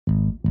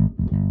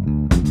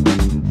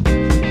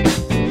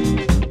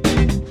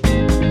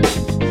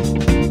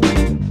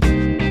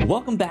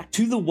Welcome back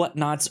to the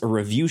Whatnots, a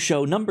review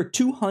show number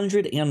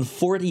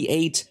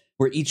 248,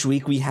 where each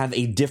week we have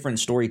a different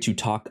story to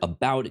talk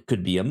about. It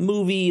could be a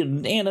movie,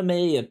 an anime,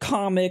 a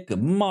comic, a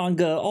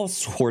manga, all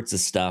sorts of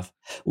stuff.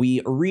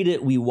 We read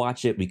it, we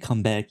watch it, we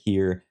come back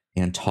here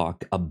and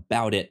talk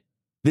about it.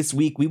 This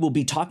week we will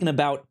be talking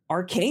about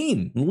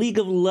Arcane, League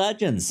of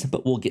Legends,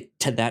 but we'll get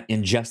to that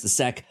in just a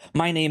sec.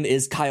 My name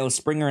is Kyle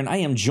Springer, and I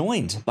am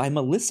joined by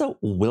Melissa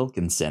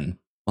Wilkinson.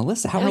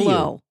 Melissa, how are you?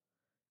 Hello.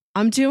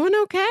 I'm doing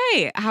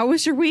okay. How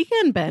was your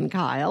weekend, Ben,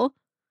 Kyle?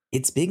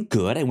 It's been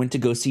good. I went to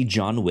go see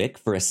John Wick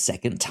for a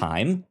second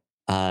time.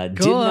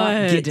 Did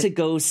not get to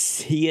go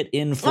see it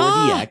in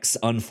 4DX,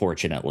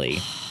 unfortunately.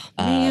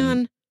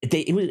 Man.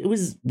 It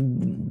was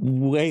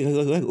weird.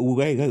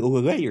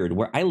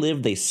 Where I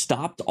live, they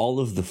stopped all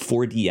of the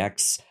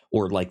 4DX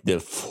or like the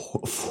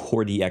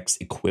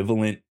 4DX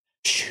equivalent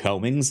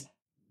showings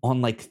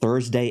on like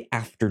Thursday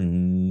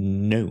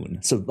afternoon.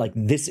 So like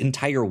this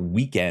entire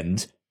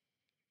weekend,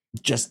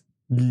 just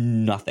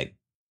nothing.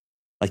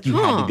 Like you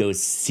had to go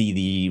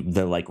see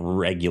the like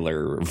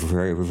regular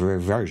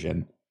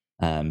version.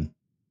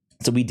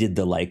 So we did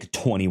the like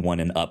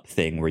 21 and up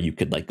thing where you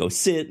could like go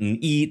sit and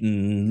eat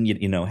and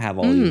you know have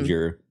all of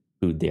your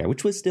food there,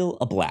 which was still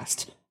a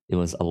blast. It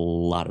was a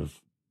lot of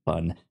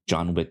fun.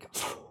 John Wick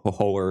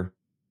 4,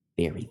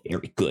 very,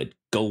 very good.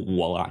 Go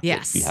watch it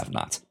if you have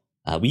not.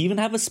 We even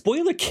have a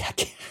spoiler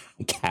cast.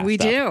 We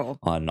do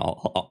on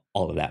all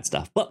of that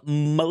stuff. But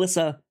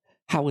Melissa,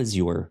 how has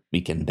your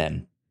weekend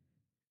been?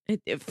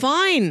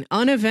 Fine,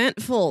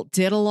 uneventful.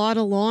 Did a lot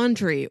of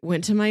laundry.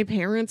 Went to my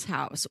parents'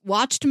 house.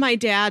 Watched my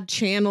dad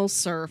channel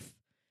surf.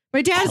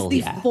 My dad's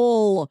the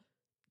full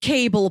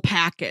cable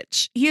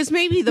package. He has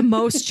maybe the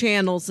most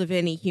channels of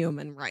any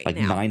human right now.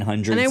 Like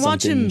 900 and I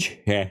watch him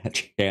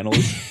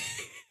channels.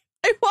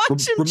 I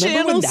watch him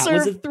channel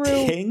surf through.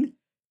 Thing?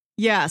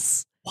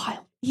 Yes. Wild.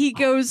 He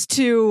goes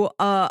to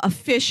a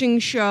fishing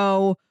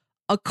show,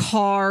 a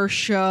car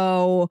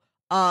show,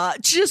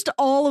 just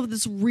all of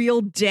this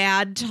real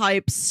dad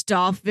type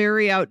stuff,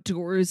 very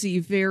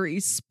outdoorsy, very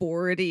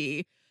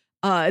sporty.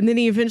 And then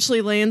he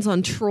eventually lands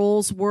on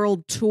Trolls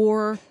World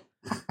Tour.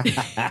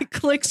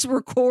 Clicks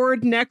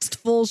record, next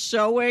full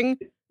showing.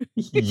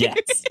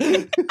 Yes.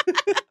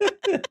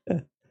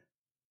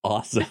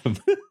 Awesome.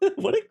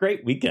 What a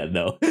great weekend,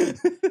 though.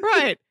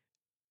 Right.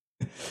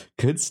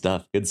 Good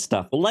stuff. Good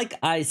stuff. Well, like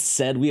I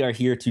said, we are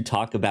here to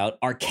talk about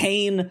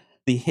Arcane,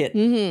 the hit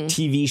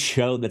TV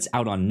show that's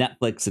out on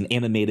Netflix, an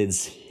animated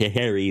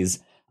series.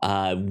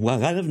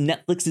 One of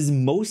Netflix's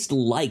most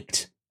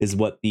liked is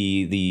what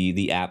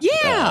the app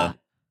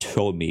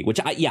told me. Which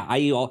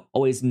I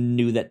always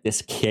knew that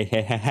this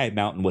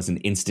Mountain was an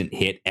instant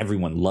hit.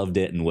 Everyone loved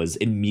it and was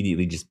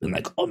immediately just been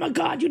like, "Oh my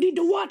god, you need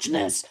to watch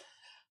this."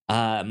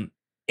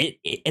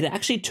 It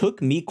actually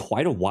took me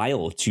quite a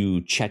while to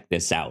check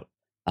this out.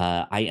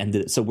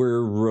 So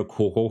we're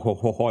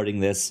recording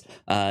this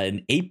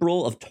in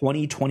April of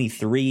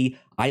 2023.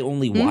 I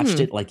only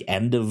watched it like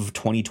end of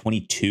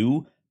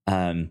 2022.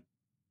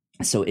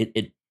 So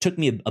it took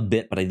me a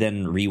bit, but I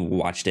then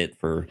rewatched it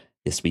for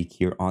this week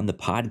here on the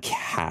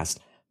podcast.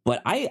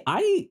 But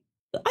I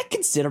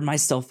consider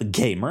myself a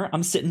gamer.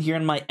 I'm sitting here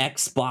in my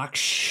Xbox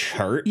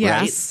shirt,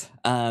 yes.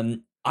 Right?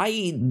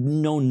 I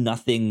know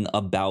nothing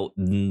about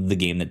the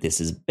game that this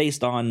is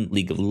based on,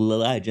 League of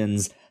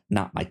Legends.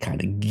 Not my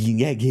kind of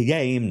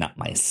game, not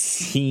my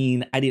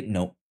scene. I didn't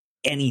know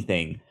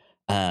anything.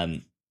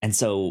 And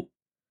so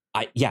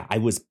I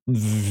was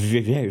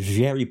very,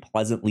 very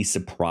pleasantly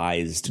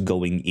surprised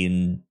going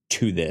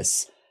into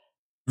this,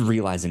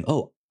 realizing,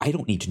 oh, I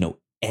don't need to know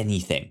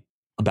anything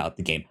about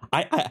the game.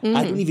 I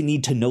don't even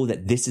need to know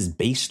that this is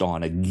based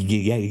on a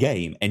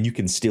game, and you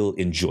can still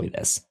enjoy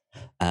this.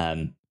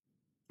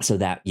 So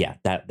that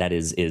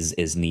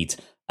is neat.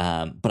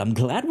 But I'm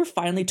glad we're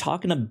finally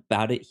talking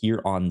about it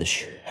here on the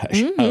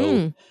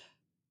show.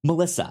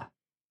 Melissa.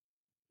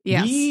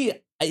 Yes.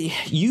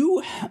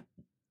 You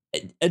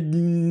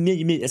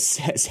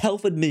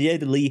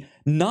self-admittedly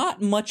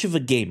not much of a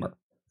gamer.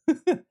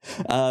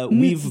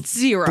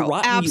 Zero.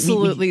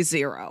 Absolutely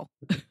zero.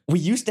 We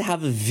used to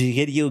have a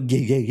video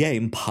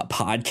game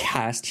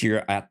podcast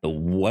here at the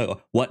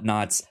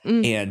Whatnots.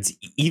 And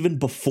even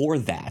before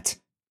that,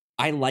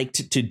 I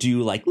liked to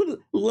do like,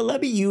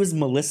 let me use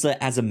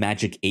Melissa as a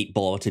magic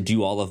 8-ball to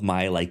do all of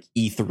my like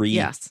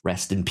E3,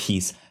 rest in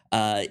peace,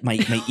 my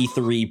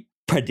E3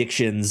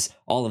 predictions,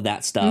 all of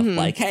that stuff.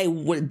 Like, hey,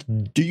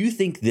 what do you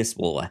think this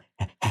will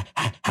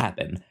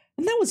happen?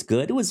 And that was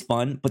good. It was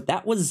fun. But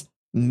that was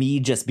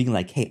me just being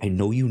like, hey, I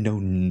know you know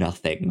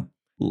nothing.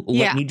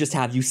 Let me just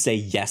have you say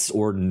yes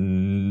or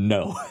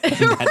no. And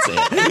that's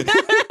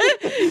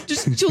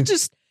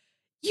it.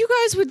 You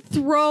guys would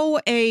throw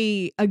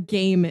a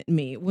game at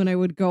me when I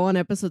would go on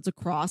episodes of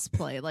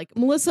Crossplay. Like,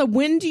 Melissa,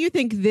 when do you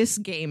think this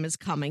game is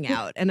coming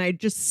out? And I'd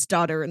just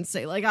stutter and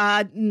say, like,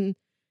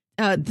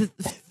 the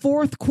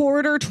fourth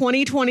quarter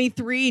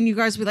 2023, and you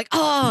guys would be like,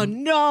 oh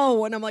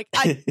no, and I'm like,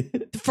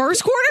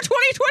 first quarter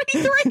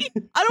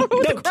 2023. I don't know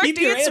what the correct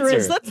answer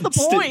is. That's the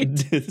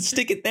point.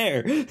 Stick it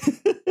there.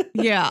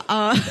 Yeah.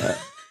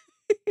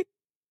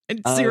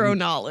 And zero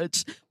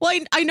knowledge. Well,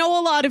 I know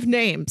a lot of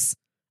names.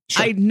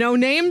 Sure. I know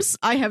names.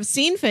 I have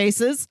seen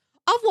faces.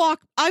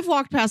 I've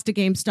walked past a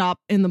GameStop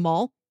in the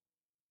mall.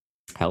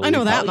 I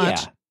know that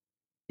much.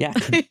 Yeah.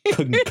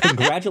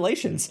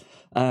 Congratulations.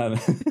 So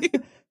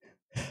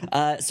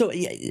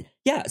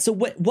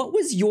what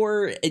was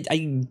your,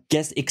 I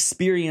guess,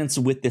 experience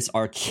with this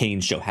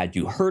Arcane show? Had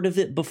you heard of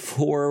it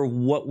before?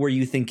 What were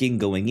you thinking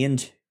going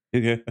into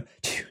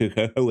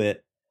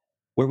it?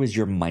 Where was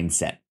your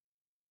mindset?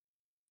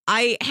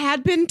 I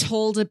had been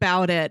told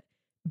about it,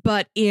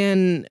 but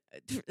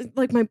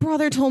my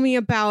brother told me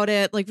about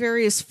it, like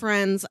various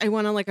friends. I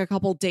went on like a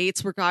couple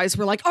dates where guys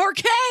were like,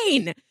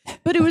 Arcane!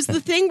 But it was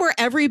the thing where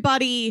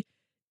everybody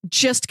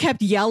just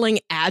kept yelling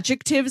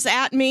adjectives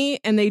at me,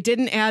 and they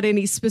didn't add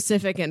any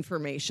specific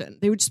information.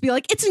 They would just be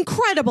like, it's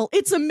incredible,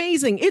 it's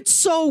amazing, it's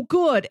so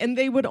good. And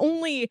they would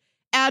only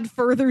add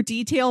further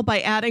detail by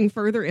adding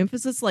further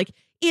emphasis, like,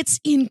 it's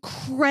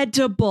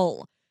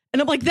incredible.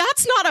 And I'm like,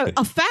 that's not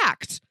a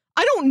fact.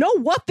 I don't know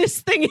what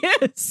this thing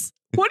is.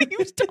 What are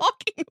you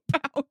talking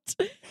about?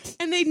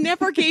 And they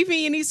never gave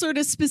me any sort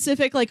of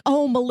specific, like,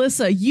 oh,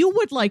 Melissa, you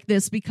would like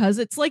this because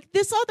it's like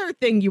this other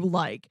thing you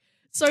like.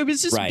 So I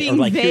was just being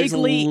like, vaguely here's a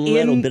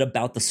little bit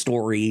about the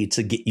story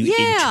to get you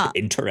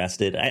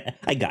interested.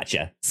 I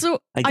gotcha. So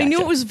I knew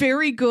it was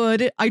very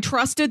good. I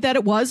trusted that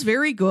it was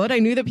very good. I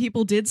knew that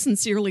people did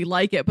sincerely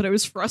like it, but I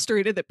was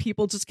frustrated that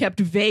people just kept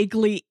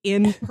vaguely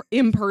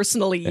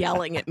impersonally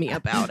yelling at me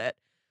about it.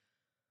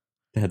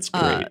 That's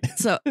great.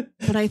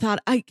 But I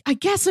thought, I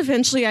guess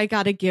eventually I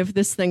got to give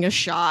this thing a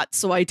shot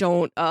so I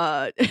don't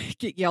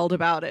get yelled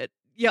about it.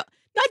 Yeah,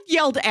 not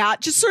yelled at,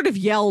 just sort of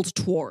yelled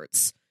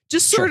towards.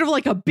 Just sort of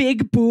like a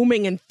big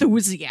booming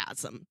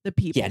enthusiasm that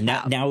people have.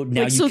 Now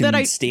like, you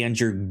can stand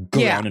your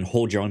ground and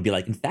hold your own and be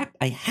like, in fact,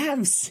 I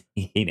have seen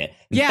it.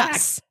 In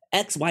fact,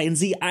 X, Y, and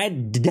Z, I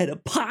did a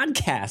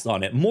podcast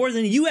on it more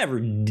than you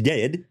ever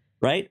did,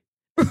 right?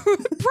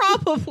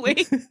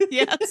 Probably,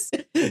 yes.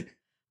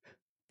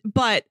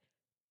 But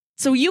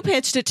so you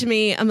pitched it to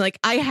me. I'm like,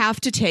 I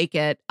have to take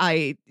it.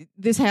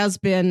 This has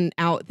been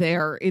out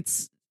there.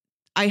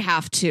 I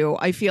have to.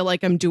 I feel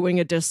like I'm doing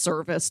a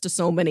disservice to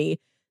so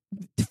many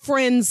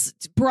friends,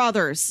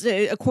 brothers,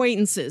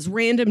 acquaintances,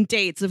 random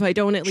dates if I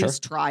don't at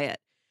least try it.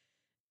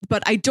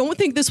 But I don't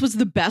think this was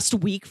the best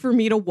week for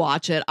me to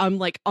watch it. I'm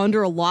like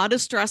under a lot of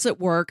stress at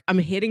work. I'm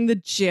hitting the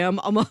gym.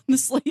 I'm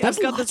honestly,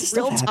 I've got this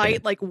real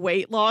tight like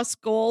weight loss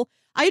goal.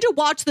 I had to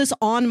watch this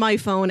on my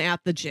phone at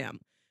the gym,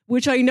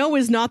 which I know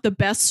is not the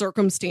best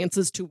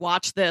circumstances to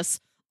watch this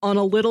on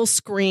a little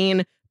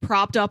screen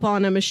propped up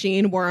on a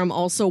machine where I'm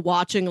also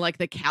watching like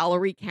the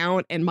calorie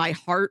count and my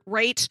heart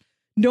rate.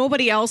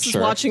 Nobody else is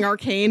watching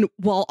Arcane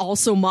while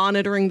also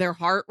monitoring their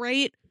heart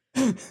rate.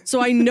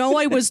 So I know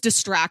I was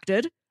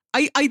distracted.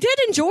 I did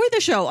enjoy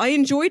the show. I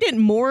enjoyed it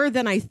more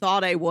than I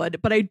thought I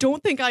would, but I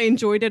don't think I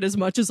enjoyed it as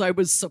much as I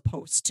was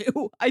supposed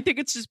to. I think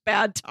it's just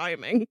bad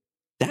timing.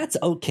 That's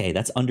okay.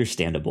 That's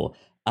understandable.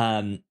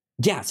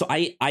 So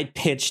I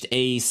pitched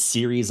a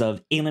series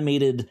of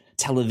animated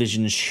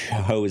television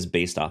shows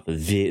based off of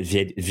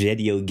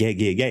video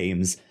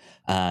games.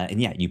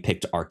 And you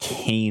picked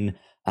Arcane.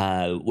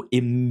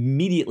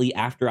 Immediately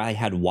after I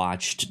had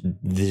watched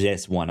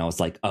this one, I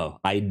was like, oh,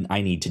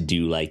 I need to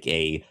do like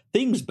a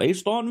things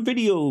based on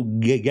video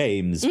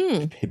games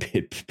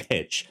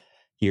pitch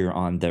here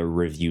on the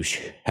review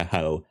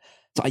show.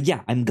 So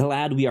I'm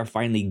glad we are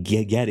finally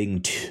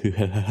getting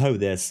to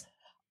this.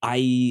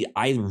 I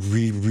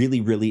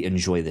really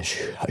enjoy this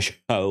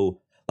show.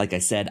 Like I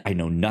said, I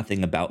know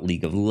nothing about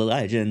League of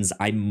Legends.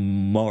 I'm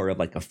more of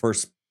like a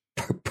first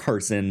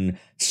person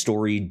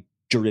story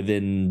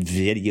driven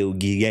video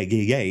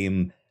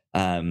game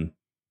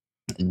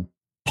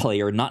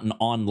player, not an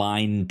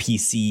online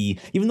PC,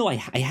 even though I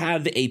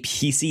have a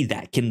PC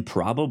that can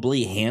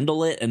probably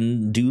handle it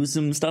and do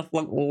some stuff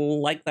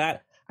like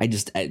that. I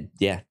just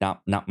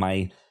not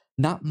my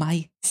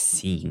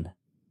scene.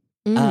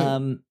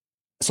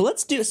 So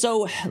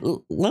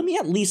let me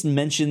at least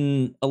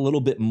mention a little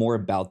bit more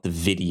about the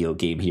video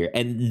game here.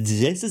 And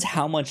this is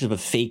how much of a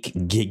fake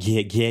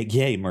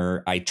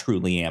gamer I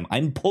truly am.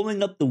 I'm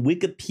pulling up the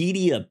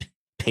Wikipedia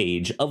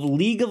page of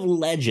League of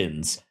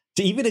Legends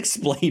to even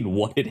explain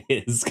what it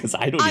is, because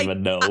I don't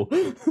even know.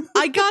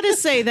 I gotta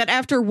say that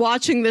after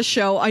watching this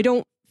show, I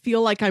don't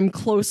feel like I'm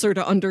closer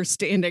to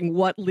understanding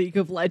what League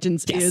of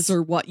Legends is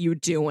or what you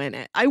do in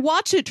it. I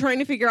watch it trying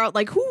to figure out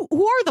like who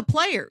are the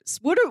players?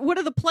 What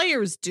do the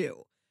players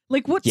do?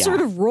 Like, what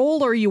sort of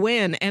role are you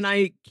in? And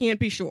I can't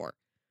be sure.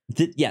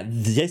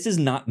 This is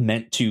not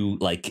meant to,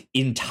 like,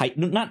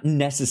 not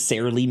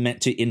necessarily meant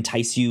to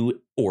entice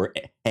you or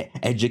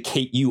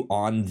educate you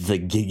on the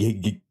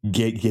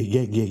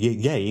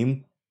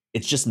game.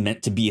 It's just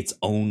meant to be its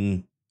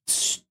own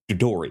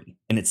story,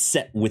 and it's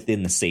set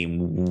within the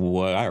same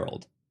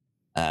world.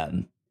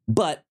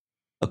 But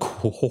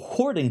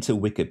According to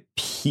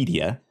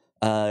Wikipedia,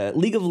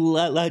 League of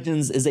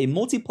Legends is a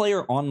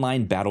multiplayer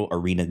online battle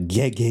arena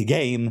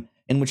game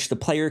in which the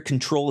player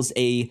controls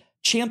a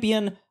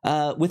champion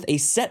with a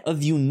set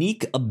of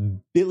unique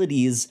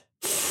abilities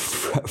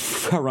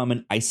from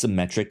an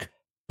isometric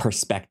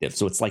perspective.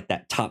 So it's like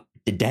that top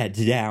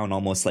down,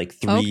 almost like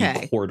three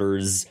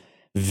quarters.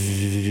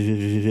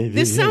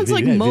 This sounds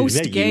like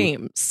most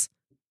games.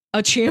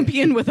 A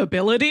champion with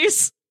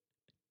abilities?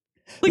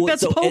 Like,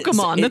 that's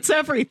Pokemon. That's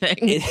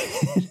everything.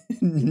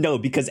 No,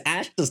 because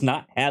Ash does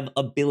not have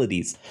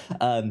abilities.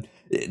 So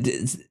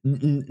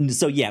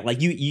yeah,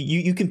 like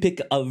you can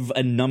pick of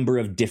a number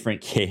of different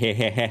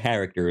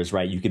characters,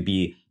 right? You could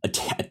be a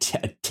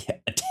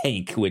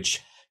tank,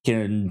 which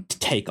can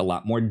take a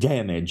lot more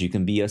damage. You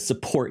can be a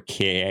support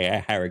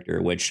character,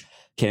 which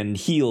can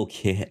heal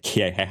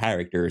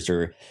characters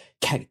or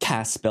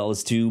cast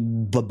spells to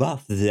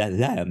buff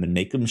them and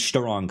make them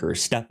stronger,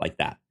 stuff like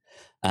that.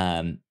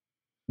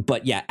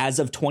 But yeah, as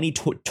of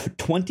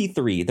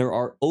 2023, there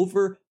are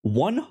over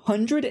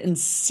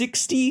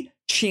 160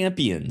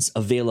 champions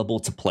available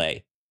to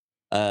play.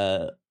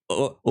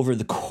 Over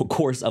the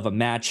course of a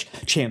match,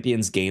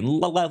 champions gain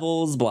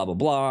levels, blah, blah,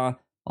 blah,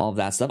 all of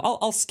that stuff.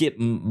 I'll skip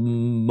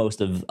most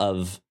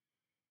of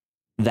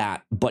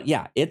that. But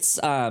yeah,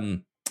 it's,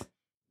 man,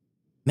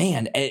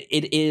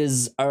 it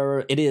is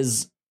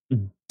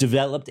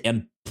developed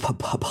and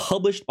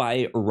published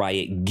by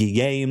Riot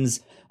Games.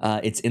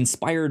 It's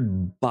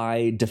inspired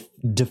by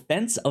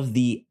Defense of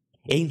the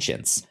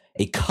Ancients,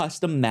 a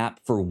custom map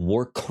for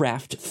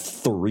Warcraft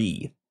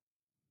 3.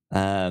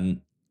 Blah,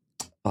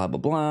 blah,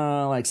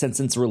 blah. Like, since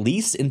its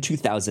release in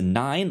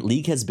 2009,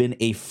 League has been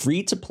a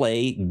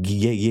free-to-play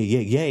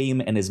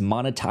game and is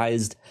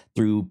monetized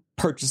through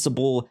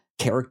purchasable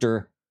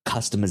character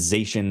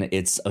customization.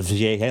 It's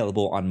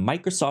available on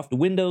Microsoft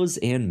Windows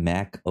and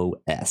Mac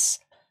OS.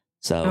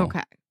 So,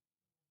 okay.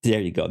 There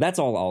you go. That's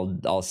all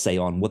I'll say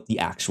on what the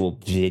actual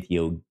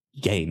video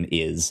game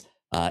is.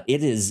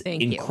 It is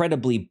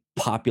incredibly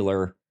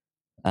popular.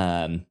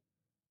 Maybe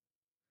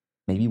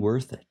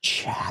worth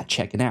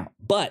checking out.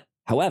 But,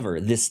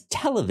 however, this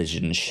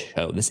television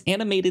show, this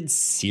animated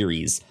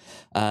series,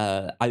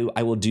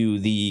 I will do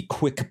the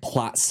quick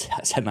plot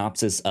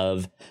synopsis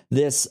of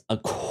this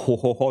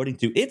according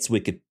to its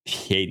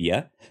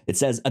Wikipedia. It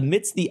says,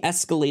 amidst the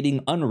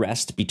escalating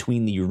unrest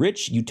between the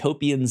rich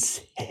utopian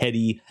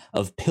city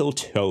of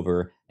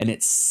Piltover and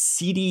its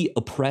seedy,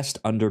 oppressed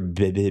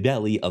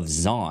underbelly of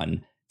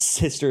Zon,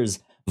 sisters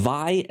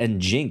Vi and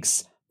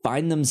Jinx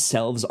find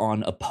themselves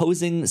on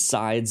opposing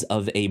sides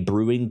of a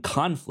brewing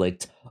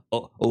conflict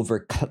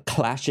over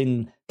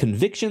clashing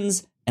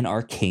convictions and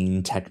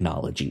arcane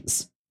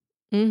technologies.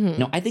 Mm-hmm.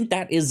 Now, I think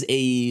that is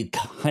a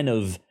kind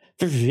of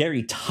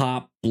very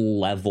top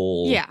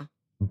level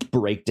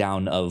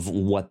breakdown of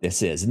what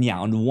this is. And yeah,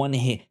 on one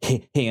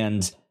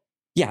hand,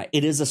 yeah,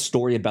 it is a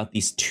story about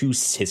these two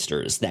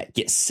sisters that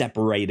get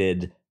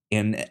separated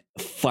and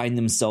find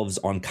themselves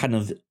on kind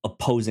of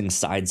opposing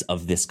sides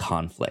of this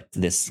conflict,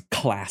 this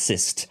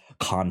classist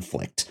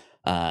conflict.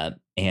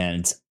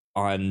 And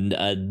on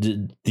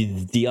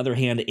the other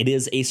hand, it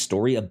is a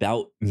story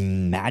about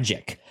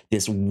magic,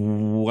 this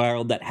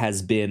world that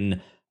has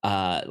been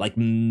like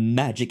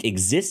magic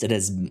exists. It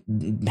has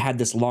had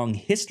this long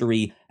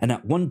history, and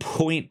at one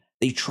point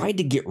they tried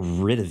to get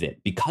rid of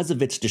it because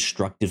of its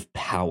destructive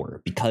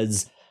power,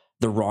 because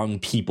the wrong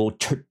people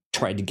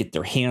tried to get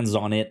their hands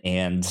on it,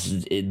 and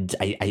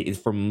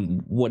from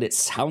what it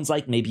sounds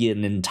like, maybe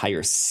an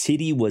entire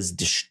city was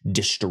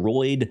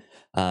destroyed,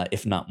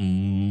 if not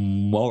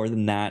more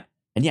than that.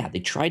 And yeah, they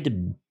tried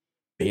to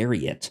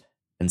bury it,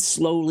 and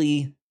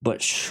slowly but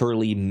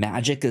surely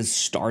magic is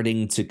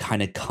starting to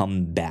kind of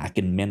come back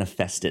and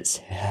manifest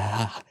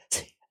itself.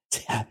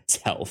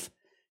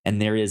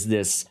 And there is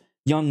this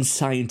young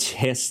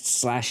scientist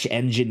slash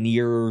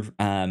engineer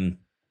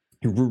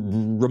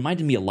who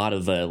reminded me a lot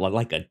of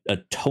like a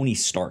Tony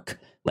Stark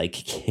like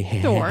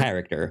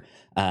character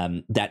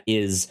that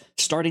is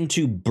starting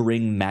to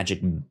bring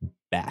magic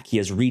back. He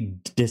has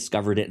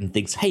rediscovered it and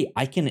thinks, hey,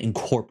 I can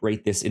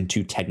incorporate this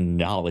into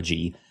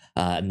technology.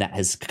 And that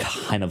has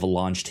kind of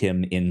launched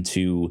him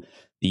into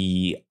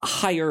the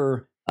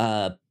higher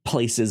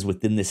places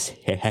within this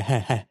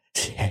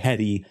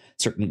heady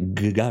certain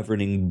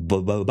governing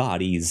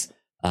bodies.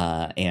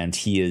 And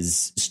he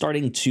is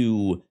starting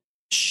to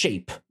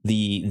shape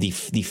the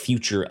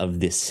future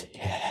of this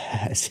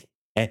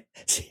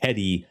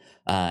heady.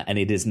 And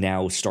it is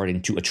now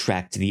starting to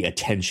attract the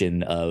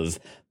attention of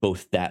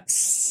both that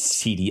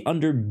seedy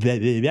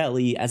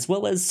underbelly as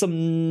well as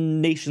some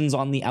nations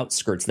on the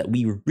outskirts that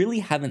we really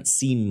haven't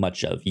seen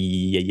much of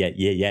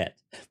yet.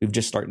 We've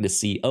just starting to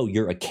see, oh,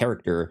 you're a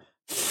character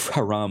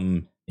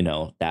from,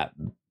 that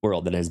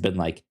world that has been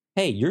like,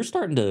 hey, you're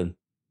starting to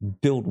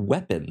build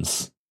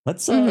weapons.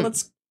 Let's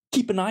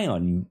keep an eye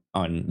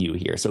on you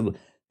here. So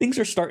things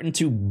are starting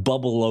to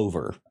bubble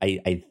over,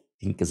 I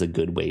think is a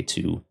good way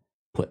to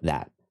put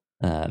that.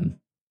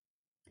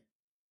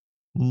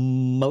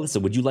 Melissa,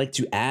 would you like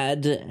to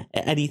add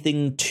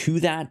anything to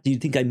that? Do you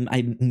think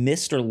I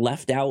missed or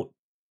left out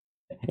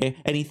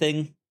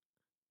anything?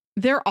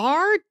 There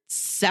are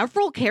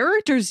several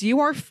characters you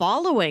are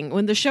following.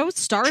 When the show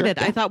started,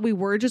 Sure, yeah. I thought we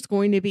were just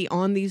going to be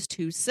on these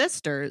two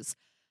sisters.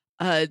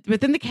 But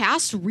then the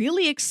cast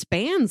really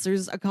expands.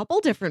 There's a couple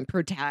different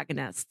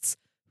protagonists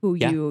who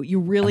you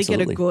really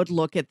absolutely. get a good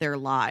look at their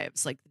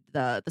lives. Like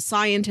the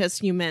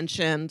scientist you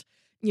mentioned,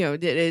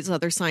 his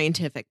other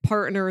scientific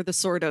partner, the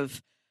sort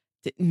of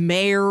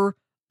mayor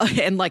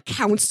and like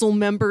council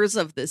members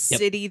of the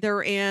city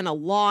they're in, a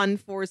law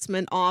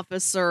enforcement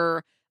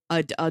officer,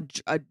 a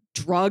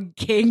drug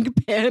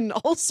kingpin,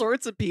 all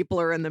sorts of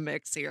people are in the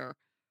mix here.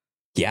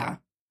 Yeah.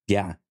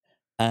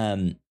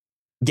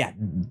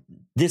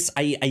 This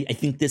I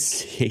think this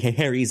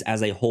series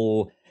as a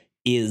whole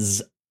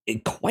is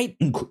quite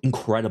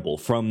incredible,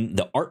 from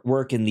the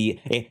artwork and the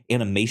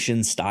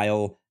animation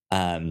style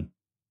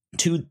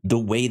to the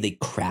way they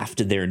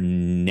craft their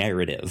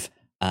narrative.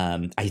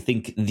 I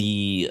think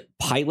the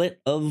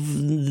pilot of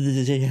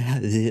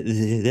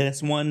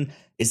this one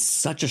is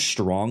such a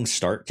strong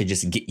start to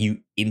just get you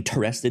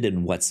interested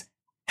in what's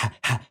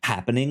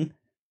happening.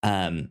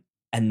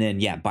 And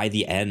then, by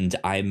the end,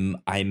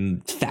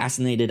 I'm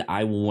fascinated.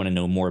 I want to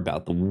know more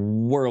about the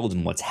world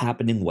and what's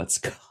happening, what's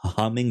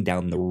coming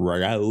down the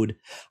road.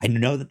 I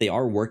know that they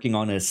are working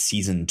on a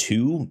season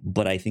 2,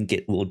 but I think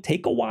it will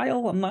take a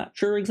while. I'm not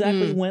sure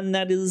exactly when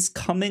that is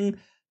coming.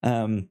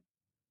 So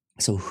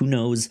who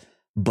knows?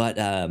 But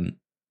the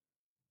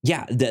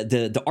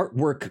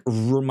artwork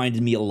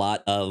reminded me a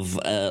lot of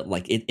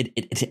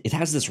it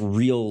has this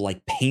real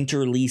like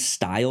painterly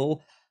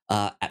style.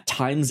 At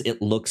times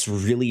it looks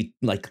really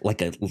like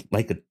a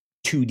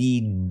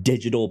 2D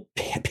digital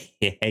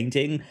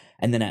painting,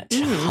 and then at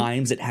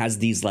times it has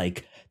these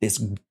like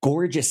this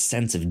gorgeous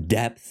sense of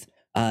depth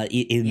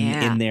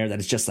in there that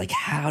it's just like,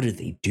 how did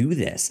they do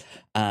this?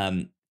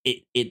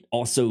 It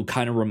also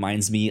kind of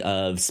reminds me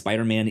of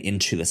Spider-Man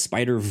Into the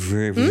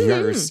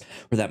Spider-Verse,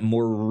 or that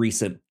more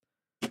recent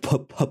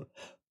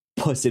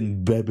Puss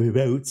in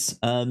Boots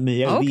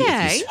movie.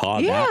 If you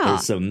saw that,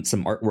 there's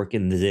some artwork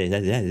in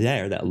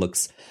there that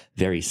looks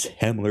very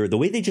similar. The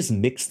way they just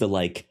mix the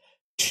like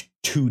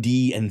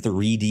 2D and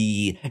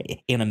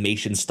 3D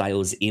animation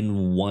styles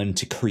in one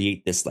to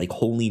create this like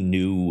wholly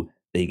new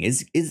thing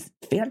is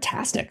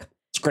fantastic.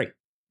 It's great.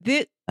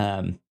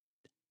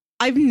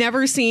 I've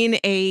never seen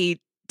a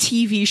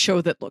TV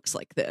show that looks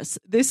like this.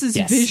 This is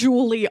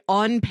visually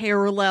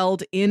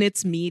unparalleled in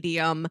its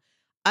medium.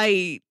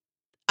 I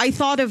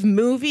thought of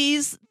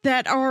movies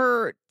that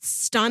are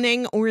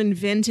stunning or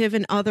inventive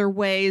in other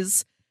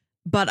ways,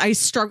 but I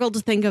struggled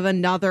to think of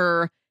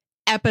another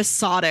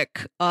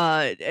episodic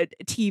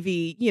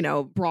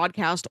TV,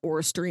 broadcast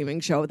or streaming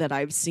show that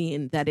I've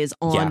seen that is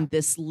on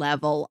this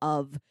level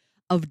of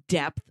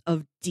depth,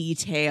 of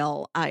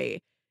detail.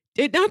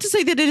 Not to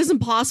say that it isn't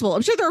possible.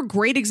 I'm sure there are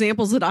great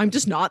examples that I'm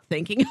just not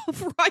thinking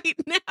of right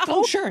now.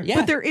 Oh, sure, yeah.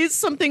 But there is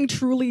something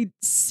truly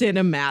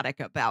cinematic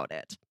about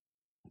it.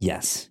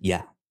 Yes,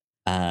 yeah.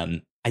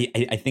 I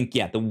think,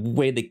 the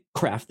way they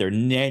craft their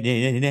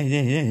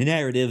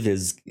narrative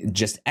is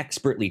just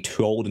expertly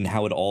told, and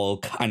how it all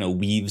kind of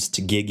weaves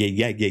together.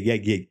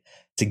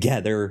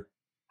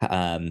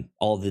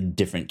 All the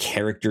different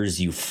characters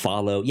you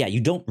follow. Yeah,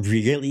 you don't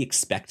really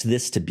expect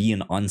this to be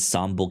an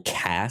ensemble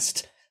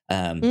cast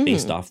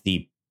based off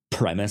the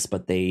premise,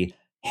 but they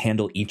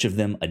handle each of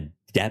them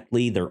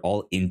adeptly. They're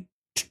all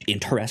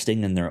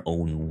interesting in their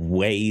own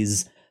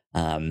ways.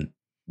 I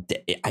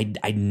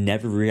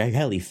never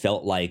really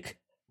felt like,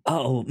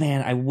 oh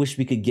man, I wish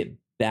we could get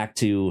back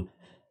to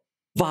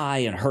Vi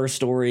and her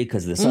story,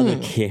 because this other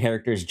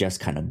character is just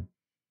kind of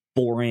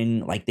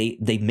boring. Like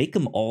they make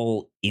them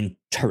all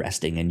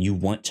interesting, and you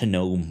want to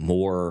know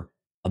more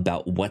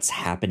about what's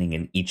happening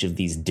in each of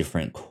these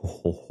different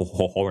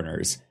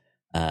corners.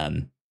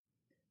 And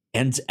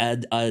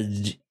a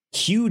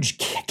huge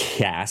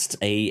cast,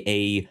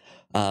 a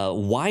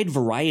wide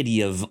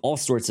variety of all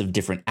sorts of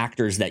different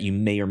actors that you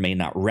may or may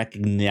not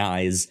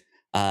recognize.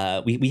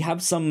 We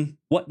have some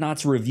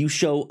Whatnots review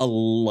show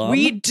alum.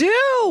 We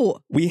do.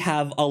 We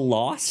have a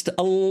Lost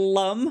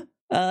alum,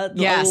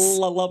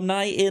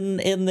 alumni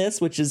in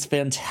this, which is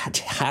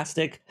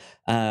fantastic.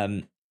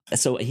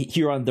 So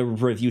here on the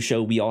review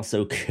show, we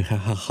also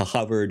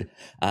covered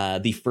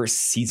the first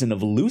season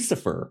of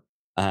Lucifer.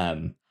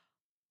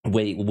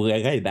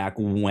 Way back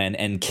when,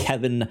 and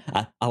Kevin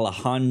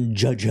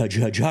Alejandro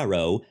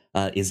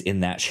is in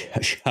that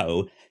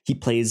show. He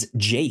plays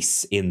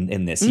Jace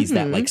in this. He's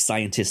that like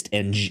scientist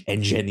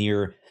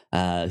engineer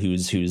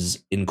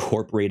who's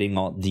incorporating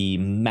all the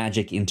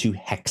magic into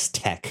hex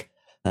tech,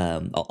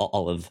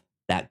 all of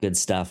that good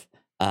stuff.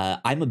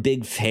 I'm a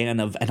big fan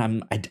of,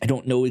 and I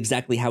don't know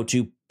exactly how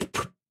to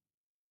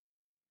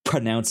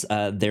pronounce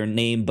their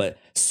name, but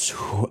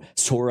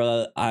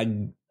Sora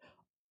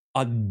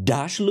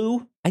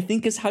Agdashlu, I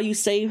think is how you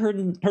say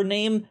her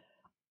name.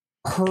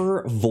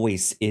 her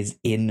voice is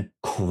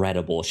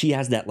incredible. She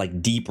has that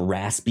like deep,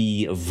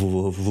 raspy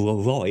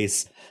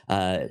voice.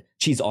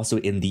 She's also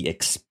in The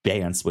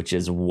Expanse, which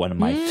is one of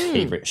my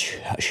favorite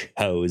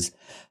shows.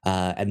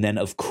 And then,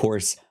 of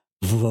course,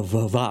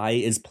 Vi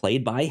is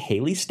played by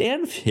Haley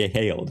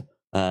Stanfield.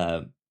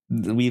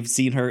 We've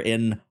seen her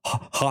in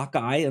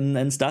Hawkeye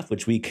and stuff,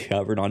 which we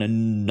covered on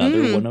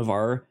another one of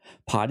our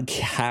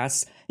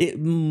podcasts.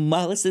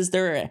 Melissa, is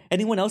there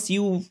anyone else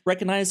you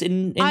recognize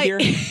in here?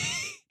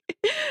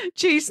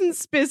 Jason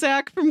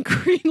Spizak from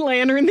Green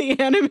Lantern, the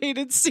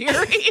animated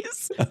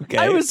series. Okay.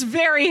 I was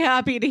very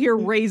happy to hear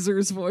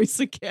Razor's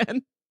voice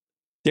again.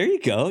 There you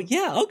go.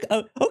 Yeah.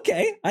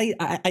 Okay.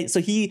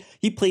 So he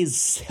plays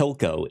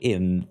Silco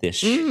in this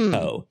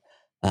show.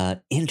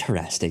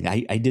 Interesting.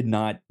 I did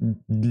not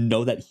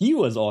know that he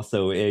was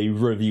also a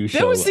review show.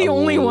 That was the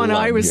only one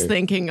I was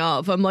thinking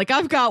of. I'm like,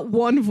 I've got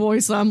one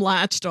voice I'm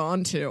latched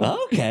onto.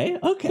 Okay.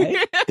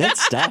 Good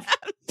stuff.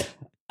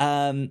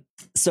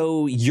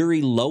 So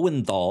Yuri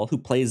Lowenthal, who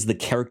plays the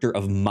character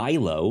of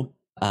Milo,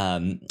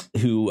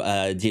 who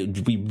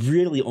we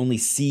really only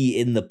see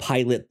in the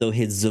pilot, though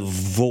his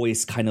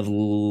voice kind of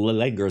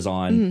lingers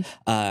on.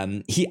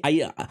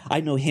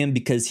 I know him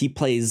because he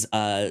plays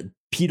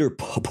Peter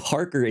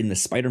Parker in the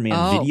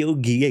Spider-Man video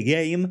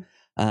game,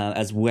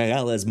 as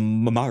well as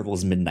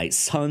Marvel's Midnight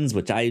Suns,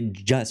 which I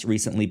just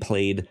recently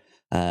played.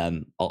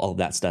 All of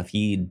that stuff.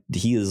 He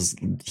is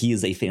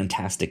a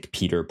fantastic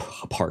Peter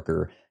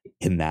Parker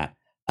in that.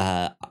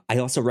 I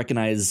also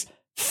recognize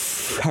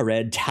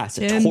Fred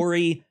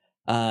Tassitore,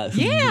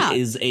 who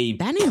is a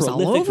that name's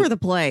all over the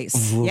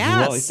place.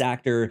 Voice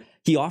actor.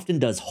 He often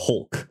does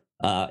Hulk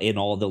in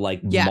all the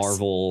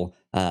Marvel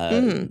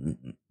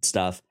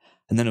stuff.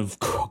 And then, of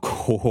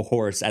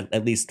course,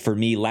 at least for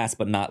me, last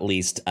but not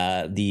least,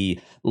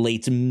 the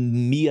late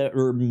Mira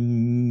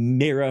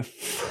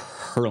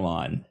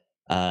Furlan,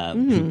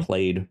 who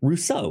played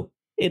Rousseau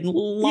in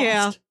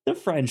Lost, the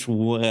French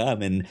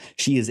woman.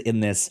 She is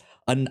in this.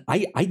 And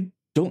I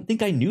don't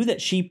think I knew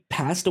that she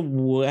passed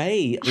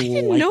away. I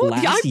didn't know.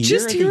 Last I'm year,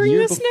 just hearing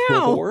this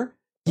before.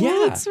 Now.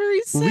 Yeah, that's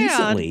very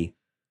sad. Recently.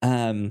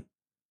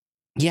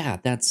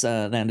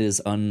 That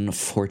is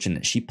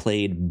unfortunate. She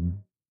played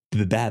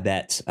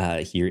Babette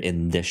here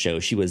in this show.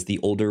 She was the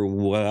older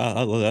woman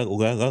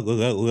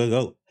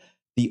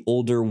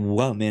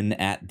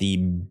at the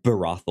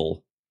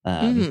brothel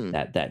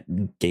that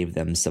gave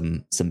them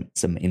some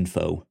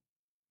info.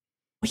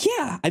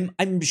 Yeah,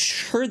 I'm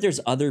sure there's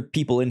other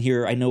people in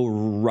here. I know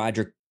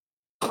Roger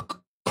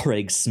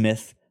Craig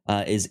Smith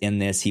is in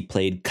this. He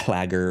played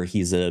Clagger.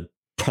 He's a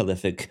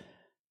prolific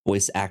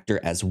voice actor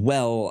as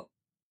well.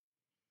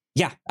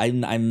 Yeah,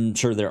 I'm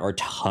sure there are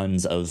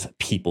tons of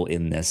people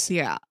in this.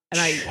 Yeah,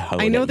 and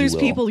I know there's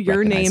people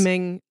you're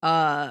naming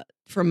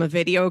from a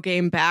video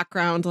game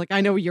background. Like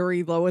I know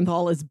Yuri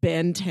Lowenthal is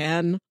Ben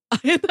 10.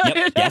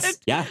 Yes,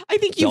 yeah. I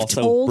think you've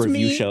told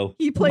me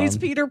he plays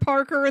Mom. Peter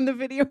Parker in the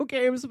video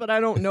games, but I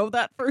don't know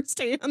that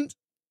firsthand.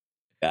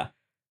 Yeah.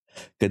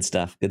 Good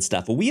stuff.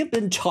 Well, we have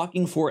been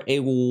talking for a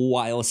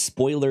while,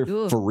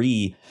 spoiler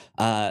free.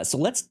 So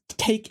let's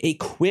take a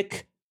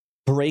quick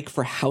break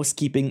for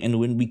housekeeping. And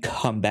when we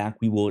come back,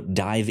 we will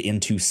dive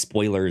into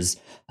spoilers.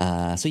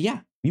 So yeah,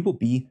 we will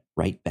be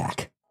right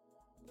back.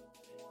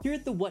 Here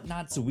at the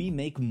Whatnots, we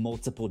make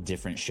multiple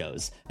different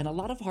shows, and a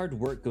lot of hard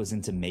work goes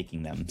into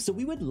making them, so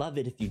we would love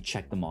it if you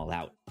check them all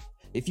out.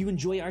 If you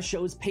enjoy our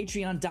shows,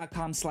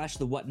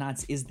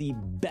 patreon.com/thewhatnots is the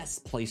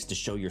best place to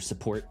show your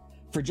support.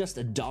 For just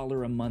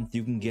 $1 a month,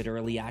 you can get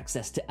early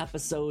access to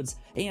episodes,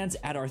 and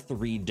at our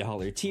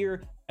 $3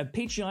 tier, a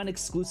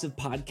Patreon-exclusive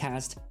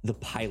podcast, The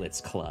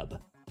Pilots Club.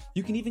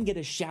 You can even get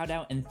a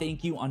shout-out and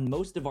thank you on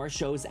most of our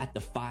shows at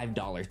the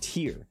 $5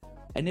 tier.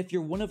 And if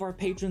you're one of our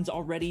patrons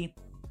already,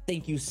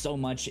 thank you so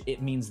much.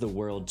 It means the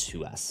world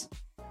to us.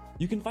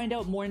 You can find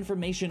out more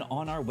information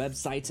on our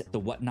website,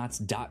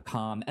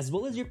 thewhatnots.com, as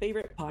well as your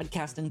favorite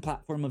podcasting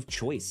platform of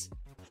choice.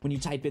 When you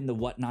type in The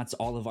Whatnots,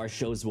 all of our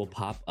shows will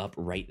pop up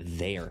right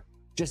there.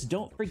 Just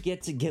don't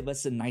forget to give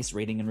us a nice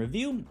rating and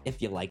review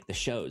if you like the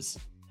shows.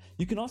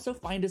 You can also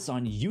find us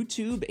on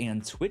YouTube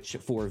and Twitch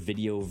for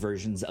video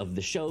versions of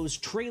the shows,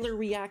 trailer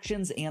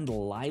reactions, and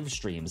live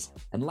streams.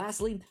 And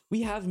lastly,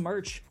 we have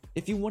merch.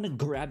 If you want to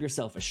grab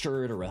yourself a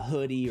shirt or a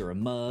hoodie or a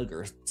mug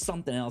or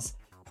something else,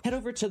 head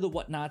over to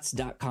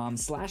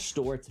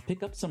thewhatnots.com/store to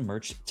pick up some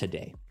merch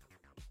today.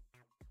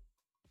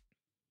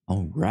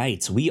 All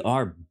right, we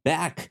are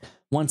back.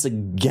 Once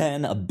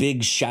again, a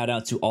big shout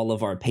out to all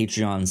of our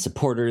Patreon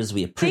supporters.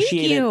 We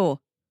appreciate it.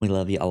 We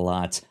love you a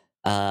lot.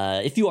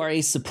 If you are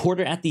a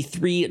supporter at the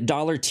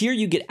 $3 tier,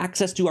 you get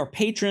access to our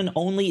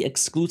patron-only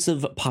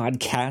exclusive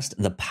podcast,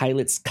 The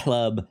Pilots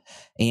Club.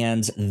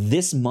 And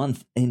this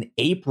month in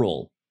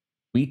April,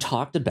 we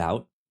talked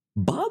about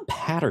Bob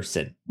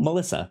Patterson.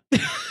 Melissa,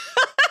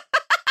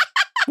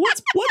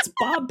 what's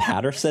Bob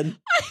Patterson?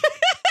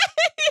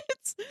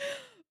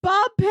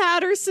 Bob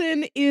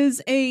Patterson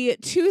is a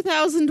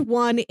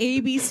 2001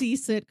 ABC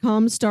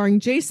sitcom starring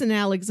Jason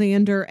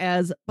Alexander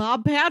as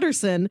Bob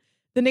Patterson,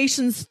 the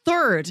nation's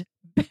third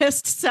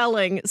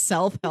best-selling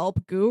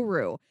self-help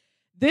guru.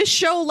 This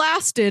show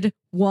lasted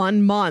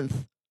 1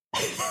 month.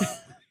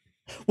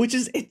 Which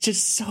is, it's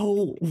just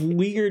so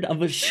weird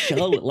of a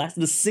show. It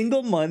lasted a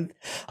single month.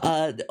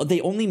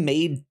 They only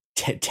made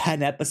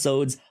 10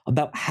 episodes.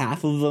 About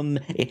half of them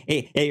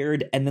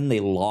aired, and then they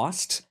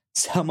lost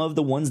some of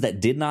the ones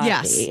that did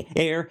not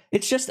air.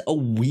 It's just a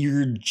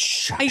weird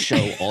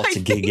show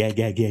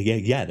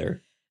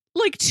altogether.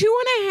 Like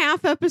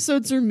 2.5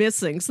 episodes are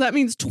missing. So that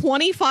means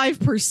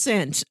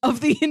 25%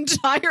 of the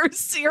entire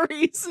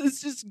series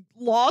is just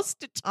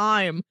lost to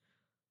time.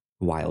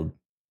 Wild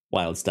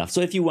stuff.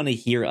 So if you want to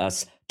hear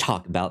us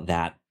talk about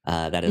that,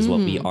 that is what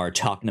we are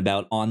talking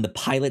about on the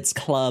Pilots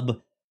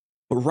Club.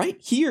 Right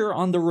here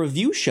on the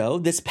review show,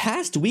 this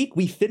past week,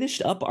 we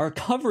finished up our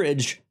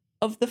coverage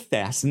of the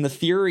Fast and the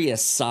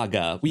Furious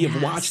saga. We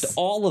have watched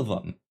all of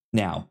them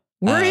now.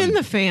 We're in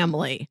the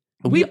family.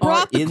 We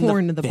brought the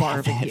corn to the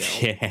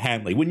barbecue.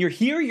 Family. When you're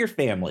here, you're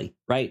family,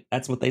 right?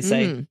 That's what they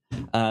say.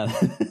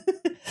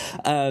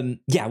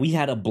 Yeah, we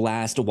had a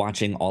blast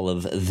watching all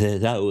of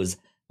those.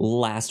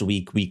 Last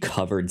week, we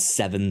covered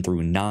 7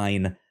 through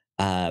 9.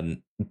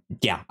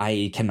 Yeah,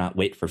 I cannot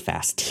wait for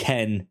Fast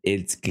 10.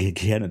 It's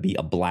gonna be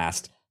a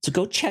blast. So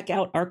go check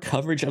out our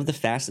coverage of the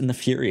Fast and the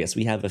Furious.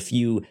 We have a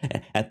few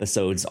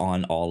episodes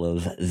on all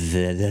of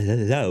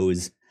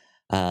those.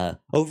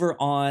 Over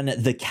on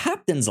the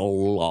Captain's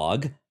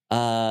Log,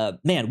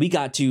 man, we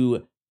got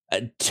to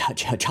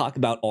talk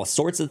about all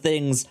sorts of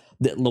things.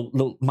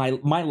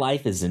 My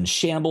life is in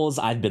shambles.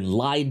 I've been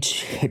lied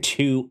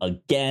to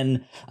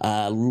again.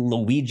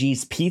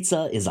 Luigi's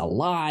Pizza is a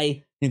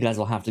lie. You guys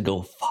will have to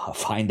go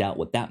find out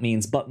what that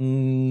means. But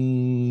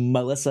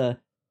Melissa,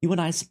 you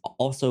and I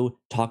also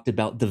talked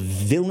about the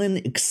villain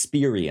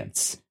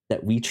experience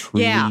that we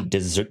truly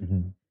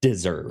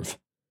deserve.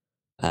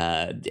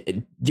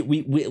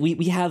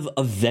 We have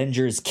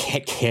Avengers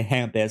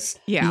Campus.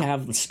 Yeah. We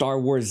have Star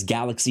Wars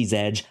Galaxy's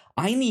Edge.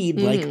 I need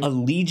like a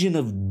Legion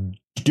of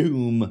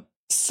Doom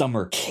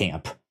summer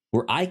camp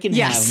where I can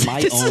have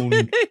my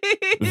own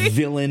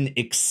villain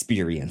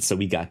experience. So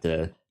we got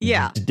to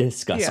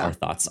discuss our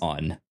thoughts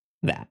on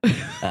that.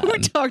 We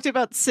talked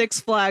about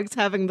Six Flags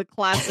having the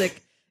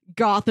classic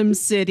Gotham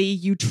City,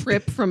 you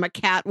trip from a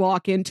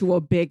catwalk into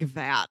a big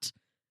vat.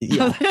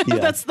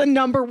 That's the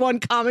number one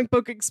comic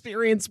book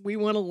experience we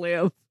want to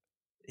live.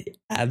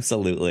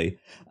 Absolutely.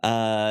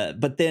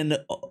 But then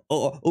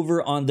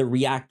over on the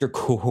Reactor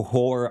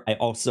Core, I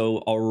also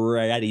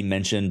already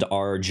mentioned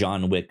our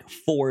John Wick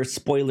 4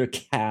 spoiler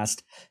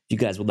cast. If you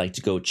guys would like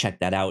to go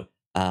check that out,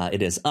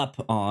 it is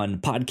up on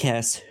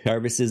podcast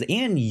services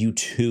and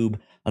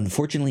YouTube.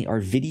 Unfortunately, our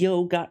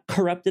video got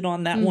corrupted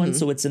on that one,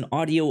 so it's an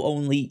audio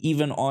only,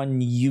 even on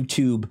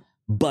YouTube.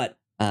 But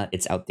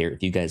it's out there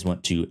if you guys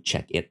want to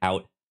check it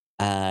out.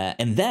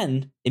 And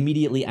then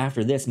immediately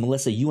after this,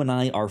 Melissa, you and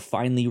I are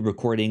finally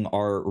recording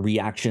our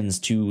reactions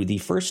to the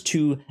first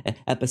 2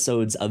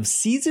 episodes of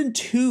season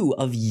 2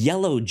 of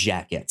Yellow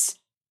Jackets.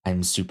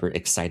 I'm super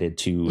excited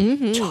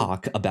to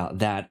talk about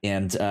that.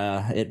 And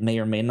it may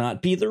or may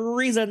not be the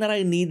reason that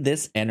I need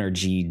this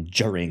energy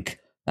drink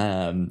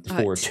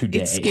for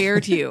today. It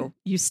scared you.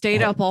 You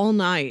stayed up all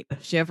night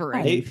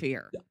shivering in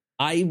fear.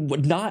 I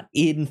would not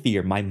in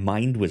fear. My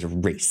mind was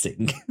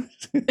racing.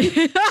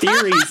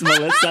 Theories,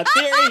 Melissa,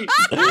 theories.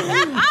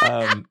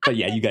 But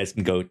yeah, you guys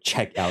can go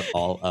check out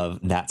all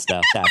of that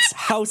stuff. That's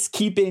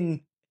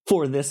housekeeping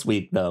for this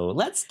week, though.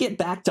 Let's get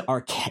back to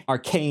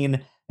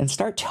Arcane and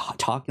start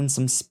talking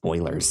some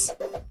spoilers.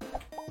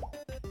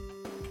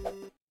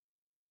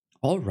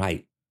 All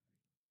right.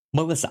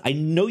 Melissa, I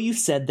know you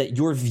said that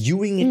your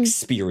viewing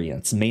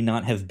experience may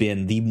not have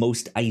been the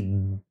most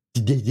ideal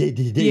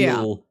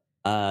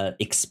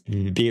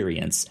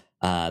experience.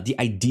 The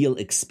ideal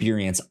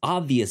experience,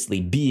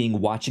 obviously, being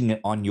watching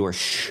it on your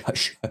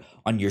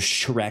on your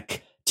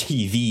Shrek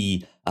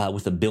TV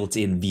with a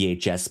built-in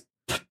VHS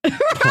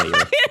player.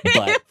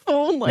 But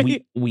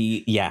only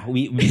we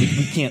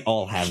can't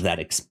all have that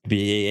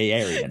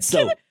experience.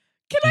 So.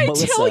 Can I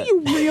tell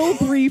you real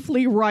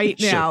briefly right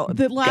now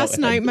that last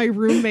night my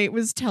roommate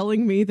was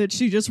telling me that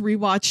she just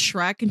rewatched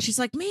Shrek and she's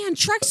like, man,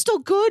 Shrek's still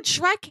good.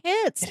 Shrek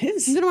hits. It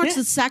is. I'm going to watch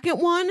the second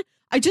one.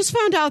 I just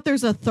found out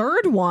there's a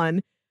third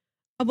one.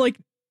 I'm like,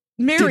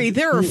 Mary,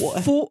 there are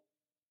 4.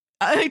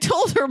 I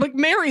told her, like,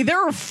 Mary,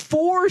 there are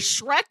 4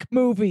 Shrek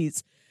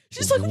movies.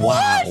 She's like,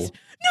 what?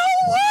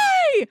 No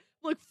way. I'm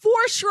like, 4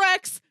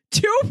 Shreks.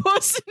 2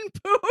 Puss in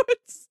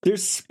Boots.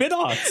 There's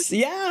spin-offs,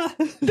 yeah.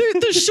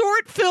 The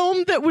short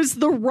film that was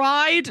the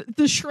ride,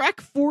 the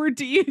Shrek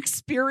 4D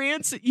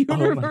experience at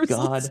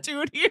Universal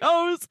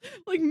Studios.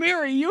 Like,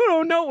 Mary, you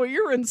don't know what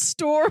you're in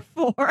store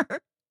for.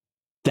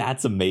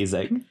 That's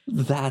amazing.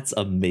 That's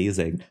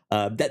amazing.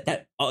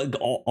 That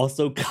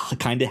also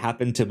kind of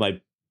happened to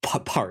my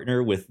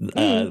partner with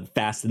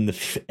Fast and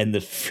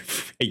the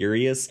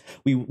Furious.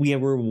 We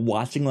were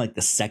watching like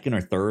the second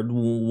or third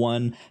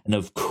one, and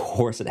of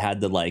course it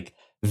had the like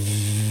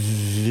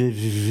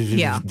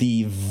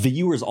the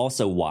viewers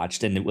also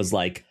watched, and it was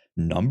like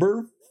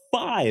number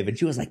 5. And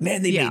she was like,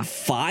 man, they made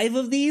 5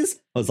 of these?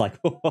 I was like,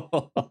 with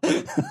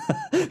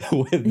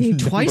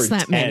twice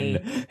that 10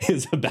 many.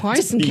 Is about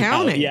twice to and be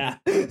counting. Out.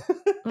 Yeah.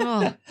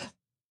 Oh.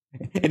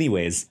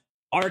 Anyways,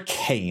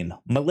 Arcane.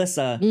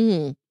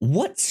 Melissa,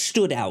 what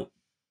stood out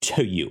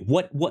to you?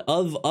 What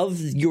of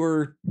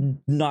your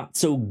not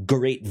so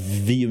great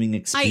viewing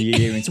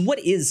experience? What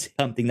is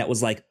something that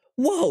was like,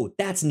 whoa,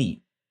 that's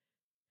neat?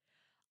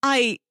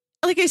 Like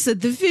I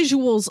said, the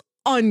visuals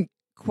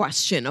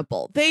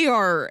unquestionable. They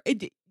are,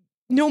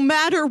 no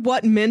matter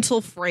what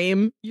mental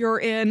frame you're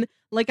in.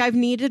 Like, I've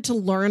needed to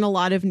learn a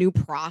lot of new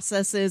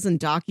processes and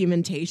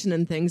documentation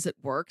and things at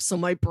work, so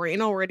my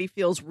brain already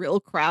feels real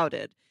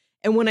crowded.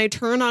 And when I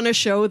turn on a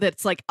show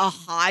that's like a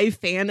high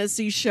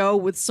fantasy show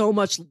with so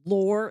much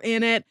lore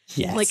in it,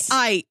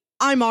 like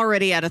I'm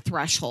already at a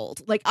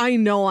threshold. Like, I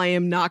know I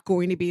am not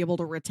going to be able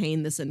to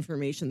retain this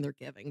information they're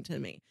giving to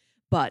me.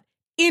 But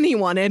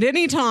anyone at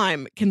any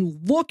time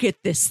can look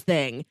at this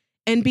thing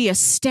and be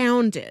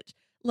astounded.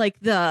 Like,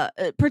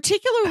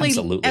 particularly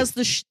Absolutely.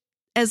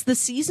 as the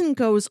season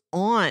goes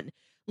on,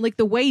 like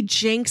the way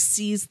Jinx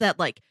sees that,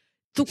 like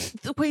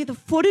the way the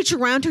footage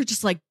around her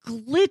just like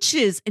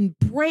glitches and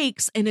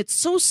breaks, and it's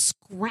so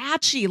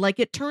scratchy. Like,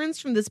 it turns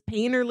from this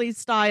painterly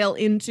style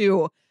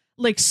into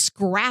like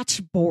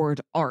scratch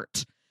board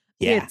art.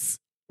 Yeah.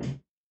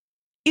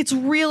 It's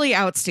really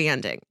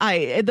outstanding.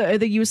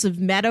 The use of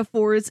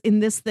metaphors in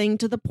this thing,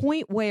 to the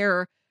point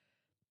where,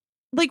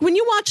 like, when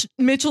you watch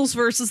Mitchell's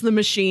versus the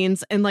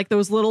Machines and like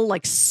those little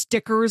like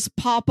stickers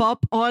pop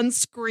up on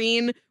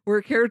screen where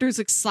a character's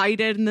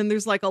excited, and then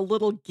there's like a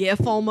little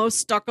GIF almost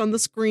stuck on the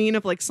screen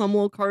of like some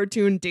little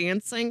cartoon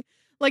dancing,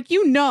 like,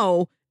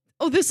 oh,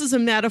 this is a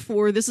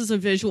metaphor, this is a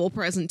visual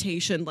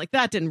presentation. Like,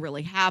 that didn't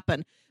really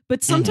happen.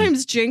 But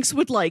sometimes Jinx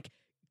would like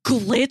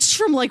glitch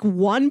from like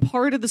one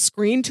part of the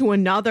screen to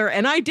another,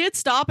 and I did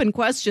stop and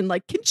question,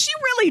 like, can she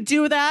really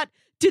do that?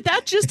 Did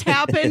that just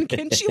happen?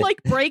 Can she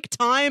like break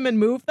time and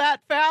move that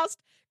fast?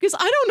 Because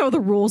I don't know the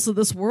rules of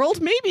this world.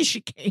 Maybe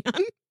she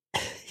can.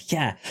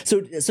 Yeah.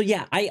 So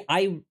yeah,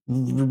 I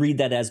read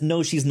that as,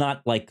 no, she's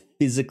not like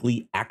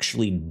physically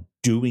actually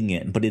doing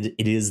it, but it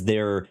is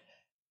their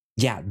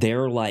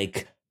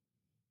like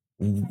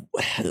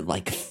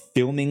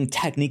filming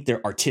technique,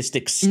 their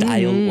artistic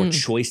style or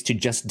choice to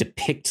just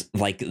depict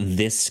like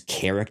this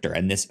character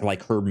and this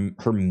like her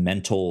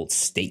mental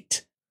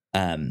state.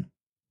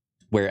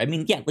 Where, I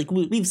mean, yeah, like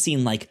we've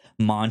seen like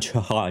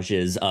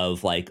montages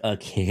of like a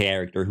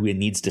character who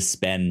needs to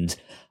spend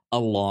a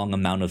long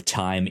amount of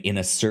time in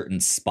a certain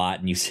spot,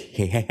 and you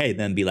see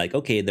them be like,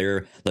 okay,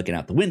 they're looking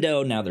out the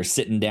window, now they're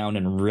sitting down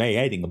and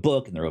writing a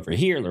book, and they're over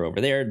here, they're over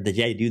there,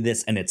 they do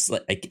this, and it's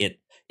like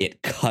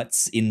it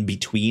cuts in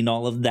between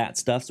all of that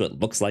stuff, so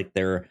it looks like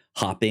they're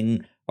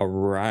hopping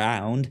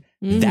around.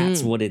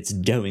 That's what it's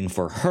doing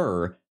for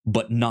her,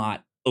 but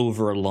not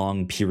over a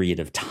long period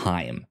of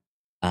time.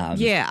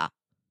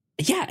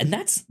 Yeah, and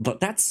that's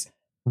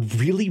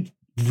really,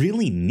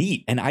 really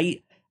neat. And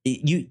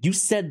you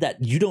said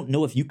that you don't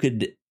know if you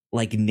could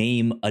like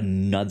name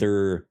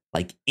another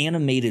like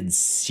animated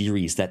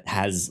series that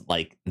has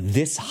like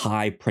this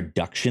high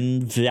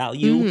production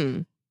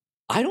value.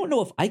 I don't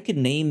know if I could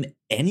name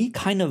any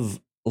kind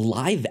of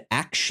live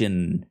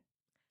action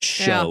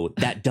show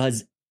that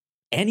does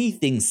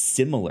anything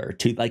similar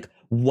to, like,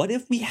 what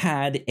if we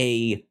had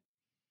a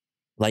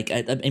like,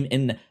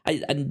 and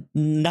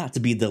not to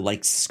be the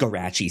like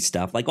scratchy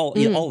stuff, like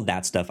all of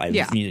that stuff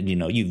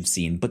you've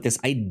seen, but this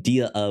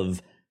idea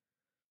of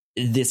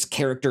this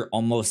character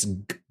almost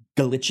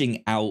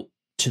glitching out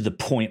to the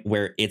point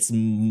where it's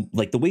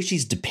like the way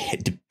she's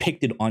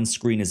depicted on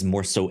screen is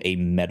more so a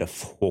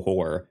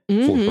metaphor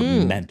for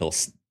her mental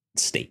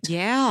state,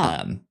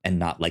 and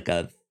not like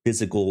a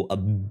physical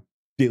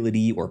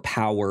ability or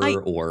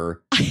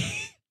power.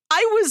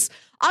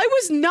 I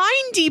was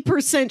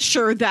 90%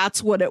 sure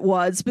that's what it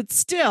was, but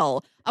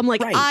still, I'm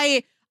like,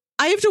 I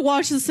have to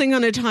watch this thing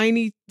on a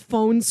tiny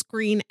phone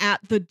screen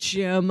at the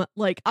gym.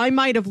 Like, I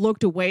might have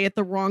looked away at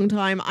the wrong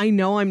time. I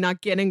know I'm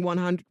not getting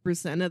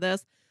 100% of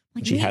this.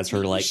 Like, she has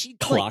her like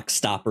clock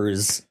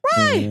stoppers.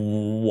 Right.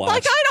 Watch.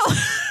 Like,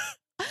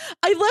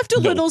 I left a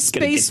little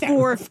space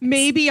for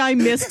maybe I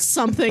missed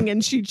something,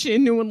 and she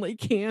genuinely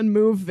can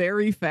move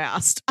very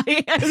fast.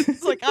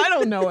 It's like, I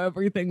don't know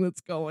everything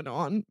that's going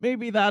on.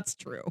 Maybe that's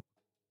true.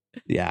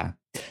 Yeah.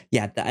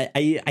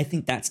 I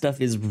think that stuff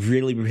is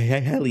really,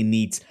 really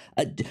neat.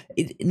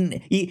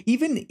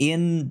 Even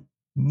in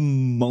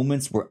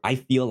moments where I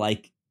feel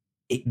like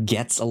it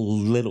gets a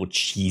little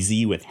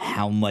cheesy with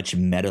how much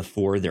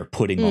metaphor they're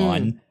putting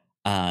on,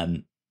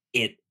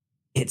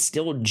 it's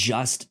still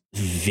just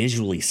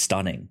visually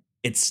stunning.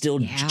 It's still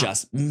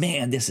just,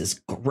 man, this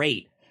is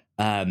great.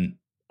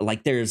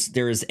 Like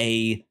there's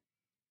a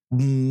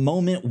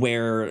moment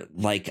where,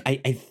 like,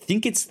 I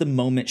think it's the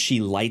moment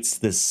she lights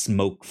the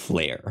smoke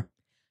flare.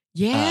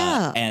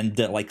 And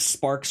the like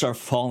sparks are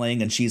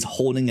falling and she's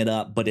holding it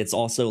up, but it's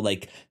also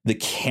like the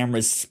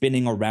camera's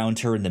spinning around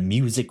her and the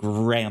music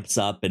ramps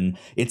up, and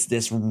it's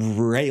this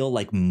real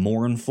like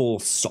mournful,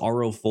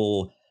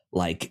 sorrowful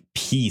like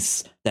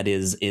piece that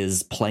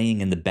is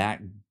playing in the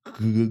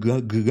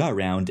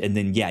background, and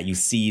then you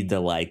see the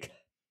like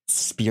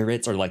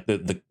spirits or like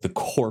the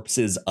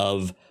corpses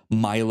of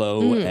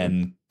Milo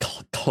and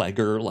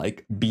Clegger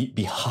like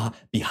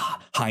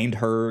behind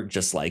her,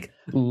 just like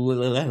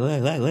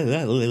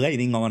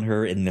lighting on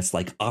her in this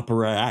like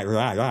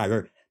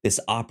operatic,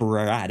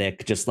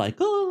 just like,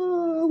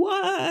 oh,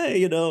 why,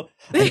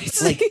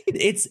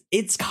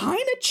 it's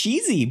kind of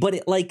cheesy, but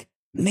it like,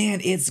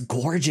 man, it's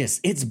gorgeous,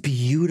 it's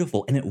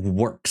beautiful, and it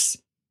works.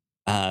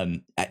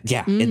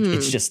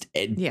 It's just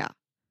there's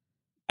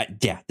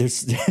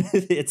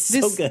it's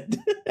so good.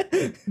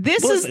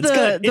 This Plus, is it's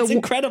good. It's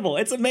incredible.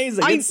 It's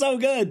amazing. It's so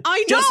good.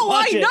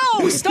 I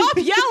know. Stop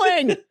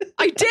yelling.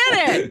 I did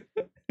it.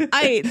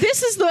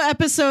 This is the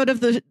episode of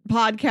the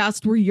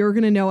podcast where you're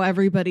going to know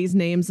everybody's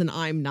names and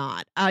I'm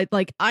not.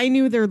 I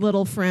knew their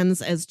little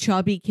friends as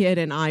Chubby Kid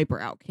and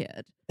Eyebrow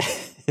Kid.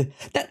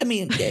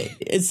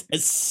 It's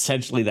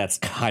essentially that's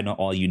kind of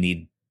all you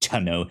need to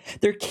know.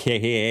 They're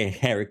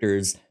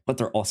characters, but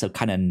they're also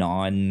kind of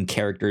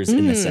non-characters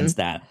in the sense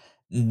that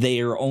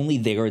they're only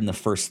there in the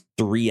first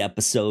 3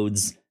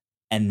 episodes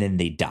and then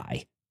they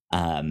die.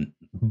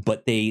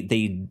 But they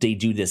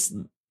do this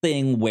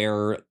thing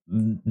where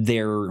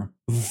their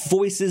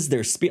voices,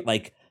 their spirit,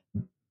 like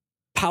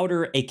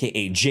Powder,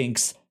 aka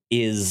Jinx,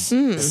 is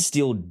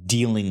still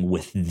dealing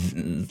with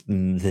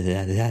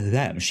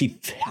them. She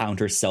found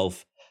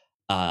herself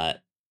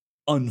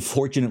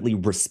unfortunately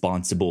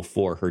responsible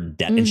for her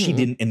death, and she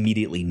didn't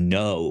immediately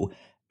know.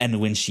 And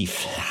when she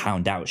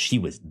found out, she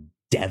was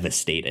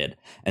devastated,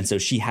 and so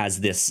she has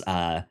this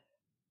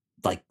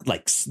like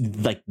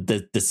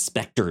the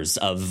specters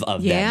of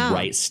them,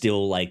 right,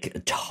 still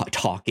like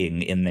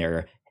talking in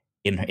their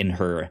in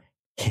her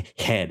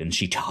head, and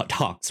she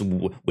talks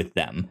with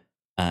them,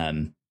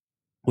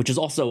 which is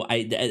also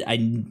I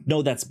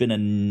know that's been a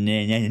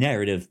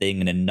narrative thing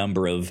in a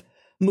number of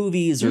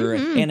movies or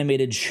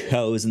animated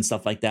shows and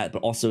stuff like that.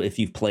 But also, if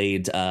you've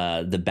played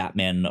the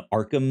Batman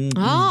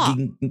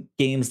Arkham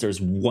games, there's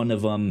one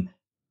of them.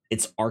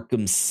 It's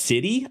Arkham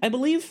City, I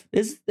believe,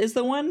 is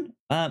the one.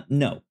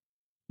 No,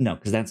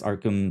 because that's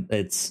Arkham.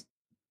 It's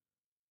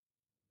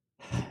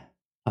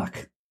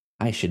fuck.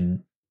 I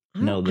should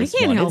know this. I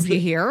can't help you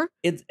here.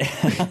 It's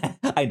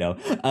I know.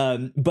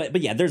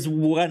 But yeah, there's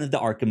one of the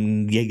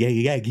Arkham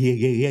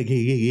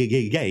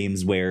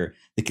games where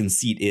the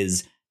conceit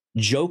is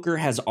Joker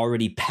has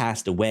already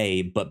passed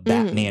away, but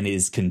Batman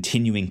is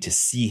continuing to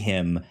see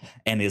him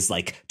and is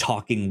like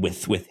talking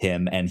with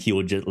him, and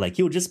he'll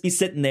just be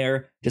sitting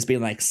there just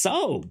being like,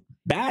 so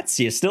Bats,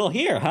 you're still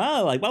here,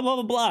 huh? Like blah blah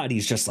blah blah, and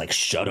he's just like,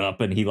 shut up,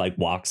 and he like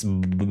walks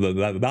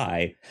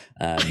by.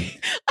 I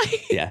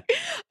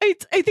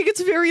think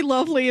it's very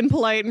lovely and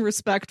polite and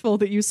respectful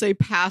that you say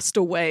passed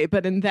away,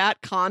 but in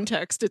that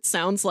context it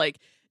sounds like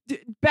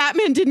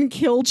Batman didn't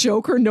kill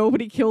Joker.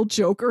 Nobody killed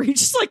Joker. He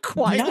just like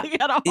quietly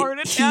had a heart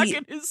attack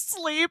in his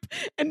sleep,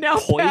 and now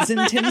poisoned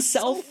Batman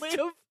himself. has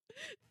to live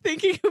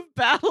thinking of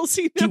battles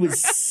he was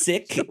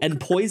sick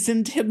and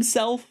poisoned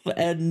himself,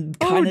 and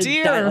kind of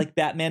died, like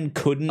Batman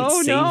couldn't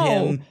save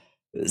him.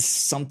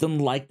 Something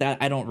like that.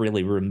 I don't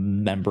really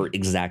remember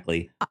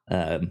exactly.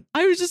 I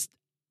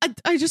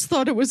just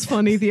thought it was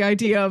funny, the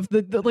idea of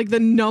the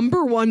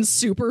number one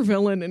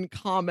supervillain in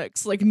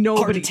comics, like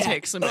nobody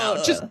takes him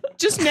out,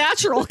 just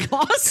natural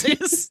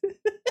causes.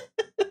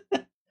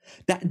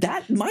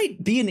 That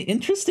might be an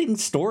interesting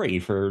story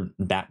for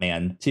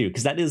Batman too,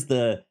 because that is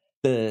the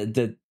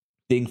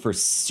thing for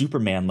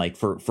Superman. Like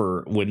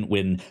for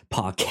when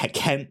Pa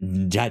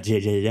Kent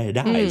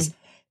dies.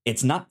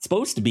 It's not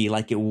supposed to be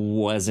like it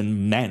was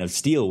in Man of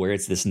Steel, where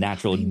it's this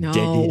natural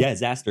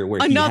disaster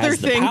where another he has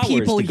the thing powers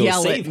people to go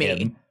yell save at me.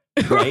 him,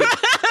 right?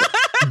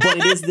 But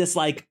it is this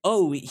like,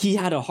 oh, he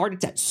had a heart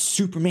attack.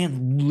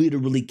 Superman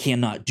literally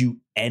cannot do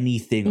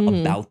anything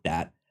about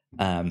that.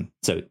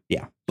 So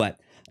yeah, but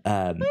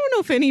I don't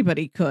know if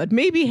anybody could.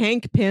 Maybe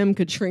Hank Pym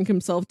could shrink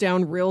himself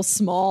down real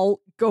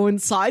small, go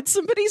inside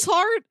somebody's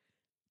heart,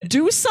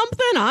 do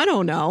something. I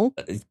don't know.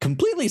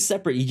 Completely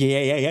separate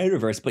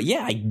universe, but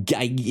yeah,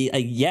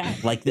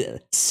 like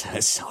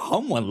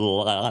someone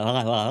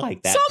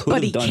like that.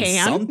 Somebody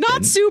can, something.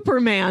 Not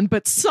Superman,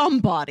 but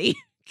somebody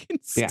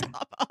can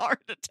stop a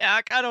heart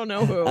attack. I don't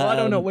know who. I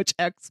don't know which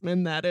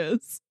X-Men that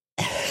is.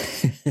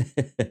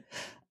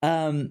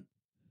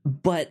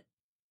 But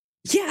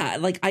yeah,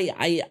 like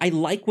I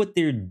like what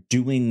they're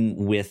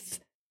doing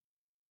with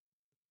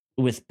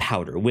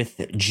Powder, with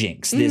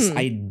Jinx. This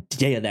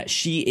idea that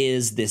she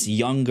is this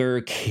younger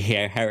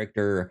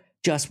character,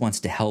 just wants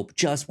to help,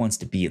 just wants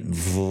to be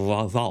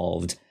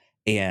involved,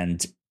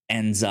 and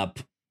ends up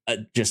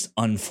just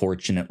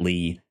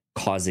unfortunately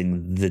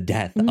causing the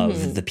death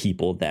of the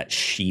people that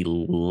she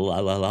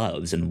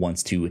loves and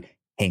wants to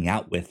hang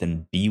out with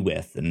and be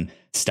with and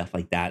stuff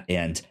like that.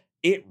 And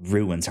it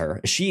ruins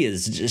her.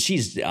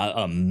 She's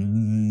a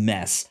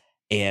mess,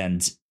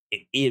 and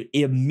it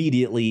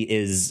immediately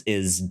is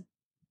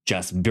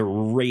just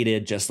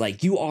berated, just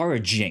like, you are a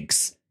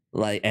Jinx,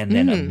 like, and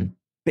then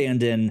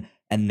abandoned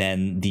and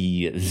then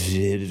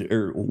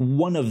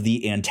one of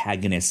the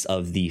antagonists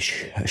of the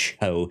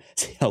show,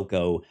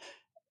 Silco,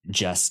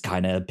 just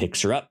kind of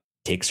picks her up,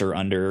 takes her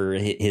under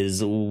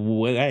his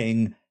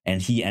wing,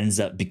 and he ends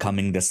up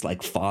becoming this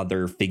like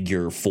father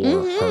figure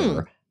for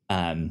her.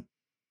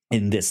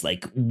 In this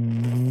like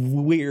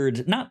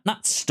weird,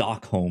 not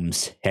Stockholm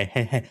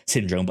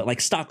syndrome, but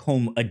like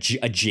Stockholm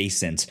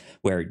adjacent,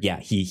 where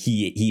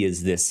he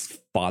is this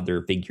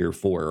father figure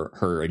for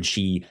her, and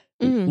she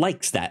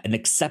likes that and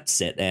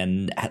accepts it,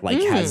 and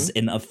like has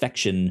an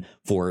affection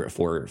for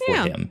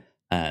him.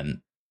 The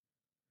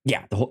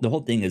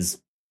whole thing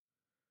is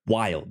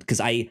wild,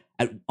 because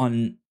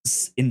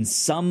in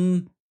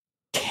some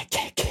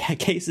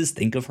cases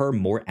think of her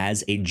more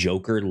as a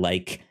Joker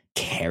like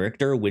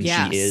character when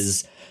she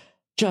is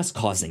just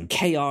causing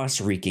chaos,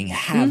 wreaking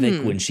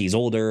havoc when she's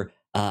older,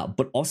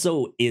 but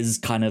also is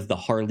kind of the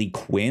Harley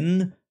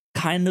Quinn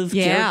kind of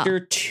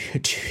character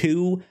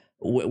too,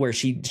 where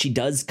she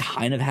does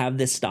kind of have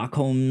this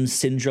Stockholm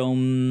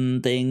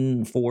syndrome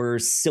thing for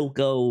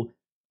Silco.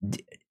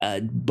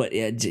 But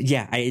I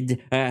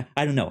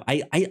don't know.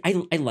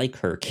 I like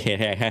her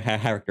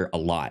character a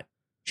lot.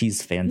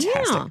 She's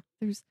fantastic.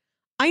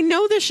 I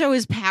know the show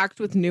is packed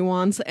with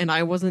nuance, and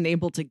I wasn't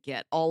able to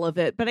get all of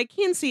it, but I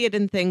can see it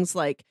in things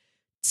like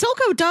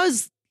Silco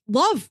does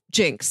love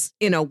Jinx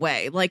in a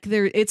way. Like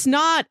it's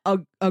not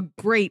a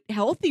great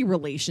healthy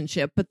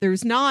relationship, but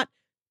there's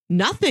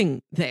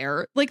nothing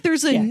there. Like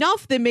there's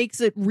enough that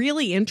makes it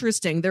really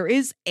interesting. There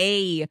is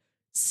a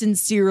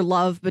sincere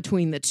love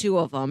between the two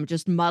of them,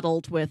 just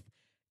muddled with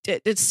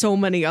it's so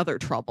many other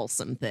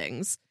troublesome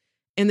things.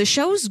 And the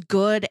show's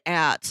good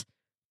at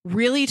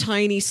really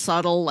tiny,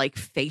 subtle, like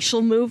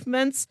facial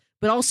movements,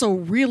 but also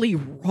really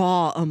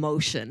raw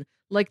emotion.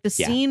 Like the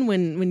scene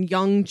when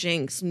young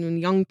Jinx and when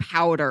young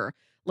Powder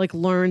like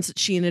learns that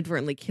she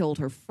inadvertently killed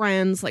her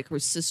friends, like her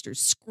sister's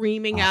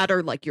screaming at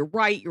her, like, you're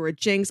right, you're a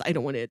Jinx. I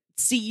don't want to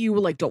see you.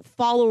 Like, don't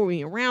follow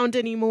me around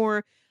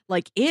anymore.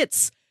 Like,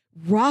 it's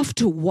rough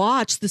to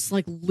watch this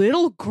like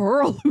little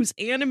girl who's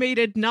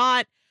animated,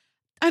 I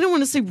don't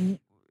want to say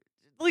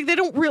like they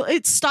don't really,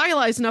 it's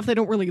stylized enough they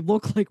don't really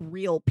look like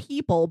real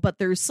people, but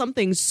there's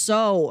something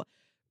so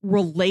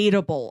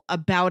relatable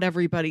about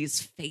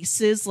everybody's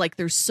faces. Like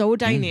they're so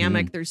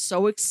dynamic, they're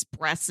so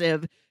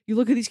expressive. You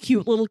look at these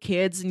cute little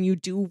kids and you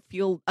do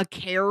feel a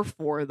care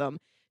for them.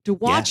 To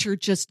watch her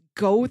just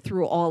go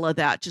through all of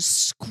that,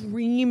 just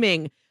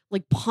screaming,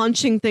 like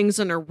punching things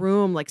in her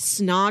room, like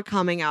snot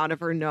coming out of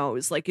her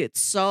nose. Like it's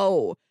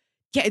so,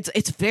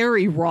 it's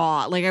very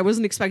raw. Like I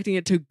wasn't expecting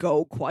it to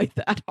go quite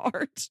that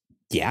hard.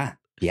 Yeah.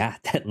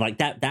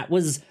 That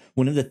was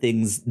one of the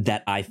things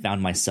that I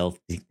found myself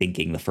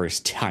thinking the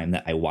first time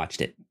that I watched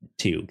it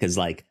too. Because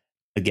like,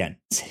 again,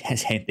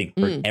 same thing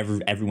for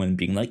everyone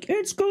being like,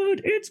 it's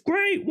good, it's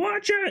great,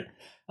 watch it.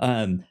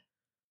 And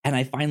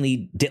I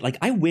finally did, like,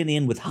 I went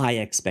in with high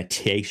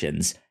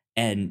expectations.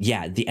 And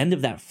the end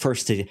of that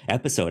first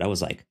episode, I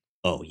was like,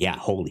 oh yeah,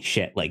 holy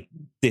shit, like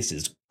this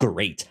is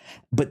great.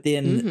 But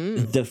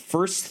then the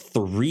first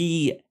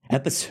 3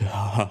 episodes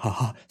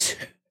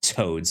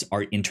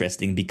are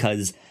interesting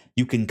because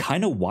you can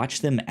kind of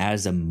watch them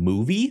as a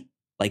movie.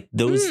 Like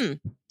those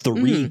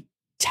 3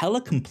 tell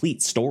a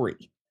complete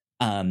story.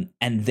 And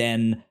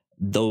then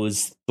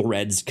those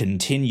threads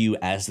continue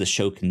as the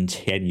show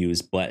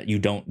continues, but you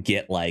don't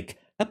get like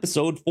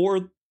episode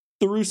 4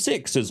 through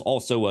 6 is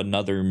also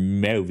another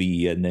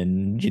movie. And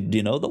then,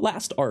 you know, the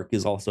last arc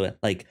is also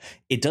like,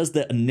 it does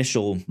the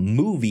initial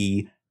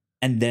movie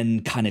and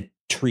then kind of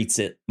treats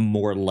it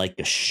more like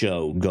a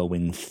show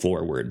going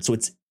forward. So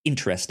it's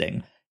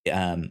interesting.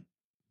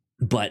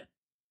 But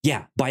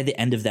yeah, by the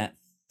end of that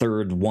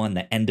third one,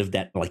 the end of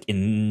that like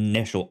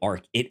initial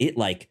arc, it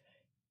like,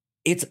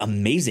 it's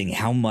amazing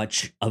how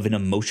much of an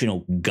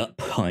emotional gut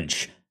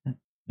punch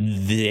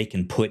they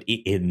can put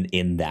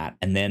in that.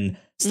 And then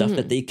stuff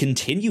that they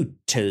continue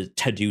to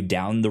do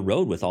down the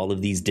road with all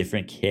of these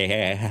different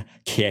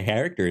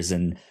characters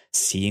and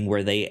seeing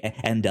where they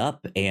end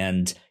up.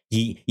 And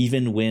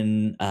even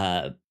when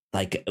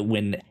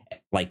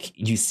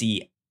you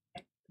see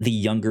the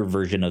younger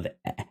version of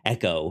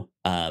Echo,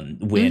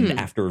 when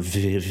after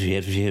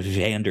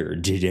Vander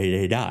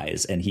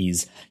dies and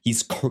he's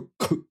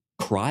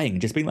crying,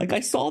 just being like, I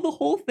saw the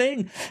whole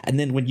thing. And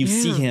then when you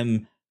see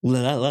him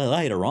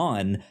later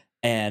on,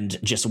 and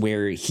just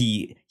where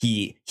he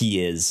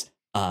is,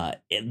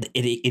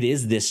 it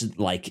is this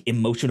like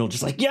emotional,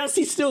 just like, yes,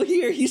 he's still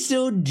here, he's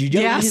still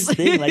doing his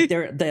thing. Like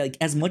they're like,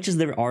 as much as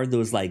there are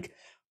those like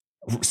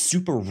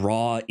super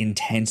raw,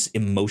 intense,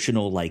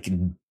 emotional like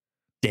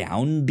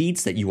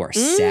downbeats that you are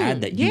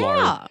sad, that you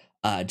are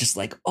just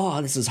like,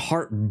 oh, this is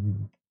heart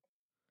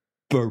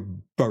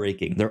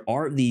breaking. There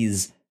are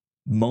these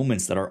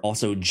moments that are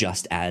also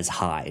just as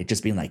high,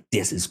 just being like,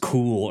 this is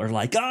cool, or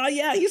like, oh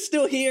yeah, he's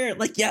still here,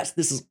 like, yes,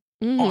 this is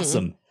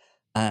awesome.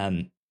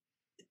 Like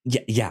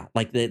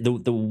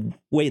the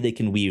way they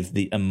can weave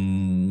the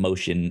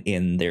emotion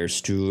in their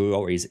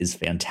stories is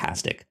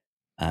fantastic.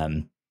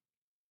 And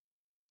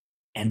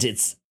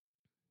it's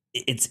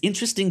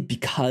interesting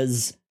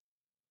because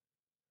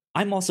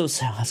I'm also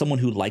someone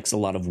who likes a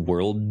lot of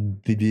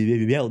world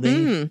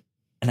building,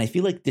 and I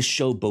feel like this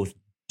show both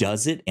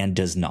does it and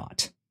does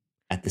not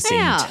at the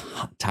same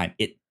time.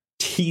 It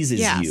teases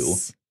you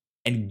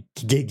and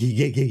gives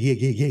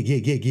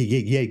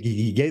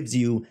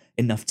you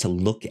enough to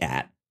look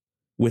at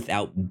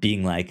without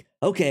being like,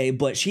 okay,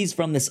 but she's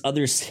from this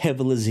other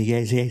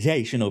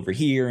civilization over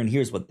here, and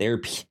here's what their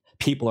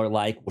people are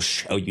like. We'll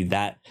show you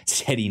that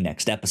steady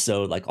next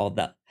episode, like all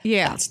that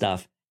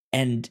stuff.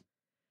 And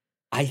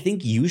I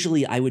think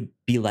usually I would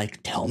be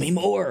like, tell me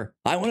more.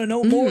 I want to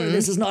know more.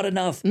 This is not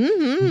enough.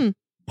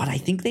 But I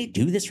think they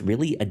do this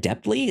really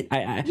adeptly.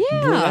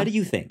 What do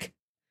you think?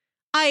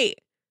 I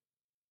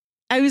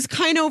was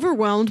kind of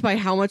overwhelmed by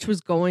how much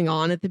was going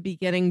on at the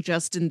beginning,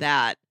 just in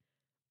that,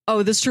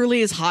 oh, this truly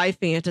is high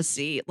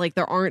fantasy. Like,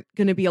 there aren't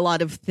going to be a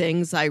lot of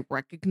things I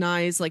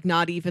recognize. Like,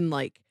 not even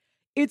like,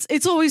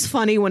 it's always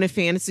funny when a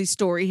fantasy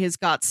story has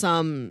got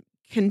some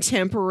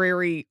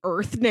contemporary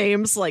Earth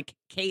names like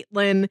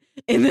Caitlin,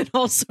 and then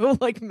also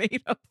like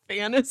made up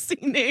fantasy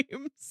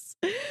names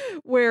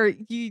where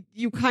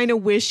you kind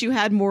of wish you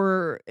had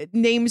more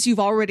names you've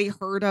already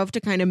heard of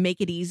to kind of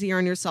make it easier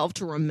on yourself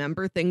to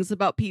remember things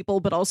about people,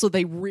 but also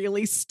they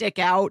really stick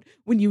out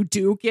when you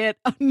do get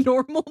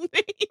normal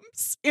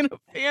names in a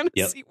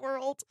fantasy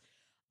world.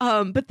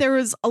 But there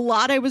was a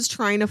lot I was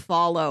trying to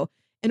follow,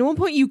 and at one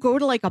point you go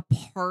to like a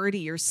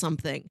party or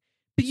something,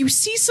 but you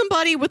see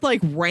somebody with like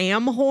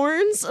ram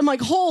horns. I'm like,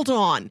 hold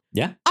on.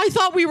 Yeah. I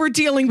thought we were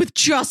dealing with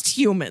just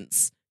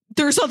humans.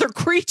 There's other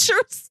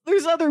creatures.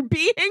 There's other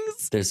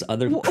beings. There's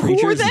other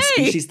creatures and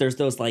species. There's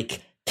those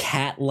like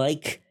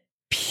cat-like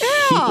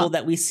people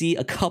that we see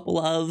a couple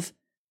of.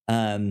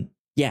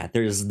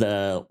 There's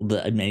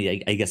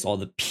I guess all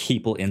the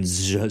people in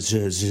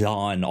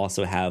Zon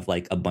also have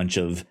like a bunch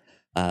of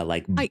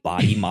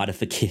body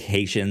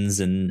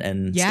modifications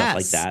and stuff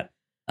like that.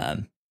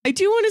 I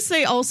do want to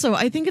say also,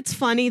 I think it's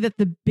funny that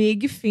the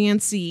big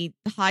fancy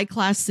high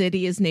class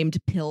city is named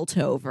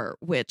Piltover,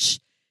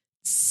 which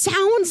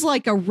sounds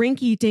like a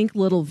rinky dink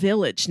little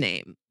village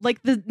name.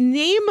 Like, the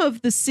name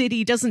of the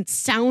city doesn't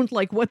sound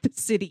like what the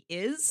city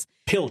is.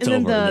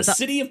 Piltover, the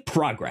city of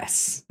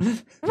progress.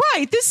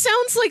 Right. This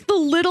sounds like the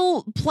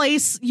little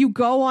place you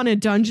go on a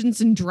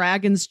Dungeons and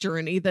Dragons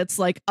journey that's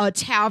like a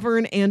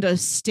tavern and a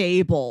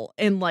stable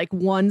and like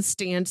one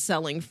stand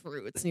selling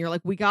fruits. And you're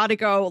like, we got to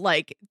go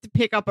like to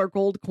pick up our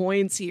gold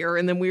coins here.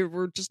 And then we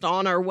were just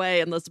on our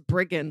way unless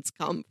brigands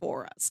come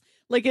for us.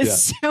 Like, it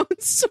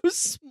sounds so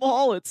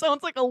small. It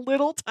sounds like a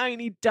little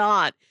tiny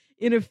dot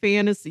in a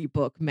fantasy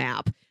book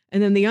map.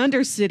 And then the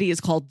Undercity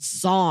is called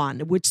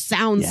Zon, which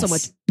sounds so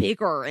much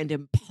bigger and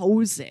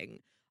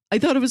imposing. I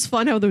thought it was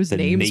fun how those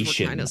names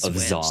were kind of switched.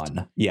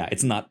 Zon. Yeah,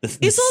 it's not the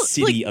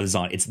city of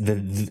Zon. It's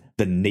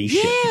the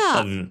nation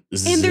of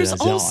Zon. And there's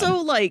also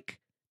like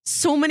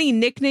so many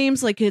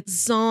nicknames, like it's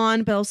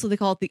Zon, but also they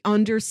call it the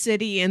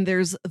Undercity, and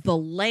there's the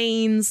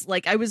lanes.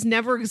 Like, I was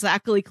never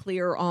exactly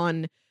clear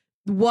on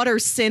what are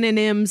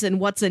synonyms and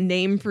what's a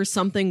name for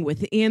something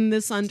within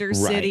this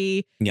Undercity.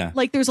 Right. Yeah.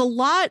 Like, there's a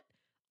lot.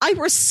 I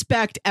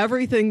respect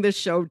everything this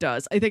show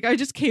does. I think I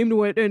just came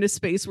to it in a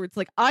space where it's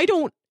like, I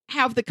don't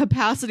have the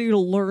capacity to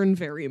learn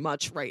very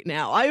much right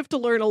now. I have to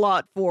learn a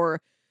lot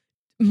for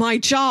my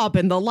job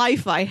and the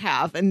life I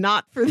have, and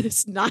not for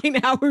this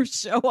 9-hour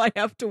show I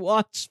have to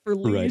watch for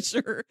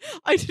leisure.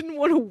 Right. I didn't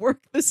want to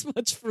work this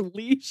much for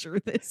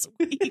leisure this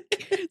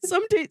week.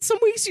 Some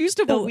weeks used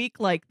to have a week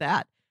like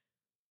that.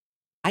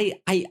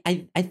 I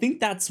think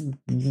that's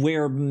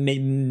where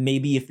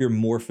maybe if you're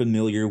more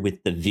familiar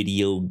with the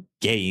video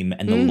game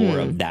and the lore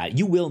of that,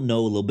 you will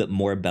know a little bit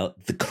more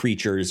about the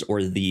creatures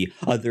or the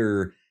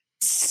other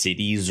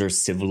cities or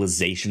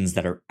civilizations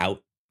that are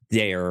out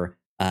there,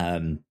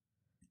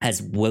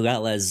 as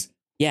well as,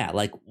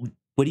 like,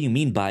 what do you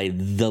mean by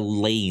the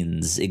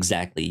lanes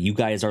exactly? You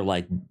guys are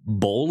like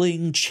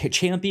bowling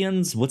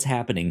champions? What's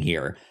happening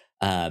here?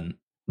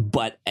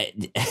 But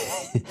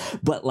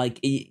like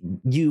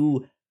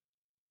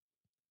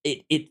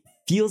it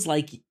feels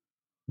like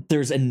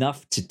there's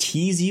enough to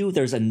tease you,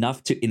 there's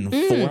enough to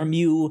inform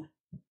you,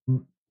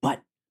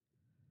 but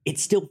it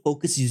still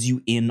focuses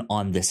you in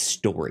on this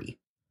story.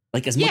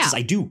 Like, as much as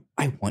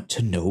I want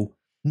to know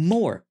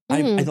more.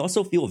 I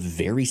also feel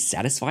very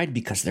satisfied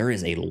because there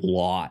is a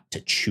lot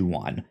to chew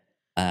on.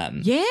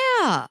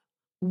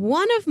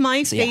 One of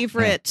my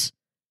favorite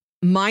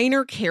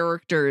minor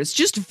characters,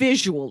 just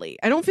visually.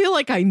 I don't feel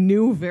like I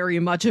knew very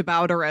much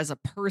about her as a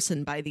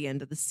person by the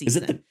end of the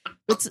season.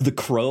 Is it the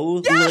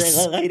crow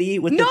lady?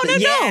 With No,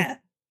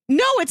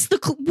 it's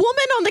the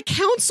woman on the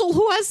council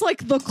who has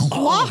like the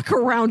clock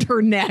around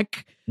her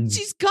neck.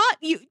 She's got,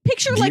 you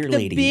picture like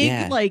the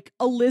big like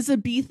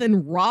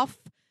Elizabethan ruff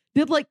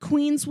that like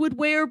queens would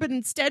wear, but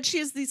instead she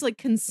has these like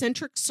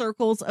concentric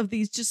circles of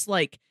these just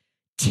like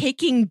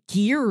ticking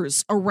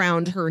gears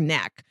around her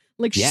neck.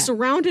 Like, she's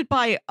surrounded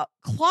by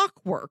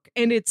clockwork,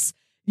 and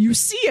you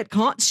see it.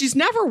 She's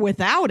never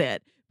without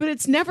it, but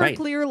it's never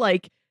clear.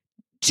 Like,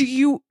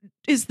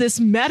 is this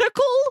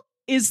medical?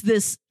 Is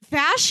this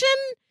fashion?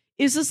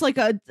 Is this like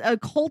a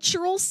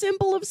cultural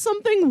symbol of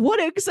something? What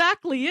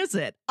exactly is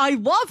it? I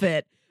love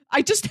it.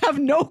 I just have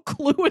no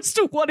clue as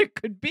to what it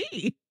could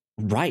be.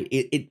 Right.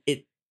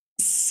 It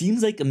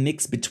seems like a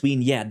mix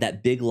between,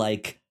 that big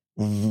like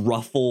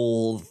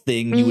ruffle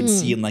thing you would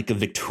see in like a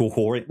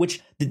Victorian,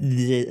 which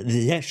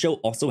the show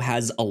also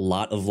has a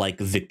lot of like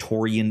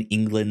Victorian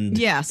England,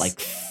 like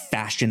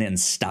fashion and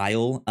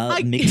style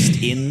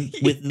mixed in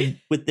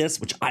with this,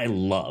 which I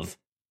love.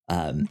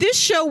 This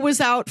show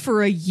was out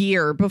for a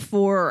year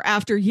before,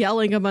 after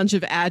yelling a bunch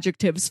of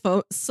adjectives,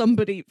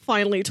 somebody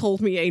finally told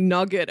me a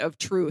nugget of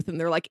truth, and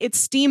they're like,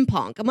 it's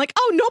steampunk. I'm like,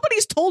 oh,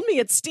 nobody's told me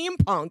it's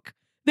steampunk.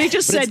 They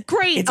just said,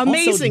 great,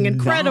 amazing,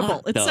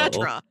 incredible,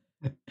 etc.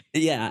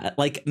 Yeah,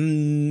 like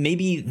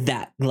maybe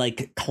that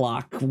like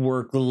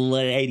clockwork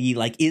lady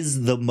like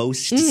is the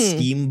most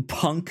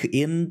steampunk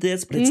in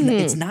this, but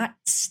it's not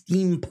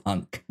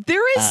steampunk.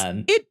 There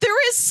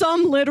is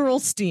some literal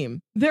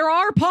steam. There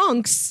are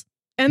punks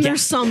and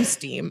there's some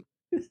steam.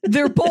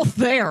 They're both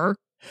there.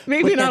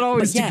 Maybe not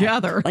always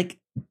together. Like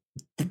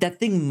that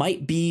thing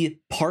might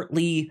be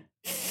partly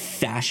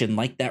fashion,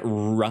 like that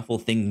ruffle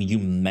thing you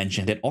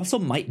mentioned. It also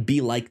might be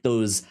like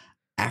those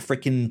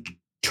African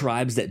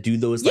tribes that do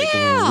those like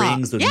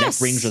rings, those neck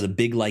rings, or the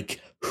big like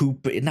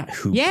hoop, not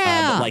hoop,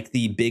 but like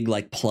the big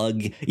like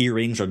plug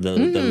earrings, or the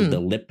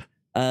lip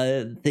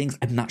things.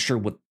 I'm not sure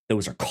what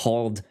those are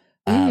called.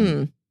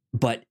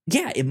 But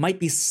yeah, it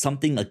might be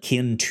something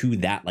akin to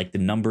that, like the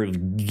number of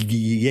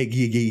years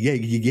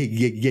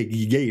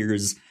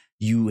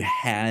you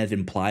have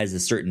implies a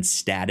certain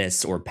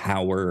status or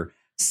power,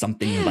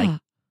 something like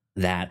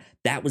that.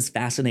 That was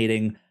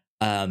fascinating.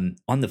 On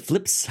the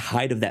flip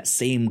side of that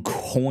same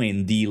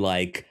coin, the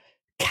like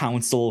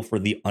council for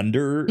the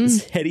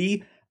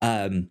Undercity,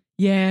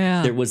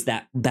 there was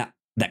that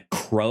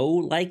crow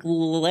like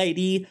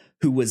lady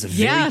who was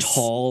very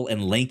tall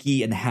and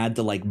lanky and had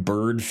the like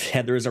bird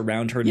feathers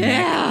around her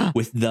neck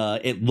with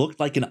it looked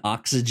like an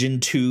oxygen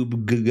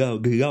tube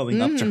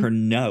going up to her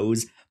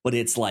nose, but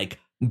it's like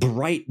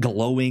bright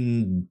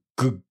glowing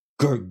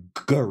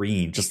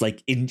green, just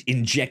like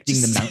injecting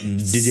the Mountain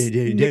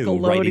Dew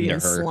right into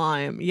her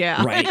slime.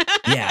 Right.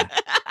 Yeah.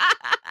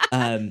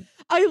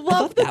 I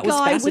love the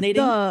guy with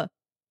the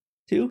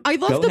too. I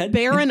love the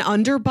Baron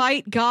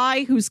Underbite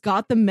guy who's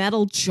got the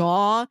metal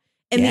jaw,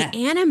 and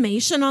the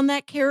animation on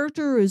that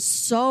character is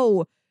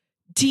so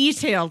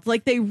detailed.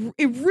 Like it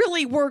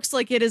really works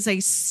like it is a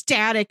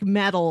static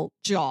metal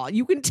jaw.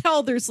 You can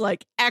tell there's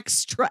like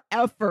extra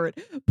effort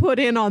put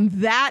in on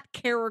that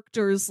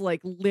character's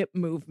like lip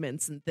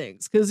movements and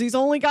things, because he's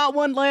only got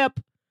one lip.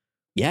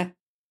 Yeah.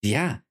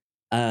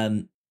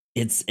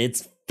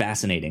 It's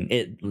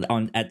fascinating.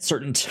 At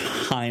certain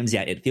times,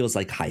 it feels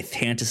like high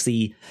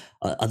fantasy.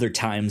 Other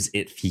times,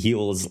 it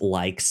feels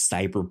like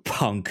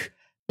cyberpunk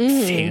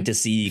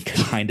fantasy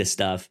kind of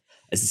stuff.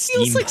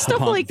 Feels like stuff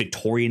like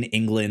Victorian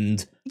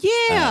England.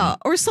 Yeah,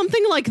 or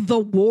something like The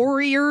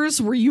Warriors,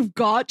 where you've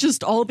got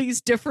just all these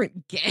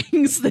different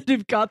gangs that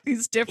have got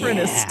these different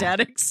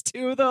aesthetics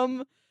to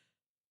them.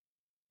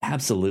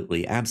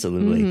 Absolutely.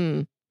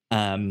 The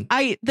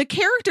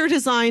character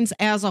designs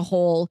as a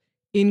whole,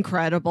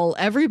 incredible.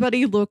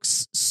 Everybody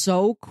looks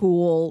so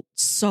cool,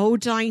 so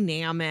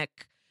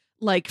dynamic.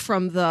 Like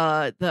from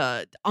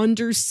the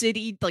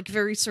Undercity, like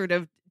very sort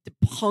of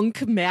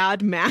punk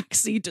Mad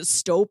Maxy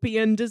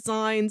dystopian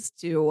designs,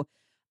 to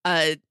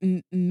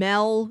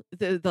Mel,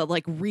 the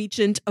like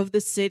regent of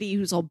the city,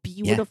 who's all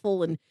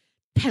beautiful and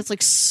has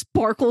like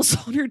sparkles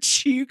on her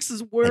cheeks,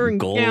 is wearing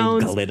gold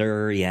gowns,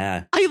 glitter.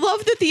 I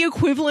love that the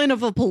equivalent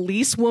of a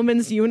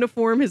policewoman's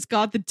uniform has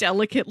got the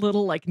delicate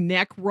little like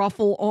neck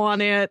ruffle on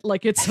it,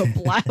 like it's a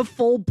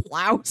full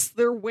blouse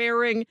they're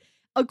wearing.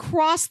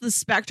 Across the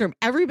spectrum,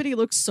 everybody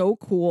looks so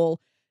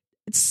cool.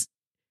 It's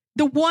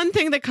the one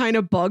thing that kind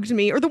of bugged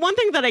me, or the one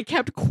thing that I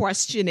kept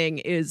questioning,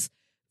 is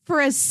for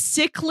as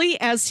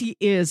sickly as he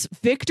is,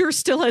 Victor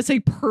still has a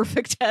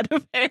perfect head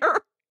of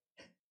hair.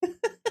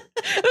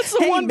 That's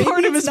the one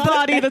part of his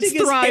body that's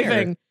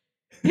thriving.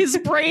 His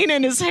brain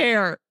and his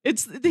hair.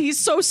 He's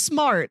so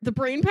smart. The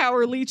brain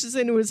power leaches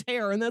into his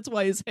hair, and that's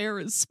why his hair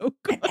is so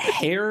good.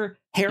 Hair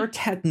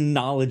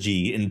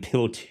technology in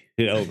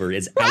Piltover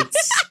is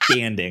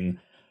outstanding.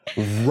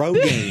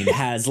 Rogaine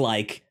has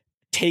like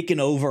taken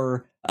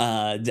over.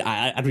 I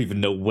don't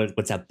even know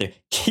what's out there.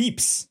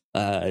 Keeps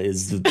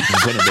is one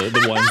of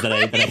the ones that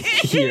I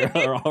hear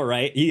are all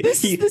right. He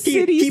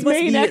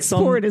main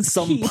export is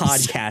some Keeps.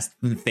 Podcast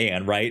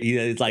fan, right?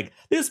 He's like,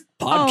 this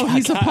podcast. Oh,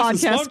 he's a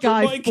podcast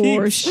guy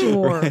for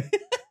sure.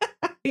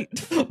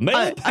 Right?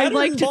 Male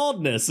pattern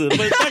baldness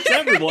affects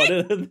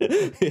everyone.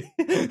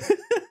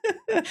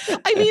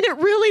 I mean, it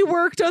really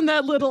worked on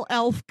that little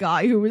elf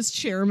guy who was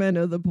chairman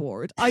of the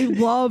board. I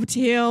loved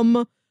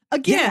him.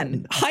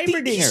 Again,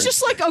 he's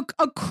just like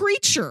a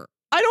creature.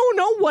 I don't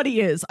know what he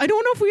is. I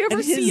don't know if we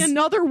ever see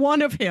another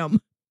one of him.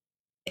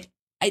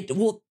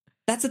 Well,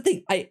 that's the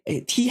thing.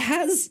 He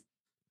has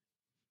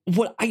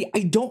what I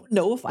don't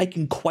know if I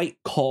can quite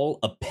call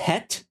a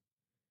pet,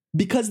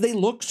 because they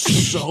look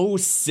so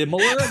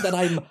similar that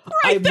I'm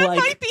that like,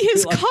 might be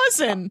his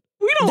cousin.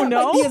 We don't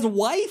know. Might be his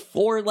wife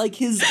or like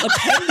his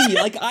attendee.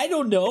 Like, I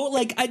don't know.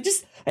 Like,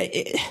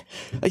 they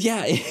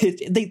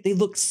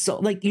look so,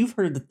 like, you've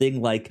heard the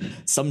thing, like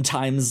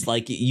sometimes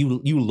like you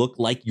look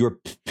like your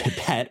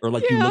pet or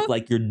like you look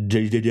like your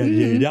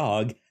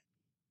dog.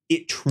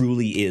 It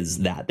truly is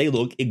that. They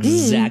look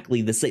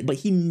exactly the same, but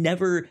he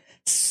never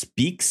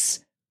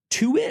speaks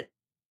to it.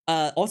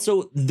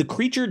 Also, the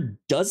creature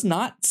does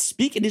not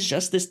speak. It is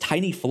just this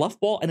tiny fluff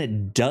ball, and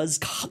it does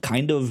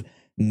kind of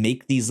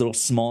make these little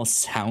small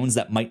sounds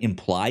that might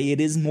imply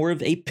it is more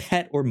of a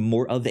pet or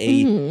more of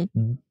a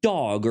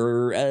dog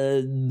or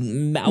a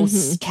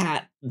mouse,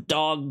 cat,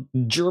 dog,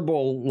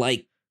 gerbil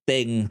like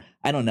thing.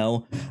 I don't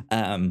know.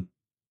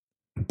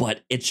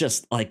 But it's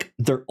just like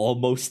they're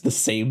almost the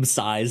same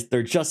size.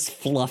 They're just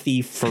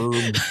fluffy fur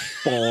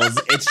balls.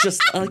 It's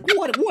just like,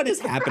 what is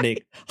happening?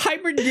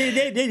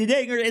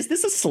 Is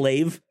this a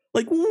slave?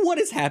 Like, what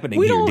is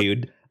happening here,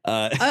 dude?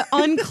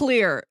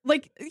 Unclear.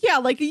 Like, yeah,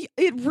 like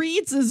it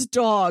reads as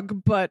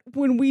dog, but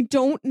when we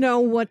don't know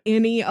what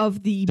any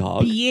of the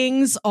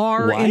beings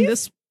are in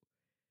this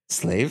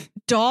slave,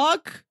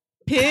 dog,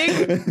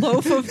 pig,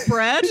 loaf of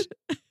bread.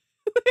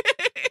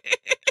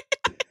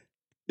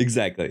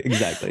 Exactly.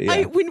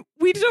 Yeah.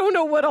 We don't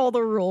know what all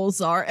the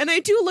rules are. And I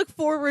do look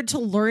forward to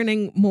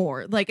learning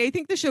more. Like, I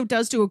think the show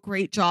does do a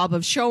great job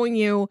of showing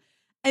you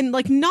and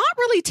like not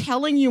really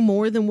telling you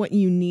more than what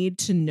you need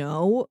to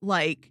know.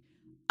 Like,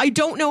 I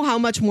don't know how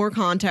much more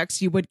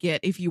context you would get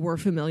if you were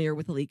familiar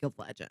with League of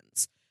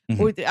Legends.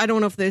 Or I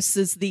don't know if this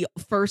is the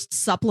first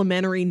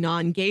supplementary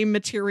non-game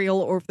material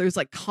or if there's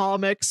like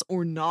comics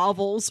or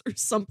novels or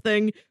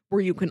something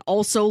where you can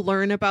also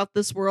learn about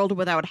this world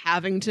without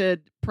having to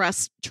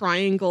press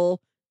triangle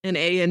and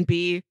A and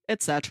B,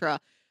 etc.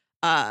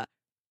 But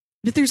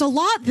there's a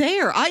lot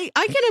there. I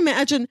can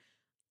imagine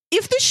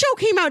if this show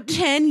came out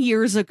 10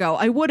 years ago,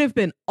 I would have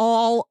been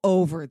all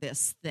over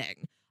this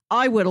thing.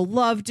 I would have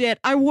loved it.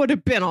 I would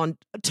have been on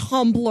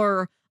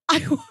Tumblr.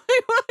 I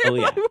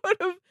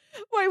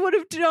would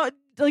have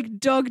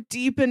dug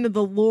deep into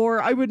the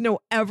lore. I would know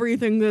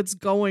everything that's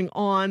going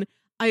on.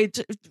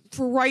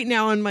 For right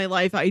now in my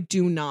life, I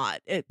do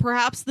not.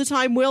 Perhaps the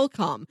time will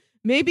come.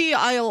 Maybe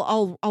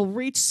I'll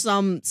reach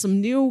some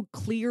new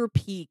clear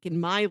peak in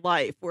my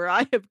life where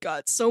I have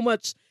got so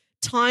much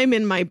time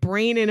in my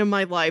brain and in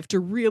my life to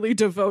really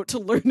devote to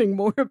learning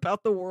more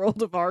about the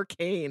world of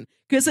Arcane,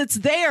 because it's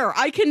there.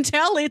 I can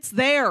tell it's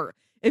there.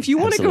 If you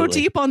want to go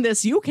deep on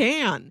this, you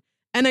can.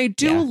 And I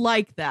do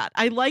like that.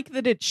 I like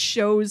that it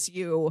shows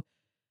you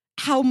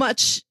how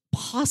much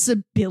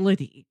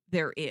possibility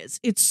there is.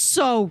 It's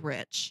so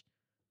rich.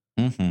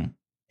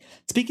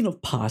 Speaking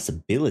of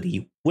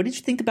possibility, what did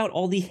you think about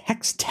all the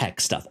hex tech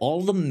stuff,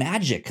 all the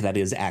magic that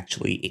is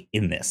actually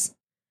in this?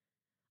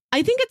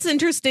 I think it's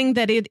interesting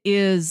that it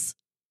is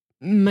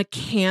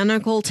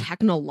mechanical,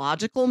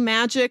 technological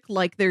magic.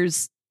 Like,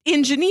 there's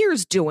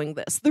engineers doing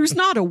this. There's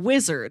not a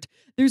wizard.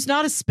 There's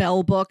not a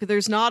spell book.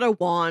 There's not a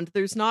wand.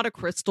 There's not a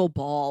crystal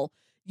ball.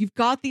 You've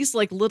got these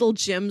like little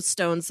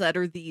gemstones that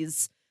are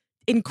these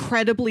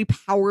incredibly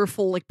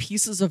powerful like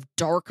pieces of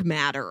dark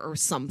matter or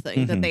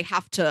something that they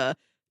have to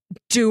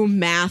do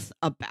math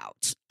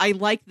about. I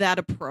like that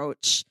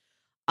approach.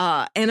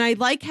 And I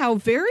like how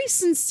very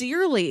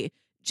sincerely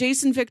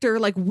Jason Victor,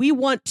 like, we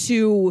want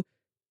to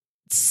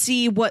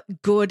see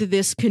what good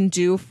this can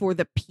do for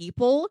the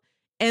people.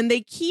 And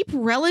they keep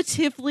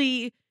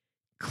relatively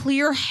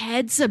clear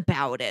heads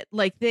about it.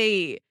 Like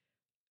they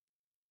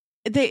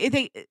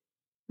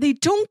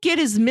don't get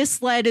as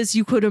misled as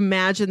you could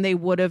imagine they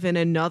would have in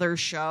another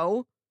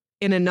show,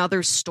 in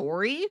another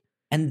story.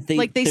 And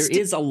there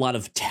is a lot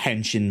of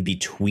tension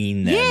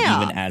between them,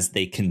 even as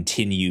they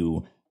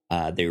continue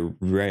their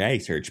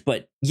research.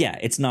 But yeah,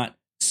 it's not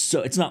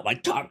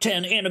like top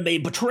 10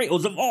 anime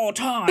betrayals of all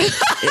time.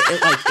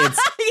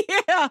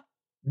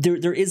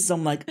 There is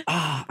some like,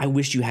 I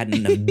wish you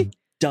hadn't have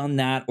done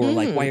that, or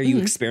like, why are you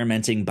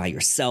experimenting by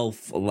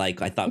yourself?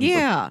 Like, I thought we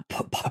were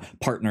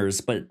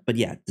partners, but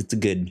yeah, it's a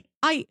good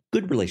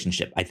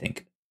relationship, I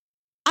think.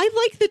 I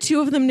like the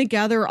two of them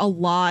together a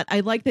lot.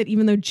 I like that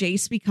even though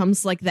Jace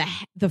becomes like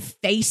the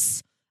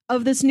face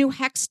of this new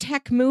hex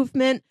tech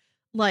movement,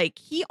 like,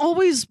 he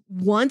always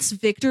wants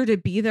Victor to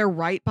be there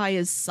right by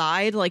his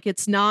side. Like,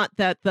 it's not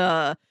that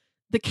the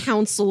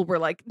council were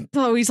like,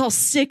 oh, he's all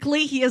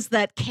sickly. He has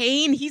that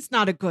cane. He's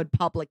not a good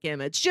public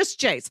image. Just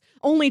Jace.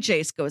 Only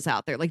Jace goes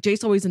out there. Like,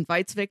 Jace always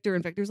invites Victor,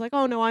 and Victor's like,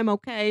 oh, no, I'm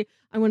okay.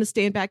 I want to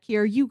stand back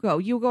here. You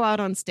go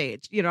out on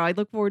stage. You know, I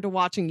look forward to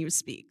watching you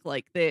speak.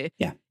 Like,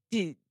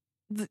 he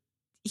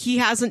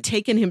hasn't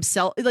taken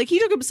himself, like, he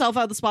took himself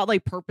out of the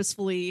spotlight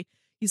purposefully.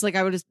 He's like,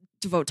 I would just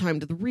devote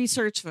time to the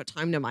research, devote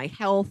time to my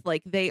health.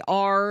 Like, they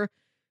are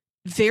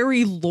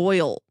very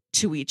loyal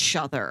to each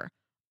other.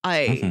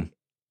 I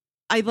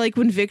like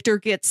when Victor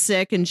gets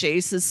sick and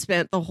Jace has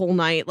spent the whole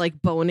night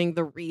like boning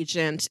the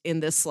regent in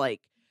this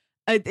like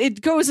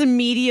It goes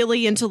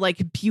immediately into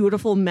like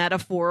beautiful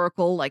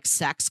metaphorical like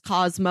sex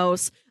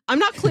cosmos. I'm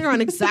not clear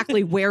on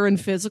exactly where in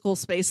physical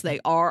space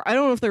they are. I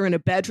don't know if they're in a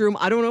bedroom.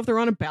 I don't know if they're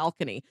on a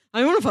balcony. I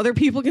don't know if other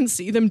people can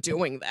see them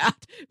doing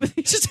that. But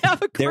they just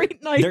have a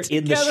great night they're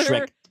together. in the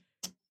Shrek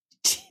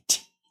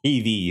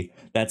TV.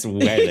 That's where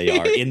they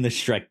are, in the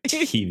Shrek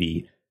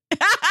TV.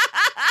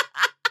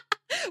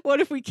 What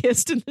if we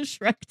kissed in the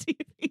Shrek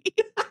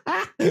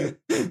TV?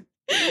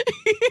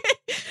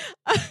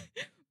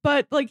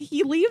 But like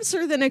he leaves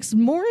her the next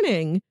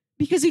morning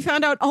because he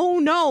found out, oh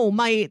no,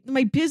 my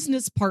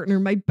business partner,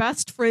 my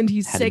best friend,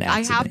 he's sick.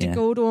 I have to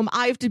go to him.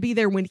 I have to be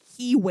there when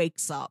he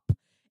wakes up.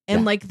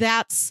 And like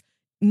that's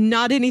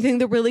not anything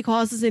that really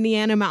causes any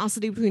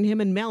animosity between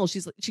him and Mel.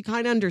 She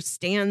kind of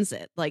understands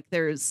it. Like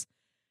there's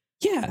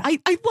I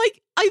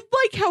like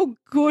how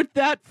good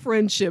that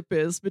friendship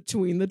is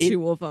between the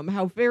two of them,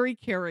 how very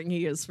caring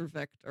he is for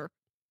Victor.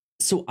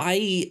 So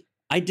I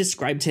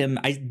described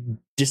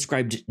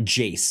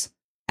Jace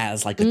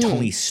as like a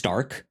Tony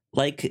Stark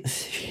like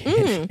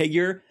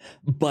figure,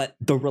 but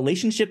the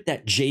relationship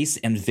that Jace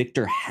and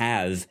Victor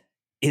have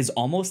is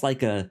almost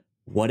like a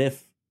what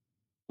if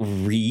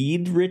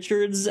Reed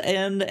Richards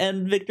and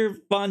Victor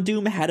Von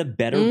Doom had a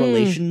better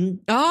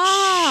relationship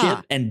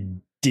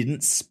and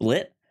didn't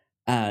split.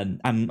 I'm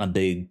a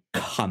big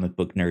comic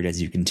book nerd,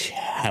 as you can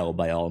tell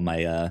by all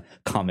my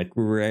comic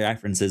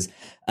references.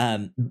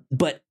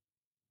 But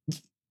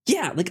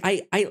yeah, like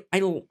I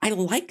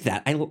like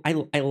that. I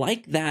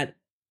like that.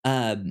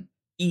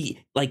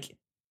 Like,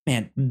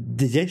 man,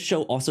 this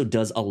show also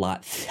does a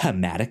lot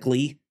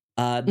thematically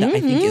that I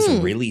think is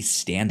really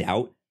stand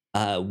out.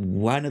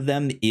 One of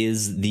them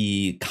is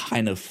the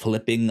kind of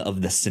flipping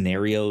of the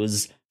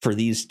scenarios for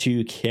these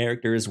two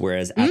characters,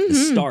 whereas at the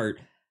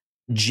start,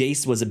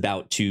 Jace was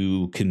about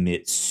to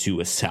commit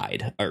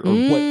suicide, or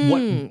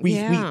what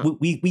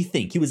we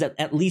think he was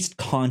at least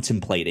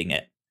contemplating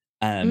it.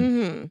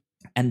 And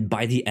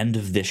by the end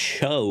of this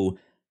show,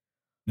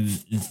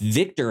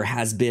 Victor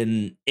has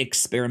been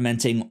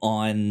experimenting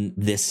on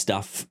this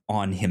stuff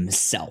on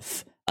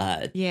himself,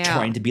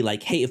 trying to be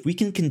like, hey, if we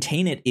can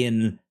contain it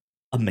in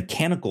a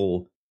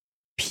mechanical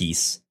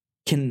piece,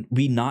 can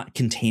we not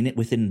contain it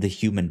within the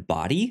human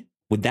body?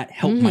 Would that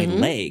help my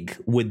leg?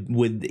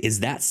 Is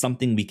that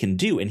something we can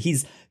do? And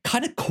he's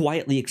kind of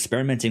quietly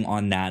experimenting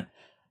on that.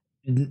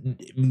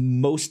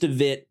 Most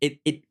of it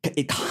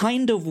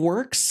kind of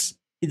works.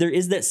 There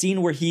is that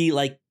scene where he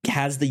like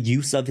has the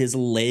use of his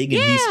leg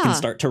and he can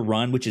start to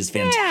run, which is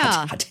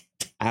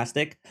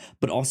fantastic.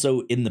 But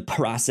also in the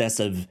process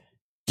of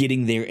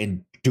getting there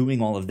and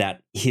doing all of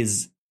that,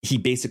 he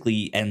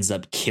basically ends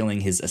up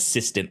killing his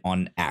assistant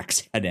on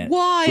accident.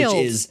 Wild. Which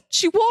is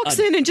she walks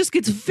in and just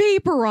gets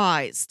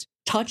vaporized.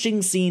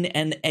 Touching scene,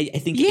 and I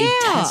think a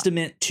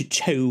testament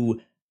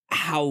to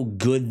how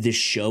good this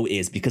show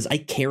is, because I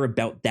care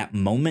about that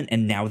moment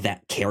and now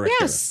that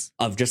character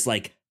of just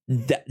like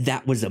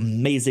that was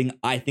amazing.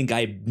 I think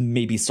I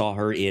maybe saw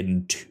her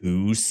in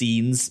 2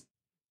 scenes.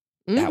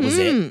 That was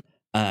it.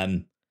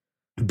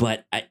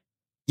 But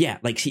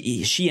like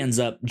she ends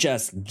up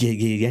just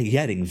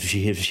getting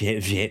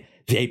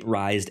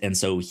vaporized, and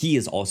so he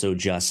is also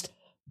just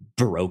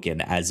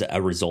broken as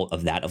a result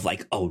of that, of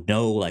like, oh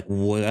no, like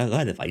what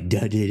have I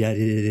done?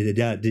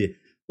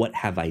 What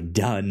have I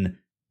done?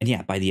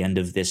 And by the end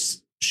of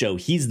this show,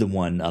 he's the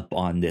one up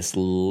on this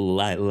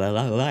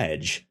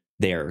ledge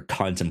there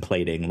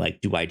contemplating, like,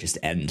 do I just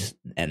end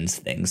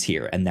things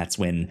here? And that's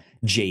when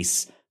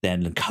Jace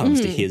then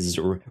comes to his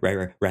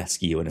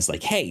rescue and is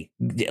like, hey,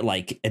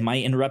 like, am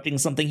I interrupting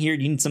something here?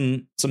 Do you need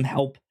some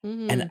help?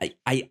 And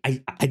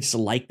I just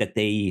like that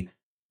they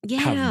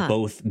have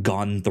both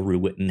gone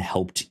through it and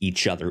helped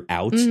each other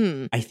out.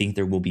 I think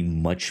there will be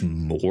much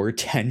more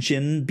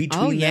tension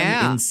between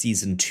them in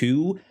season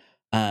 2.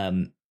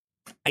 I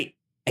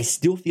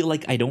still feel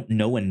like I don't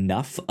know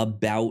enough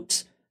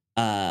about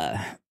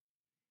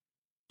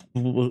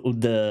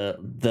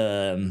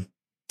the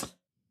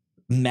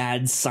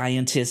mad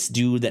scientist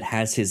dude that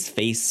has his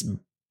face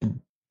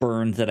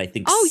burned, that I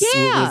think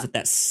was it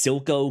that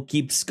Silco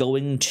keeps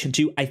going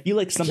to. I feel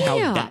like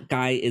somehow that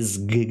guy is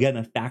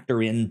gonna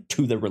factor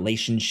into the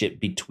relationship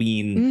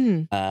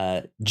between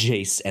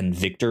Jace and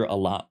Victor a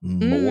lot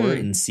more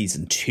in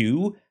season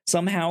 2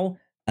 somehow.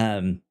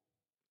 But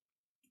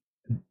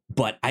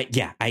I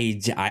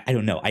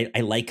don't know.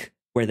 I like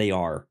where they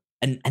are,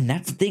 and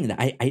that's the thing, that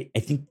I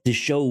think the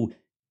show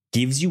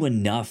gives you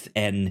enough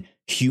and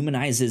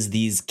humanizes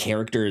these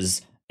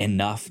characters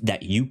enough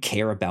that you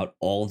care about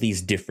all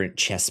these different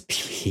chess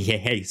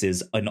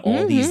pieces and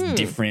all these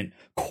different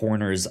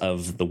corners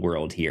of the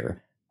world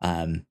here.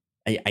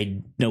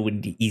 I know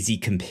an easy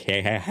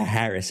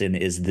comparison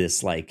is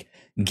this like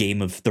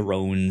Game of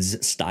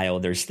Thrones style.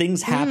 There's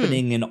things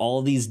happening in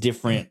all these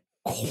different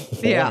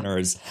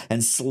corners,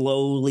 and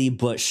slowly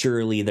but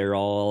surely they're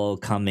all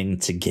coming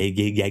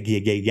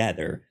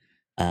together.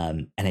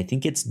 And I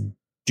think it's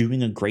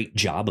doing a great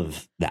job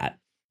of that.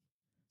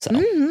 So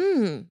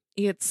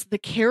it's the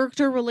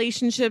character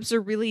relationships are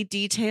really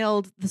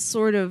detailed. The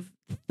sort of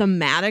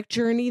thematic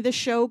journey the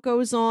show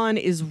goes on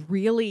is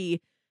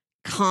really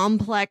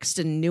complex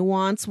and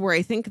nuanced, where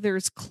I think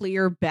there's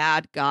clear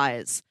bad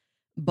guys.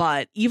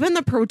 But even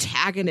the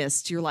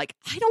protagonists, you're like,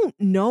 I don't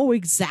know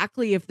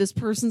exactly if this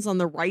person's on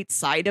the right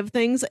side of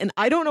things, and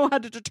I don't know how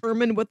to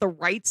determine what the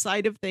right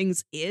side of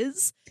things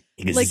is.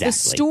 Exactly. Like the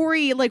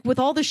story, like with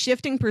all the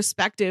shifting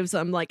perspectives,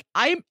 I'm like,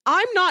 I'm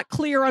not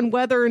clear on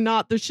whether or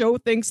not the show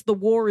thinks the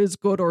war is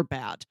good or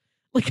bad.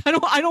 Like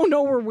I don't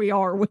know where we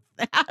are with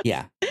that.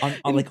 Yeah.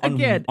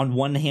 On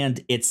one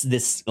hand, it's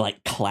this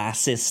like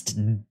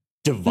classist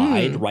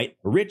divide, right?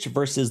 Rich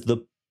versus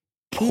the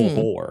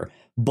poor,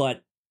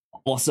 but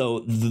also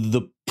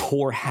the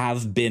poor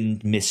have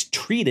been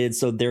mistreated,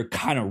 so they're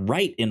kind of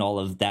right in all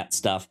of that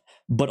stuff.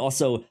 But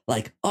also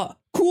like,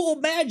 cool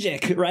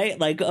magic, right?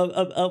 Like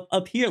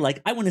up here,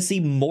 like I want to see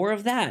more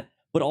of that.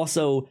 But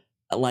also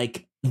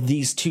like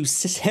these two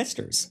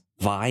sisters,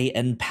 Vi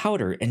and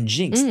Powder and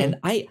Jinx, and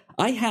I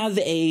have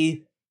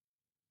a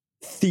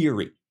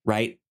theory,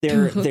 right?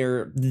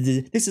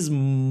 This is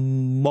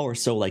more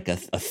so like a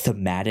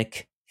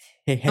thematic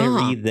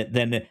Harry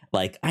than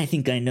like I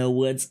think I know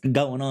what's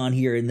going on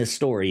here in this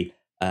story.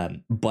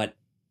 But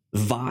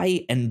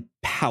Vi and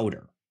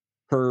Powder,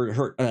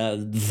 her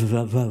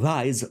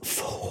Vi's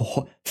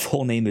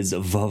full name is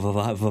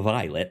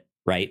Violet,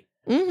 right?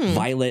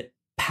 Violet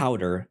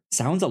Powder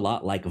sounds a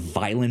lot like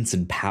violence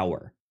and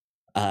power.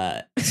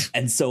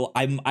 And so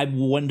I'm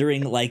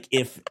wondering like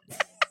if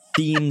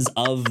themes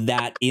of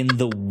that in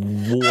the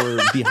war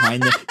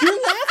behind them.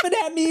 You're laughing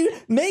at me,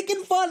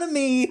 making fun of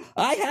me.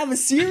 I have a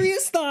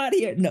serious thought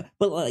here. No,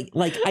 but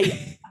like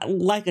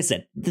I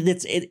said,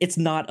 it's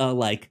not a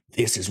like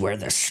this is where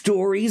the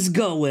story's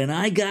going.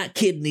 I got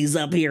kidneys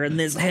up here in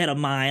this head of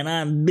mine.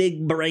 I'm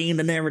big brained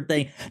and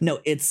everything. No,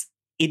 it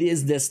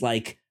is this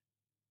like.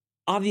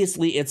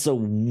 Obviously, it's a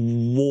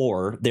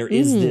war. There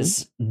is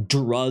this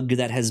drug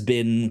that has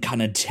been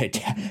kind of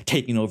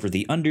taking over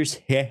the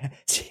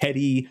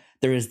undercity.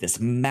 There is this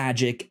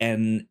magic,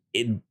 and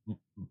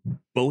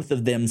both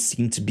of them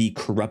seem to be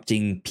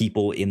corrupting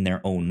people in their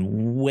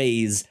own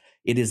ways.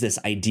 It is this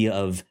idea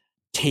of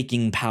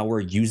taking power,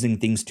 using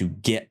things to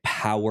get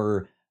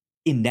power,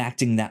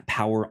 enacting that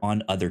power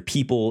on other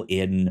people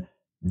in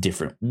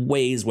different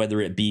ways,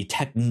 whether it be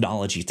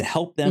technology to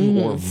help them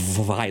or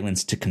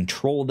violence to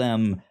control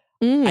them.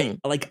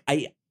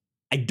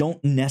 I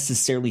don't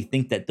necessarily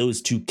think that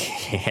those two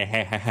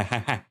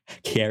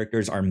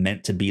characters are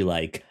meant to be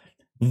like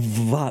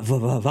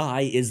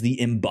Vi is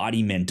the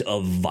embodiment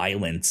of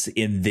violence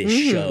in this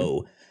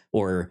show,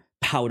 or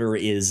Powder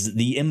is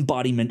the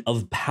embodiment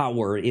of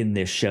power in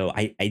this show.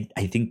 I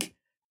think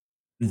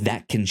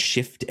that can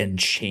shift and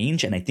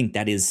change, and I think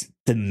that is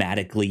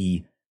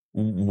thematically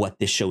what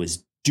this show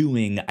is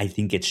doing. I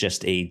think it's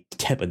just a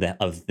tip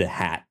of the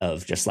hat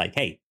of just like,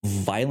 hey,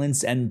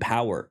 violence and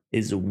power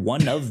is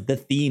one of the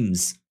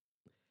themes.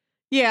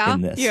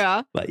 In this.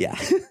 But yeah.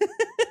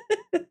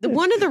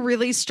 One of the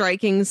really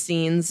striking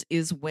scenes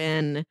is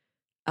when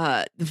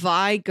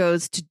Vi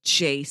goes to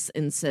Jace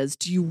and says,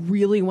 do you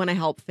really want to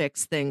help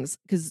fix things?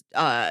 Because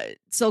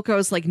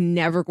Silco's like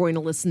never going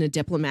to listen to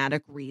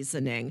diplomatic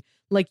reasoning.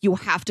 Like you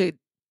have to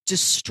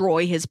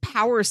destroy his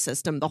power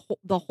system.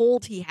 The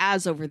hold he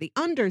has over the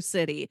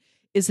Undercity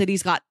is that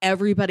he's got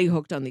everybody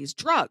hooked on these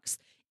drugs.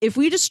 If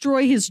we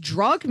destroy his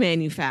drug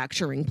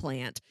manufacturing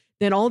plant,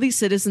 then all these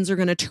citizens are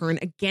going to turn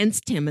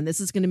against him, and this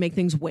is going to make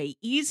things way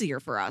easier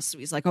for us. So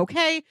he's like,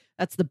 okay,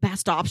 that's the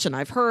best option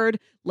I've heard.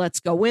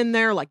 Let's go in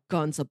there, like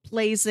guns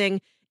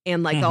a-blazing,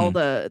 and like all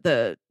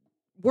the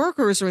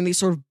workers are in these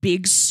sort of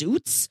big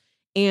suits,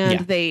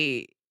 and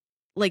they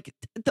like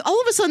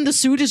all of a sudden the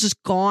suit is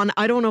just gone.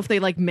 I don't know if they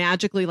like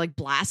magically like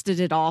blasted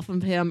it off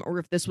of him or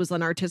if this was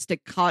an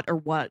artistic cut or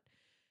what.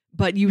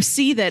 But you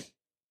see that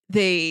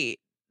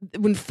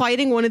when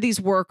fighting one of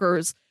these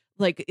workers,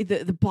 like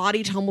the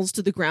body tumbles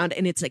to the ground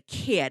and it's a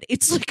kid.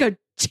 It's like a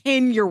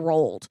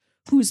 10-year-old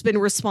who's been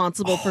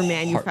responsible for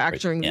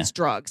manufacturing these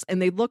drugs. And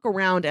they look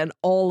around and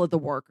all of the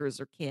workers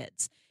are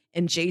kids.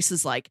 And Jace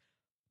is like,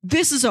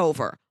 this is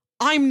over.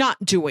 I'm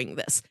not doing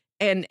this.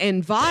 And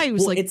Vi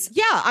was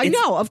I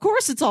know. Of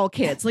course it's all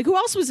kids. Like who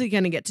else was he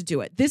going to get to do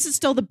it? This is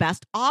still the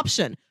best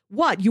option.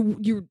 What,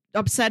 you're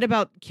upset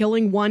about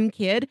killing one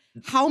kid?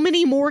 How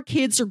many more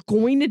kids are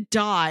going to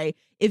die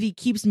if he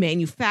keeps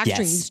manufacturing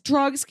these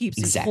drugs, keeps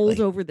his hold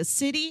over the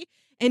city?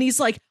 And he's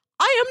like,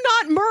 I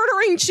am not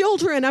murdering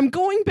children. I'm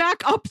going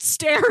back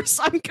upstairs.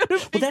 I'm going to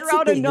figure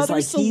out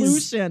another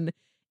solution.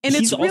 And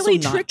it's really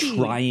tricky. He's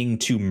also not trying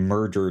to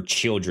murder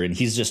children.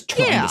 He's just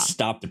trying to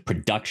stop the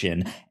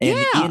production.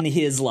 And in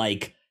his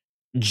like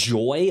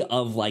joy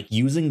of like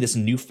using this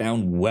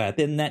newfound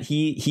weapon that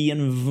he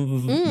and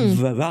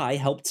Vi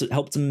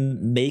helped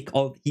him make,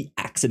 he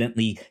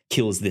accidentally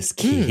kills this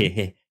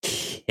kid.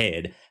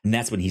 And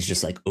that's when he's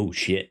just like, oh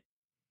shit,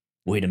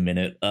 wait a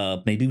minute,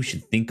 maybe we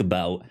should think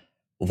about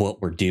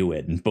what we're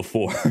doing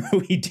before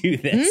we do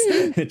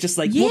this. Just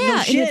like, well,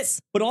 no shit,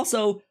 but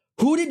also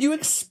who did you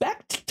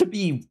expect to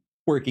be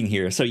working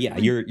here? So yeah,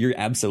 you're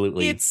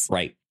absolutely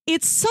right.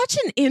 it's such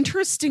an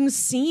interesting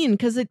scene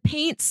because it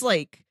paints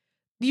like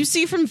you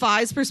see from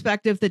Vi's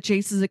perspective that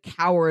Jace is a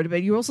coward,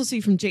 but you also see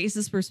from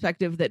Jace's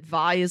perspective that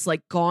Vi is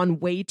like gone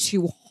way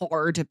too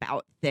hard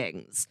about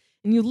things.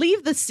 And you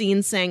leave the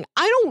scene saying,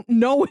 I don't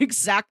know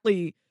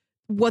exactly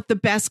what the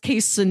best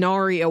case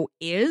scenario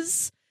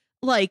is.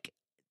 Like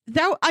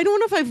that, I don't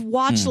know if I've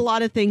watched a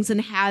lot of things and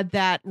had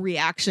that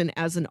reaction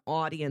as an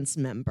audience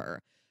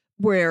member,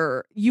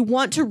 where you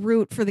want to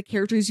root for the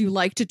characters you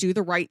like to do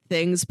the right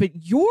things, but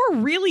you're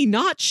really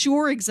not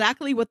sure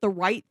exactly what the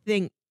right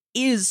thing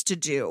is to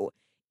do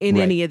in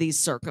any of these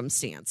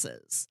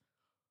circumstances.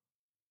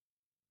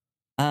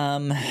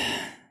 Let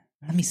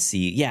me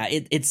see. Yeah,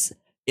 it's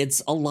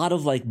a lot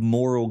of like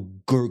moral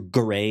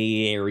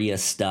gray area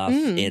stuff.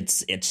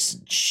 It's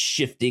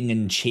shifting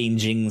and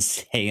changing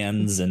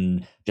hands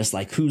and just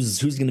like who's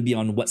going to be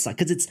on what side.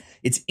 Because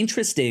it's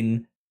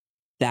interesting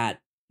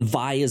that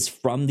Vi is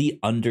from the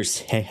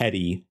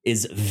Undercity,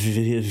 is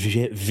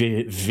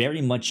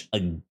very much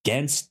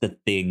against the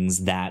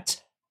things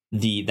that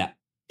that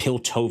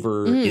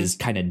Piltover is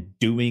kind of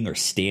doing or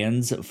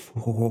stands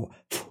for,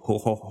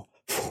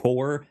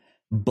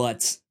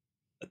 but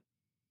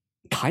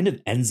kind of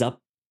ends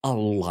up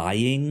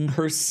allying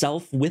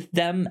herself with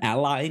them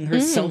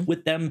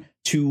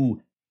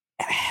to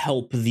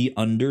help the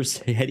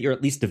Undercity, or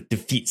at least to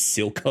defeat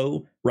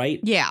Silco, right?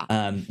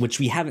 Yeah. Which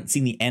we haven't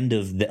seen the end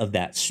of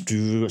that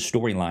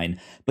storyline.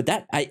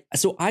 But I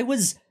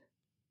was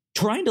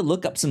trying to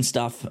look up some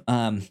stuff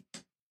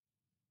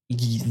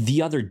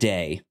the other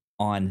day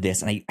on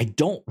this, and I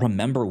don't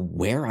remember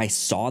where I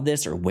saw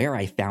this or where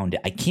I found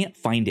it. I can't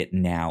find it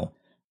now.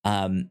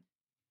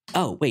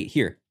 Oh, wait,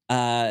 here.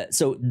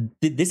 So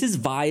this is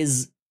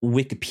Vi's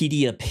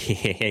Wikipedia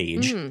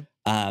page.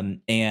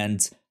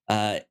 And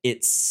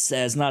it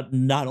says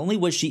not only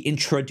was she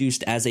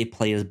introduced as a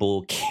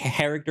playable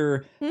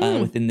character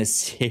within this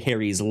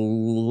series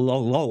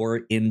lore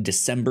in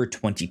December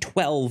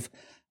 2012,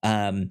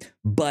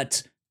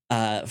 but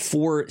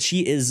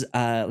she is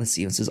let's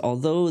see, it says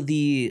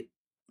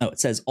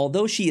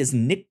although she is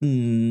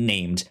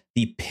nicknamed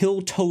the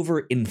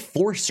Piltover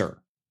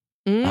Enforcer,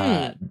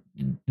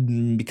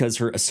 because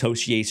her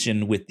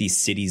association with the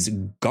city's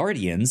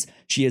guardians,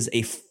 she is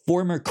a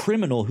former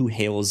criminal who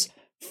hails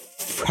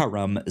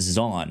from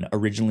Zaun,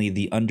 originally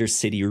the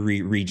Undercity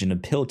region of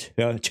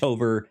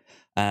Piltover.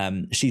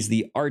 She's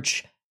the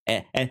arch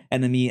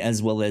enemy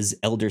as well as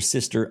elder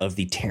sister of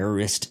the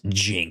terrorist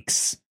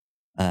Jinx.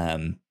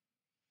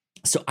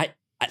 So I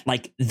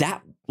like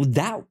that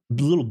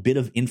little bit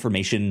of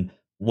information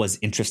was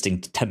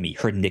interesting to me.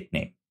 Her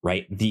nickname,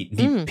 right? The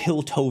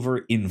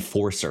Piltover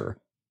Enforcer,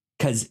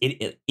 because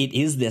it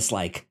is this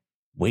like,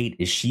 wait,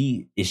 is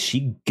she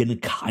gonna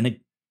kind of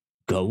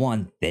go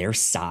on their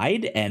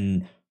side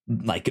and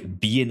like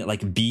be in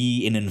like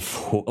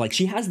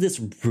she has this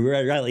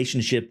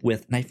relationship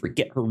with, and I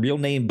forget her real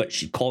name, but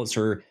she calls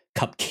her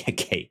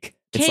Cupcake.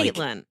 It's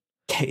Caitlin. Like,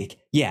 Cake.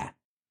 Yeah.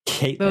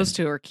 Caitlin. Those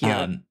two are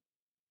cute.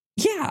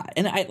 Yeah,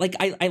 and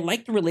I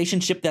like the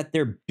relationship that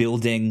they're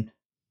building,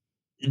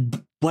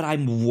 but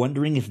I'm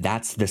wondering if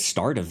that's the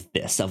start of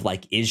this, of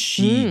like, is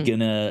she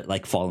gonna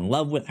like fall in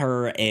love with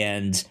her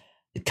and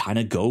kind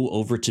of go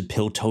over to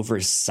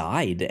Piltover's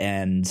side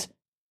and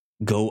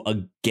go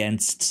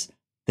against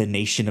the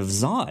nation of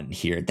Zaun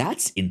here?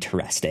 That's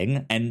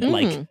interesting. And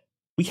like,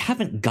 we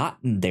haven't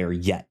gotten there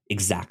yet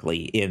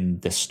exactly in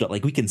the story.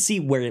 Like, we can see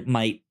where it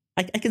might,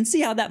 I can see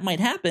how that might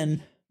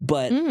happen,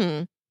 but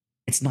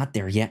it's not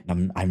there yet.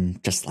 And I'm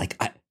just like,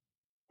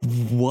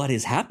 what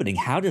is happening?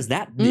 How does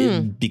that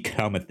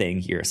become a thing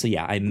here? So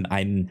yeah,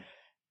 I'm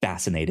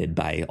fascinated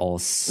by all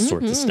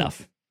sorts of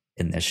stuff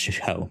in this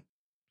show.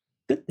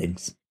 Good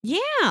things.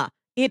 Yeah,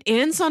 it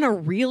ends on a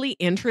really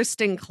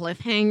interesting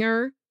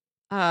cliffhanger,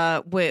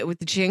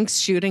 with Jinx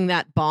shooting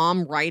that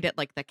bomb right at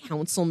like the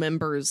council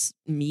members'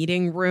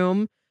 meeting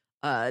room,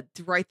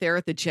 right there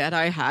at the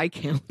Jedi High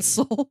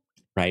Council.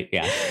 Right,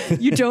 yeah.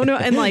 You don't know,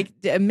 and like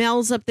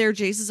Mel's up there,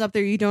 Jace is up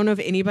there. You don't know if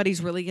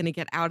anybody's really going to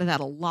get out of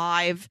that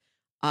alive.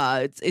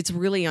 It's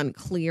really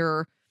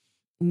unclear,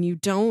 and you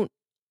don't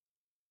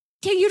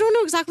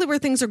know exactly where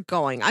things are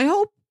going.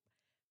 I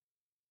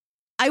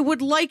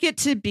would like it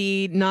to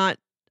be not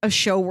a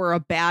show where a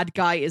bad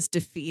guy is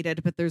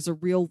defeated, but there's a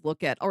real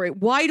look at, all right,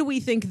 why do we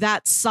think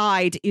that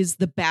side is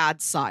the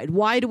bad side?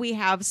 Why do we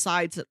have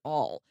sides at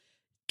all?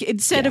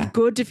 Instead of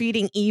good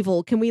defeating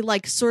evil, can we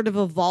like sort of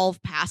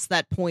evolve past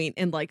that point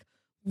and like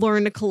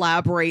learn to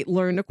collaborate,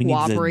 learn to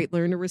cooperate,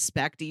 learn to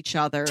respect each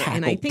other,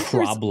 and I think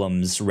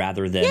problems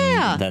rather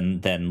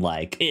than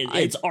like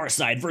it's our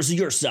side versus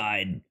your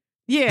side.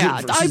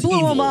 Yeah, I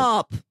blew him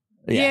up.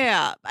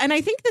 Yeah, and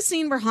I think the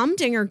scene where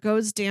Humdinger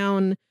goes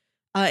down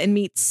and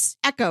meets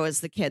Echo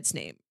is the kid's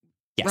name,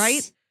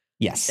 right?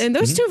 Yes, and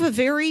those two have a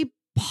very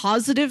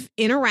positive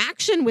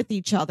interaction with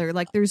each other.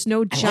 Like there's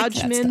no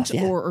judgment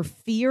or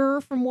fear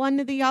from one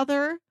to the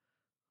other.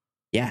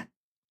 Yeah.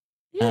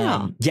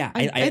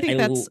 I think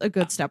that's a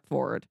good step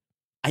forward.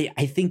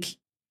 I think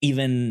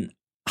even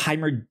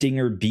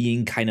Heimerdinger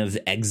being kind of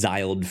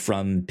exiled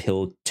from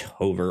Piltover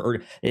Piltover,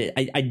 or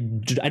I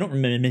don't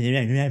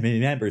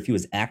remember if he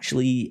was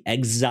actually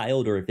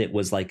exiled or if it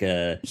was like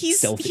a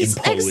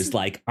self-imposed,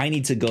 like, I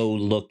need to go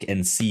look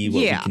and see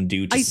what we can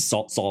do to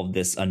solve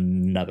this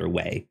another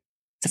way.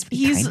 That's what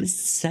he kind of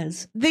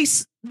says.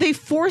 They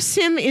force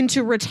him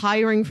into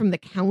retiring from the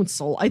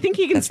council. I think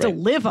he can still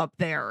live up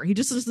there. He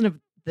just doesn't have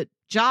the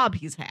job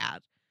he's had.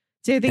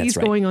 So I think he's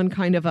going on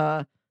kind of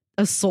a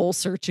soul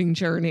searching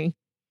journey.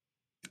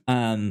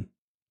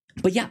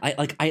 But yeah,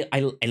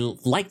 I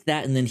like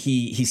that. And then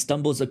he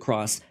stumbles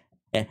across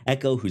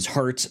Echo, who's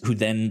hurt, who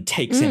then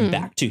takes him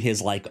back to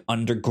his like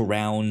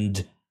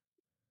underground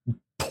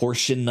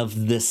portion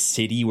of the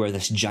city where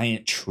this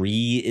giant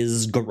tree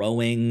is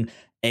growing,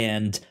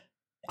 and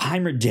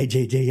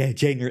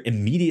Heimerdinger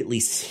immediately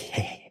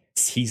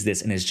sees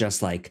this and is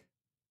just like,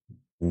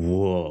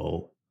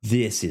 whoa,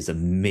 this is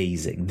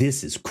amazing.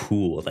 This is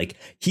cool. Like,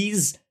 he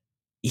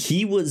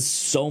was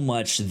so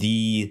much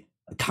the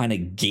kind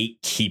of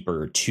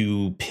gatekeeper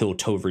to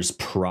Piltover's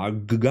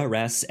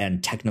progress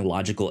and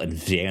technological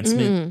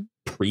advancement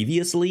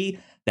previously,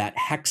 that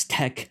Hex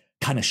Tech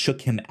kind of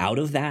shook him out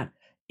of that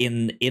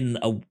in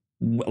a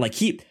like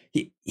he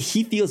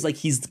feels like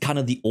he's kind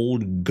of the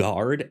old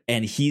guard,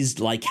 and he's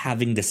like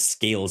having the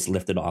scales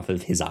lifted off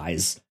of his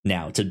eyes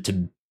now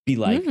to be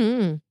like,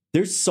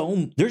 there's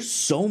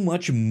so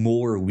much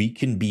more we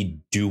can be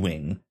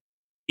doing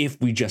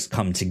if we just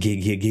come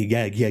together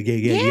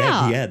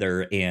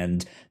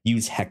and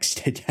use Hex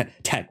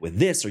Tech with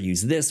this, or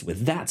use this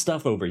with that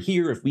stuff over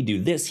here. If we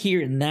do this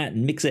here and that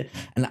and mix it,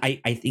 and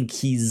I think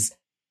he's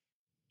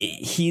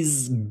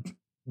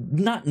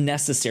not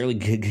necessarily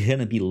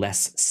gonna be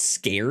less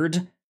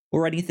scared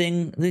or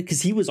anything,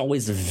 because he was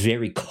always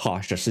very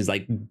cautious. He's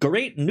like,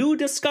 great new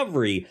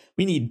discovery,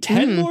 we need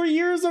 10 more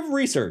years of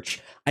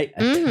research. I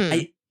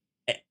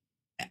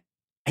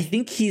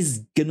think he's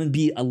gonna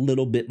be a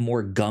little bit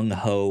more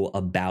gung-ho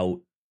about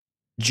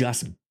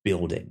just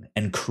building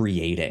and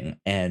creating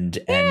and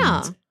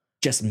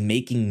just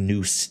making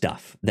new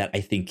stuff. That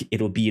I think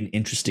it'll be an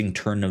interesting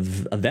turn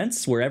of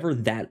events wherever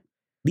that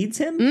leads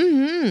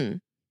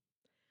him.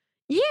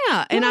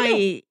 Yeah,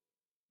 and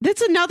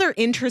that's another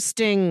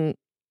interesting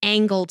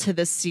angle to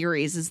this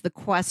series, is the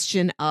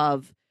question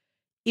of,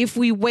 if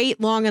we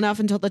wait long enough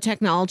until the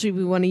technology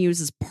we want to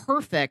use is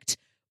perfect,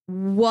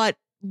 what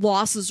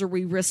losses are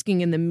we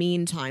risking in the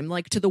meantime,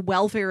 like to the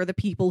welfare of the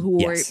people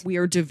who we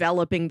are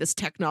developing this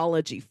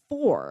technology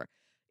for?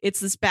 It's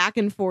this back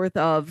and forth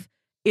of,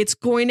 it's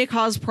going to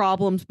cause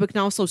problems but can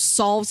also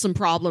solve some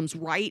problems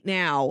right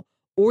now,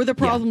 or the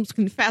problems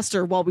can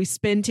fester while we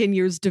spend 10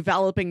 years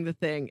developing the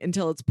thing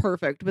until it's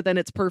perfect, but then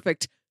it's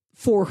perfect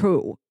for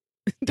who?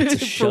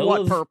 For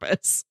what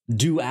purpose?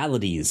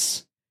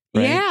 Dualities,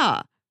 right?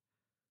 Yeah,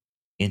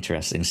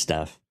 interesting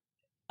stuff.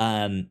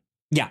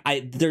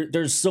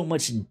 There's so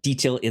much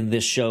detail in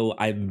this show.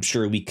 I'm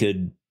sure we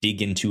could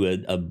dig into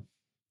a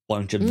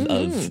bunch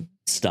of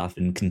stuff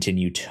and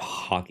continue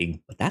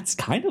talking, but that's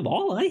kind of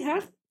all I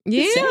have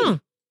to say.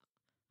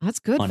 That's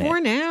good for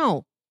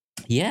now.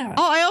 Yeah.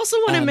 Oh, I also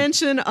want to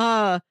mention,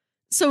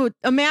 so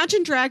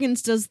Imagine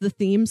Dragons does the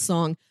theme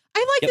song.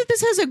 I like that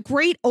this has a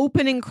great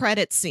opening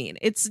credit scene.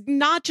 It's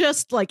not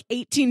just like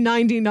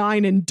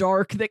 1899 and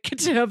dark that get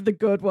to have the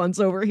good ones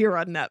over here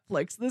on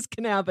Netflix. This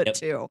can have it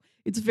too.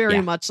 It's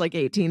very much like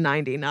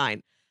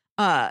 1899.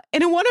 And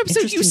in one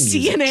episode, you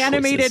see an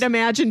animated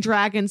Imagine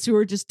Dragons who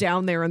are just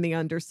down there in the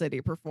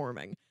Undercity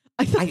performing.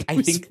 I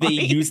think they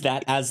use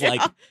that as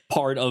like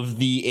part of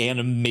the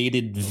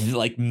animated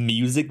like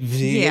music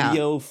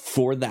video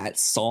for that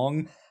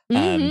song.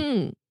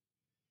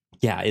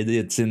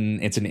 It's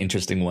an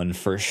interesting one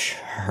for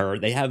sure.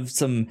 They have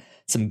some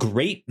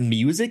great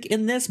music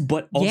in this,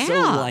 but also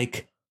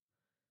like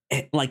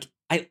I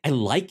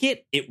like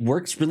it. It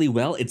works really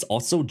well. It's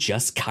also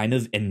just kind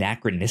of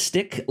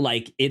anachronistic.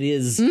 Like, it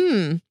is.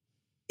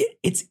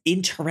 It's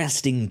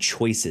interesting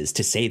choices,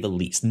 to say the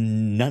least.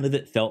 None of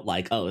it felt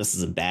like, oh, this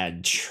is a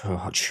bad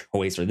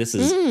choice, or this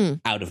is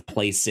out of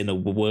place in a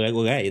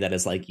way that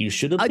is like, you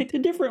should have picked a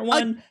different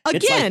one.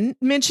 Again, like,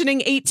 mentioning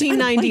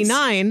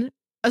 1899,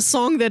 a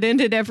song that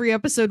ended every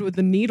episode with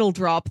a needle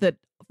drop that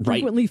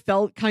frequently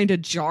felt kind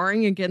of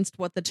jarring against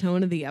what the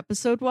tone of the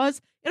episode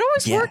was. It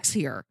always works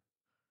here.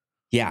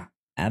 Yeah,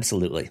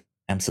 absolutely.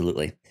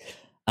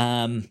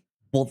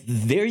 Well,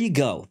 there you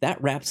go. That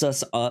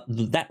wraps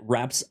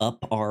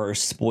up our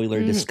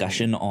spoiler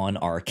discussion on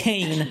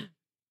Arcane.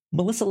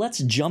 Melissa, let's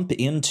jump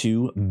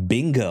into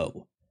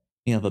bingo.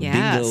 We have a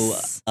bingo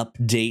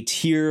update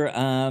here.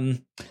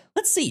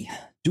 Let's see.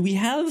 Do we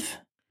have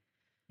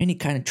any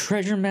kind of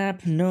treasure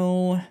map?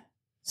 No.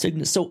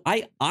 So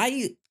I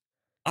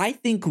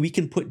think we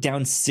can put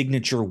down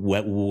signature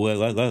weapon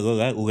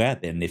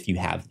if you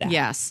have that.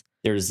 Yes.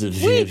 There's the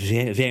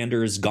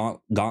Vander's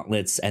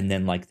gauntlets, and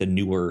then like the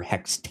newer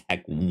Hex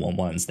Tech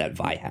ones that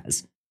Vi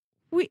has.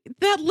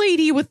 That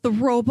lady with the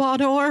robot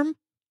arm.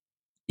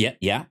 Yeah.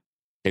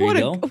 There you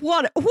go.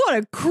 What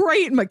a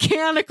great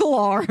mechanical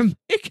arm.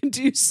 It can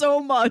do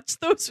so much.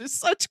 Those are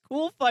such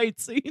cool fight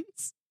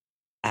scenes.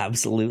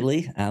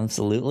 Absolutely.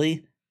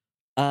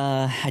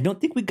 I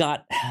don't think we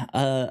got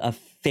a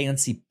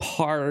fancy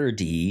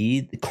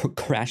party,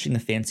 crashing a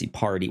fancy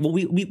party. Well,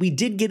 we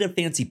did get a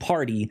fancy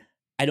party.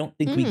 I don't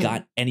think we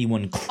got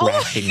anyone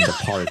crashing the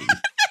party.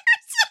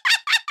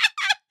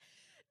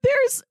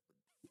 There's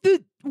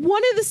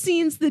one of the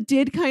scenes that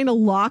did kind of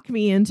lock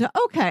me into,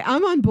 okay,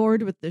 I'm on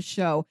board with this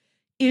show,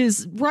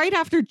 is right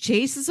after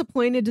Jace is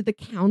appointed to the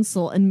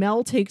council and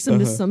Mel takes him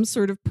to some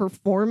sort of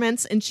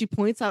performance, and she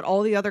points out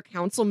all the other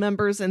council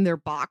members in their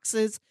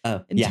boxes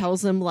and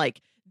tells them,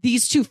 like,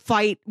 these two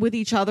fight with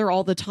each other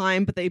all the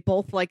time, but they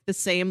both like the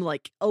same,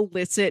 like,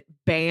 illicit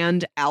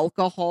banned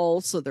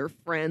alcohol, so they're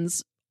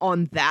friends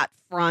on that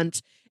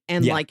front.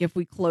 And like, if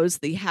we close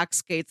the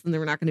hex gates, then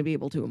they're not going to be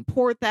able to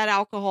import that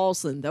alcohol,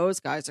 so then those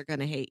guys are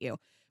going to hate you.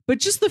 But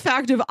just the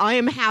fact of I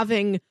am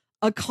having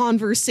a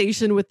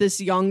conversation with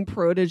this young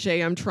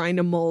protege I'm trying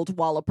to mold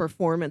while a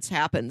performance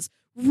happens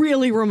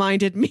really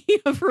reminded me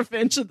of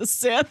Revenge of the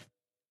Sith.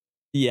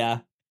 Yeah.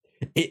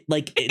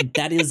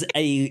 That is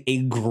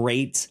a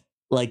great,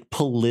 like,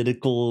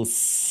 political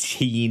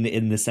scene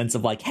in the sense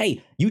of, like,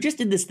 hey, you just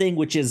did this thing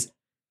which is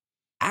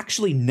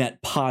actually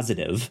net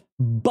positive,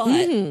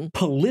 but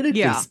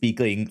politically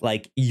speaking,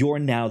 like, you're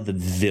now the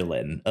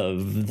villain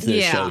of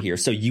the show here.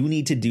 So you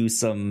need to do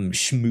some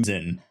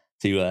schmoozing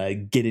to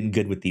get in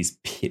good with these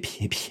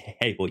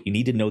people. You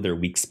need to know their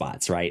weak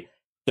spots, right?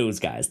 Those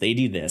guys, they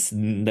do this.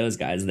 Those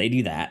guys, they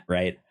do that,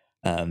 right?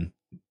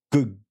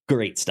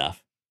 Great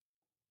stuff.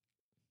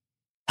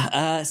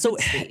 So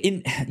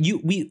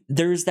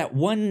there's that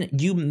one,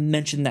 you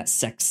mentioned that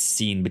sex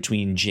scene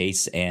between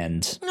Jace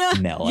and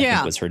Mel, I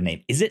think was her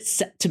name. Is it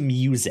set to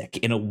music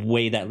in a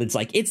way that it's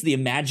like, it's the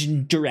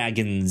Imagine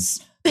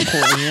Dragons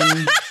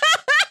playing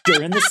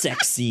during the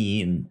sex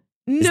scene?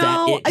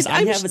 No,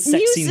 I have a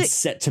sex scene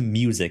set to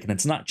music, and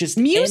it's not just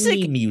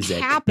any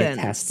music. Happens.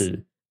 It has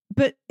to,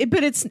 but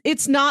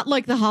it's not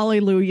like the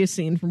Hallelujah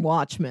scene from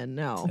Watchmen.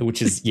 No,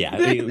 which is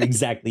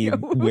exactly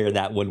where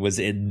that one was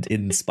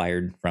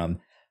inspired from.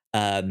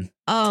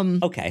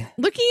 Okay.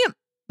 Looking at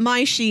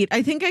my sheet,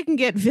 I think I can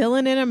get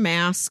villain in a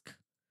mask,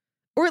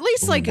 or at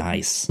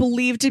least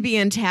believed to be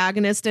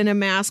antagonist in a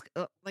mask.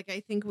 Like, I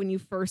think when you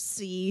first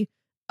see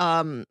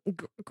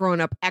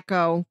grown up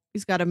Echo,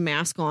 he's got a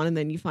mask on, and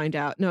then you find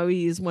out no,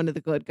 he's one of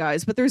the good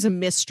guys, but there's a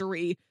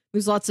mystery.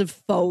 There's lots of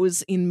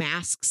foes in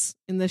masks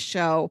in the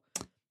show.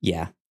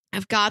 Yeah,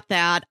 I've got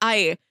that. Do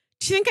you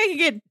think I could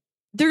get,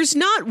 there's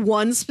not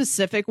one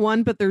specific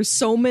one, but there's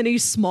so many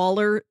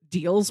smaller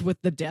deals with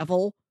the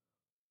devil.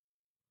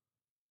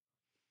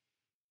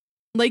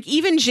 Like,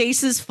 even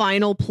Jace's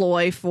final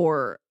ploy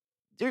for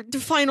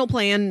the final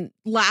plan,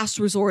 last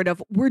resort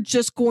of, we're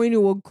just going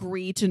to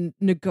agree to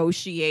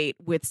negotiate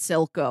with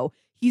Silco.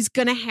 He's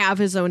going to have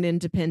his own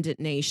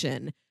independent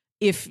nation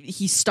if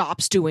he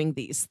stops doing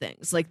these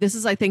things. Like, this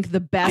is, I think,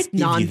 the best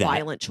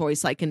non-violent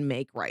choice I can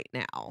make right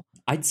now.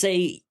 I'd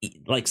say,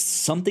 like,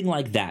 something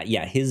like that.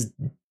 Yeah, his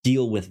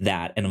deal with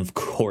that. And of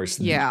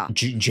course,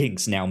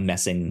 Jinx now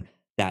messing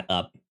that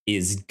up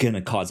is going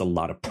to cause a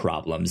lot of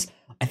problems.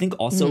 I think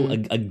also,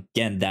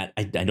 again, that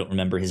I don't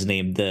remember his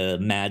name, the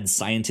mad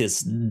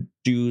scientist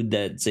dude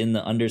that's in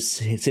the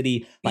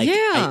Undercity. Like,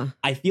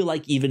 I feel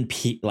like even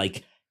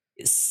like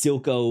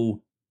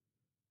Silco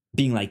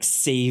being like,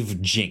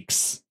 save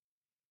Jinx.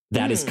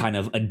 That is kind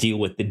of a deal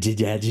with the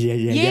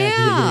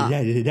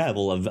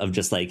devil of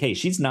just like, hey,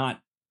 she's not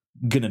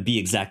going to be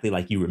exactly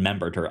like you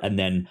remembered her. And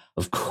then,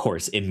 of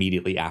course,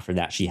 immediately after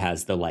that, she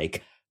has the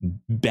like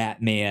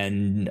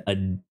Batman,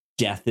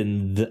 death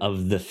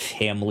of the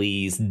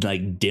family's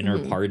like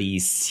dinner party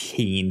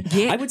scene.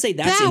 I would say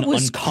that's an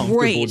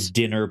uncomfortable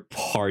dinner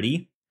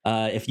party.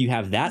 If you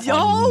have that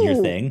on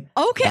your thing.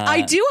 Okay,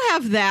 I do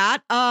have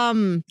that.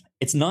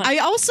 It's not I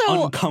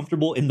also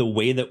uncomfortable in the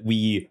way that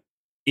we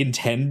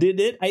intended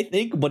it, I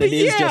think, but it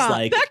is just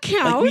like that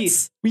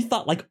counts. Like we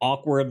thought like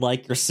awkward,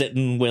 like you're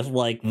sitting with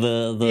like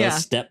the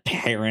step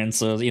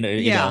parents, or you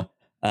know.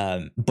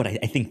 But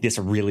I think this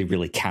really,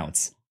 really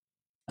counts.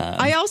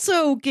 I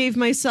also gave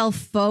myself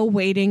faux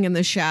waiting in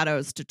the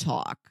shadows to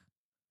talk,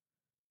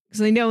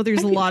 because I know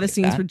there's a lot of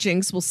scenes where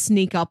Jinx will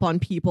sneak up on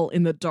people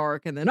in the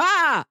dark and then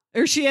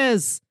there she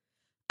is.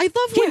 I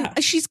love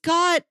when she's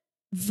got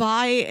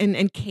Vi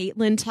and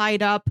Caitlin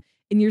tied up,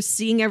 and you're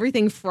seeing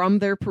everything from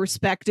their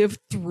perspective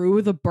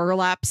through the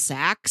burlap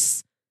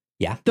sacks.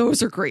 Yeah,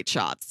 those are great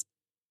shots.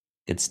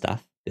 Good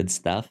stuff.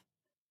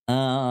 So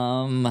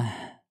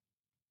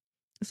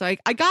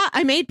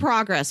I made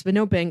progress, but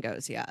no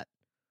bingos yet.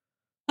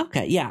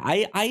 Okay, yeah,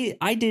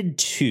 I did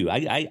too.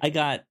 I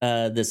got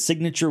the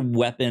signature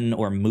weapon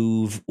or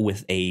move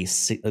with a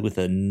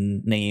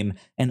name,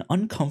 an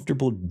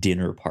uncomfortable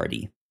dinner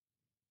party.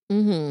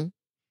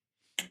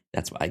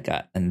 That's what I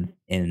got in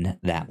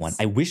that one.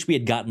 I wish we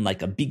had gotten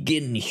like a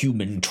begin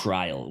human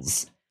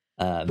trials.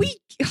 We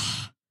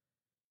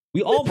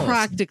almost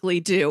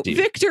practically do.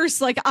 Victor's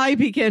like, I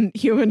begin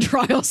human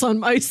trials on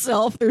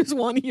myself. There's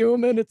one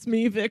human. It's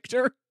me,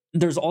 Victor.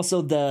 There's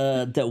also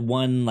the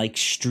one like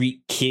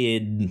street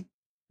kid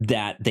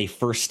that they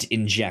first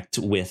inject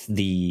with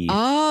the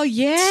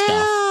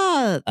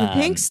stuff. The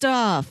pink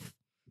stuff.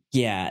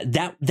 Yeah,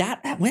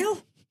 that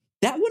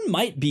one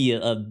might be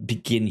a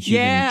begin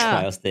human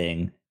trials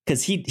thing.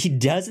 Because he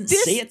doesn't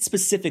say it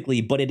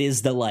specifically, but it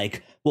is the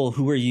like, well,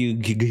 who are you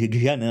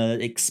gonna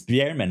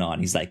experiment on?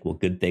 He's like, well,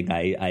 good thing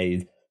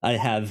I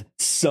have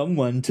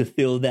someone to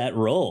fill that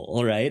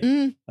role, right?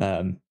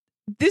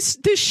 This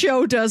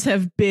show does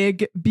have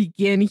big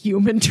begin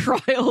human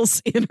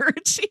trials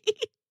energy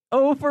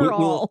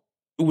overall.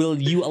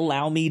 Will you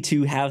allow me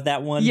to have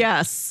that one?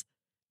 Yes.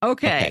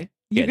 Okay.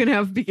 You can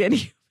have begin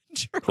human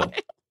trials.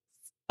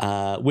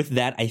 Cool. With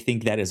that, I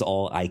think that is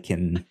all I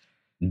can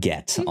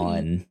get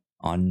on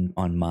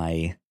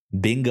my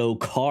bingo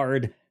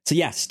card. So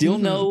yeah, still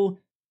no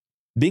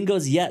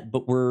bingos yet,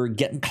 but we're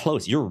getting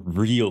close. You're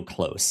real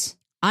close.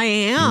 I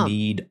am. You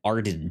need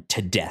Arden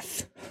to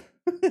death.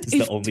 It's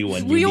the only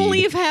one we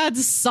only have had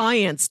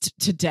science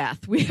to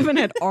death. We haven't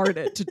had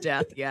Arden to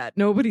death yet.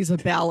 Nobody's a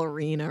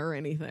ballerina or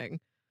anything.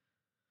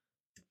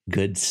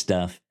 Good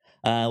stuff.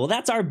 Well,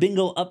 that's our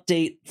bingo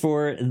update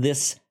for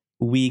this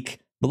week.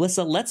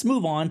 Melissa, let's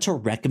move on to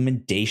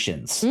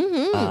recommendations.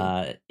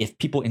 If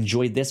people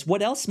enjoyed this,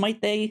 what else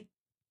might they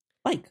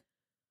like?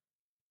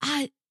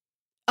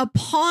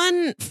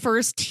 Upon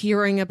first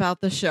hearing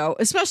about the show,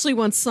 especially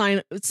once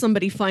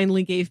somebody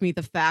finally gave me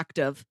the fact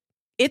of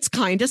it's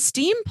kind of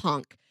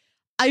steampunk,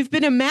 I've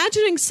been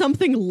imagining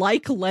something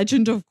like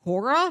Legend of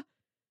Korra.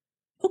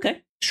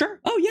 Okay, sure.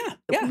 Oh,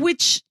 yeah.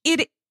 Which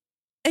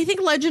I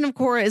think Legend of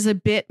Korra is a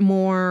bit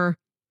more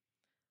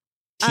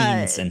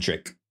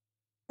teen-centric.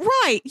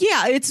 Right.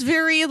 Yeah. It's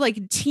very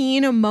like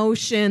teen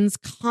emotions,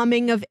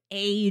 coming of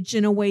age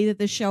in a way that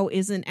the show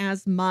isn't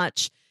as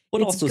much.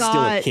 But also still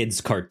a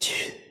kid's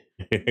cartoon.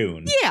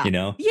 Yeah. You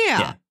know?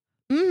 Yeah.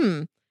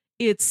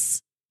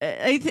 It's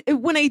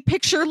when I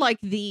picture like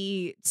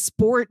the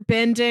sport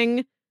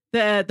bending,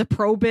 the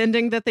pro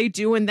bending that they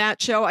do in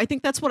that show, I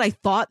think that's what I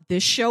thought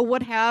this show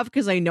would have,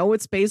 because I know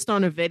it's based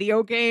on a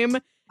video game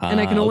and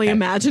I can only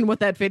imagine what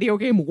that video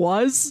game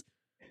was.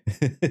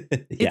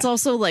 It's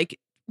also like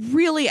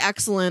really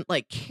excellent,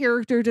 like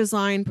character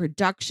design,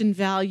 production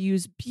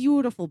values,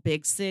 beautiful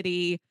big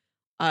city.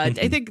 I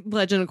think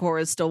Legend of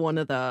Korra is still one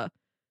of the,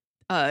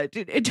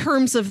 in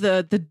terms of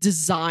the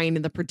design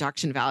and the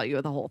production value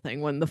of the whole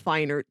thing, one of the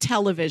finer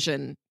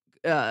television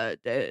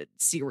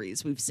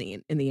series we've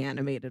seen in the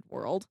animated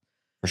world.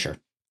 For sure.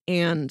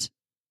 And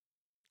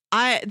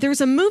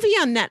there's a movie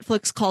on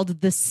Netflix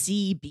called The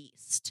Sea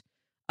Beast.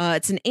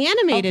 It's an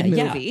animated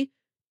movie.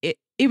 Yeah.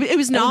 It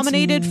was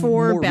nominated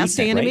for Best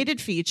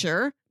Animated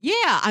Feature.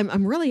 Yeah,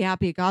 I'm really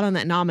happy it got on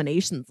that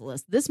nominations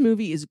list. This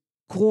movie is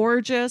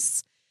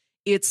gorgeous.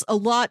 It's a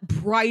lot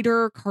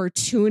brighter,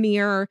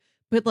 cartoonier,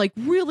 but like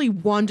really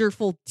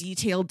wonderful,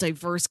 detailed,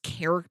 diverse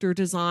character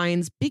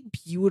designs, big,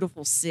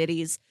 beautiful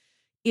cities.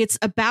 It's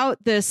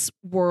about this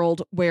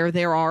world where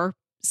there are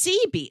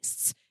sea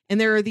beasts. And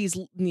there are these,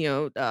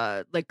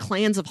 like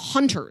clans of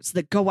hunters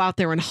that go out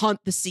there and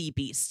hunt the sea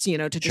beasts,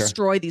 to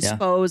destroy these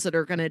foes that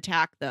are going to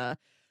attack the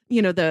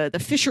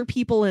fisher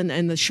people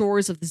and the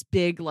shores of this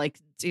big, like,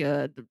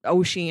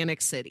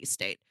 oceanic city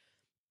state.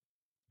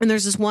 And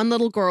there's this one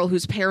little girl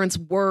whose parents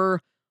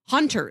were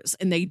hunters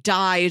and they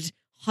died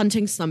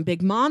hunting some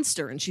big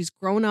monster. And she's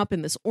grown up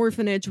in this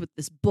orphanage with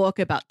this book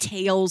about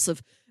tales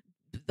of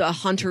the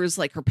hunters,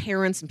 like her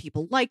parents and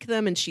people like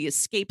them. And she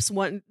escapes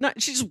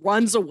she just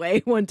runs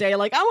away one day,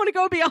 like, I want to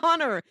go be a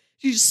hunter.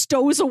 She just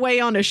stows away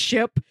on a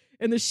ship,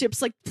 and the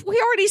ship's like,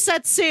 we already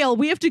set sail.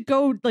 We have to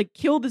go like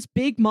kill this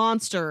big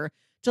monster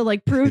to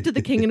like prove to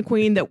the king and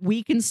queen that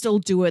we can still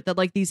do it, that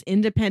like these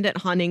independent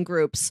hunting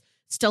groups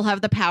still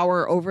have the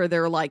power over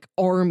their like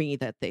army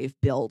that they've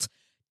built.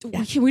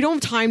 Yeah. We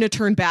don't have time to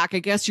turn back. I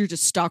guess you're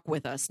just stuck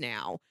with us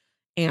now.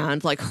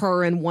 And like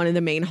her and one of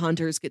the main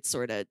hunters get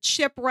sort of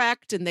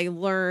shipwrecked, and they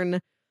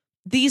learn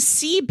these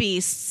sea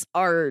beasts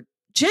are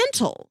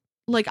gentle.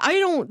 Like,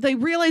 they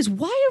realize,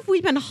 why have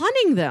we been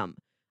hunting them?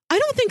 I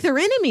don't think they're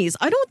enemies.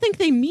 I don't think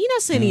they mean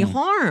us any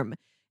harm.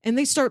 And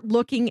they start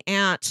looking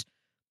at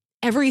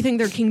everything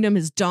their kingdom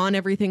has done,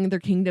 everything their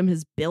kingdom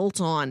has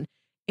built on.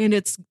 And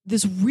it's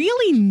this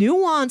really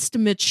nuanced,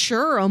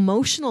 mature,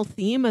 emotional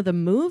theme of the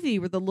movie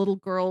where the little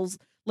girl's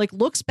like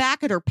looks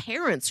back at her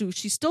parents, who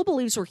she still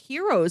believes were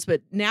heroes,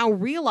 but now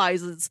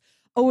realizes,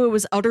 oh, it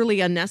was utterly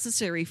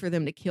unnecessary for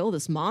them to kill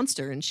this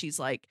monster. And she's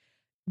like,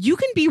 you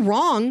can be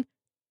wrong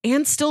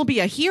and still be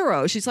a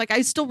hero. She's like,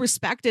 I still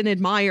respect and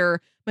admire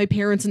my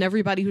parents and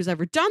everybody who's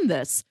ever done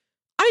this.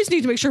 I just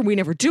need to make sure we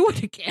never do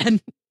it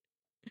again.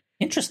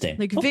 Interesting.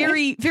 Like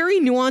very, very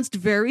nuanced,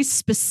 very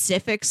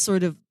specific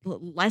sort of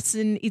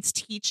lesson it's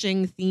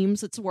teaching,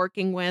 themes it's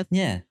working with.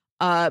 Yeah.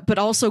 But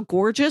also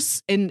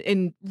gorgeous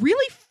and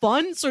really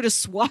fun, sort of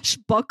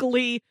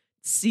swashbuckly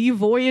sea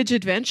voyage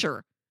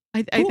adventure.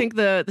 I think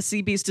the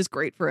Sea Beast is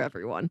great for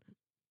everyone.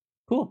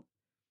 Cool.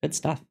 Good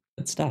stuff.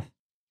 Good stuff.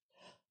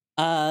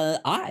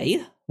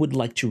 I would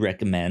like to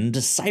recommend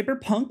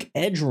Cyberpunk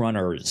Edge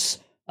Runners,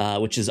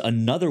 which is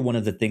another one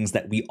of the things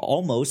that we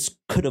almost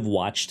could have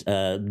watched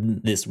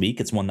this week.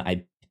 It's one that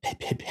I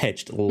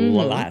pitched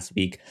last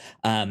week.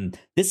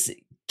 This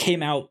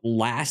came out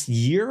last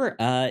year.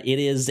 It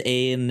is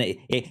an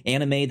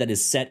anime that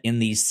is set in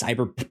the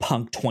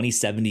Cyberpunk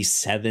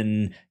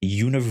 2077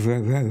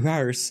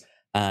 universe.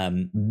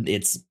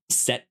 It's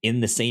set in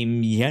the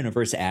same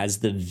universe as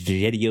the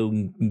video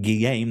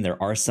game.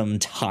 There are some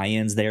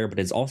tie-ins there, but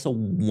it's also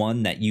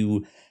one that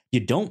you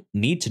don't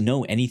need to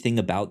know anything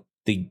about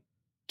the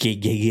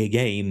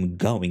game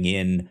going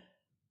in.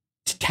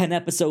 10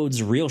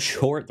 episodes, real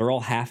short. They're all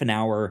half an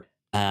hour.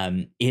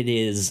 It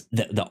is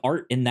the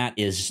art in that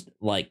is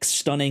like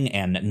stunning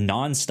and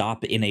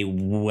nonstop in a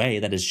way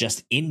that is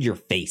just in your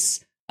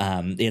face.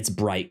 It's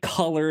bright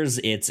colors,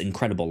 it's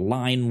incredible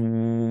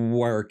line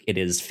work, it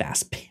is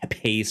fast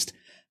paced,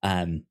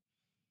 and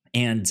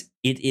it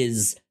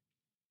is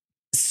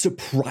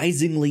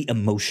surprisingly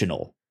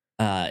emotional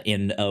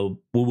in a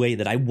way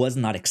that I was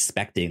not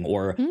expecting,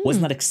 or was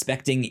not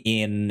expecting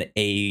in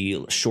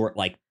a short,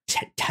 like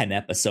 10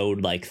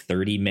 episode, like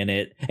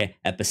 30-minute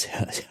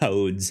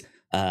episodes,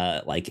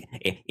 like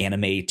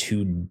anime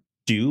to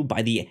do.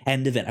 By the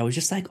end of it, I was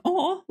just like,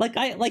 oh,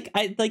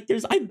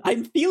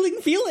 I'm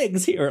feeling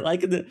feelings here.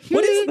 Like,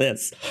 what is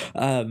this?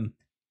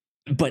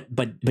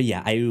 But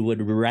yeah, I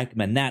would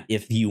recommend that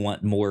if you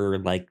want more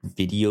like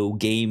video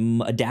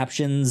game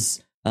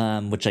adaptions.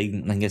 Which I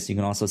guess you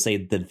can also say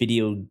the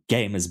video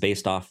game is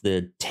based off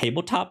the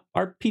tabletop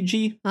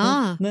RPG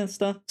that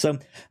stuff. So,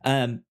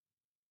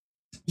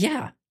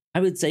 yeah, I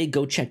would say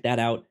go check that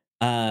out.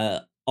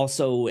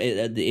 Also,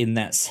 in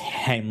that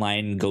same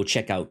line, go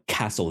check out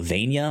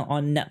Castlevania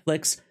on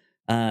Netflix.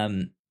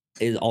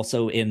 Is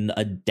also an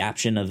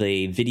adaptation of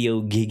a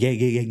video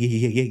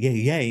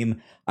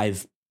game.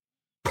 I've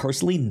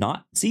personally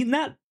not seen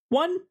that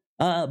one,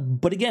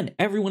 but again,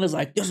 everyone is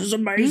like, this is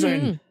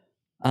amazing.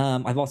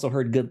 I've also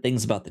heard good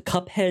things about the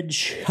Cuphead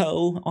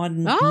show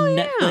on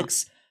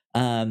Netflix.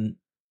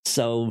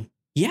 So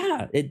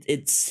yeah,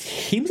 it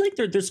seems like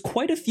there's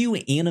quite a few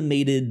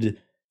animated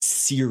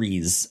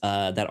series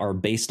that are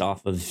based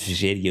off of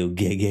video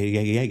games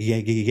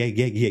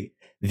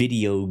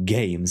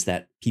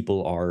that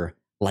people are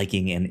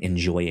liking and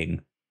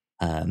enjoying.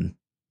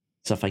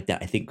 Stuff like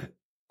that. I think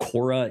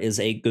Korra is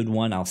a good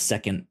one. I'll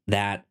second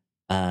that.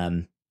 Yeah,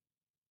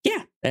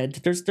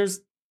 there's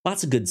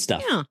lots of good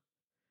stuff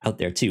out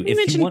there too. You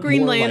mentioned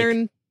Green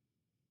Lantern.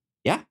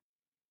 Yeah.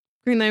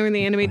 Green Lantern,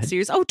 the animated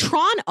series. Oh,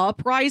 Tron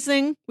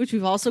Uprising, which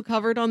we've also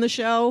covered on the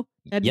show.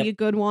 That'd be a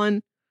good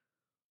one.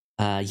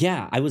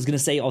 Yeah, I was going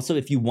to say also,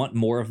 if you want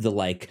more of the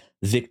like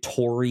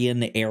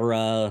Victorian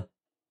era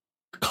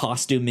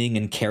costuming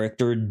and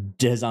character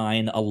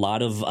design, a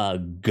lot of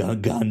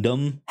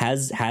Gundam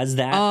has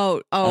that.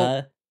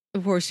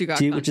 Of course you got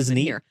too, which is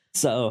neat. Here.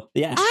 So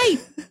yeah, I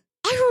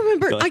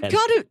remember. I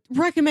gotta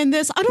recommend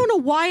this. I don't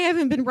know why I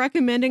haven't been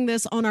recommending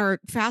this on our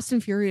Fast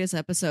and Furious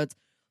episodes.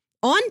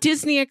 On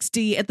Disney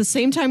XD, at the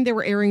same time they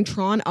were airing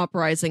Tron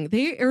Uprising,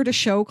 they aired a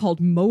show called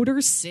Motor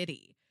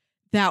City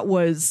that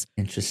was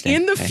interesting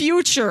in the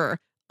future.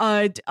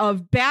 A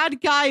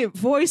bad guy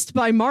voiced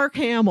by Mark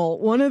Hamill,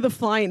 one of the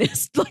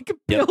finest, like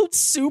built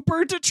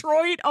super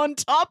Detroit on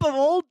top of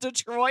old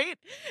Detroit.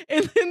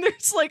 And then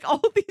there's like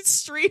all these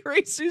street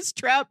racers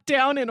trapped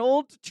down in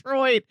old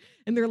Detroit,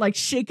 and they're like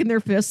shaking their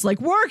fists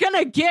like, we're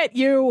gonna get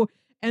you.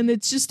 And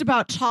it's just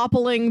about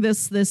toppling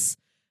this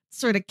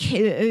sort of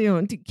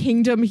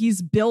kingdom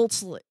he's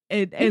built,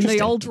 and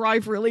they all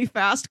drive really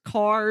fast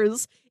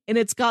cars, and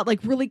it's got like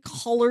really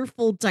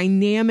colorful,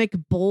 dynamic,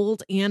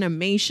 bold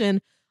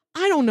animation.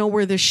 I don't know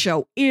where this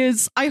show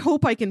is. I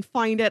hope I can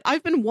find it.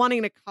 I've been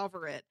wanting to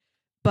cover it,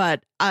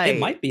 but it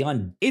might be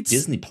on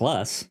Disney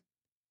Plus.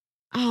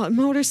 Oh,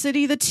 Motor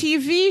City, the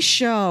TV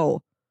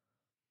show.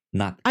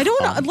 I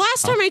don't know.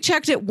 Last time I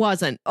checked, it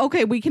wasn't.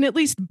 Okay, we can at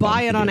least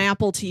buy it on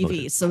Apple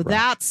TV. So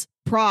that's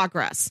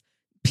progress.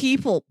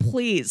 People,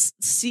 please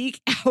seek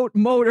out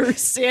Motor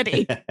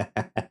City.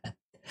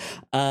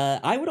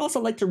 I would also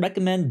like to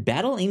recommend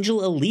Battle Angel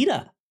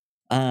Alita.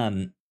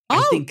 I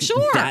think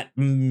that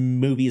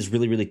movie is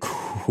really, really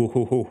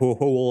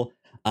cool.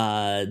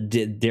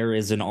 There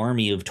is an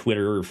army of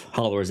Twitter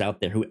followers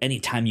out there who,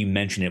 anytime you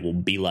mention it, will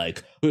be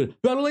like,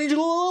 Battle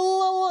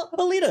Angel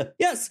Alita.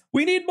 Yes,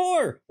 we need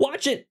more.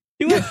 Watch it.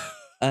 Do it.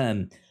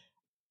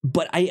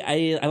 But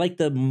I like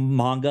the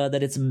manga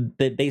that it's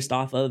based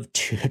off of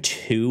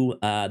too.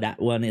 That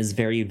one is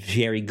very,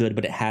 very good,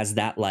 but it has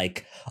that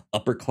like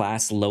upper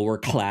class, lower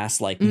class,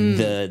 like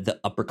the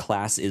upper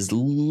class is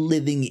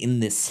living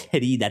in this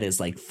city that is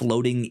like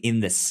floating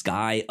in the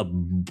sky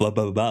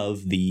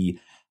above the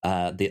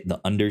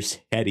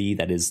undercity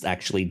that is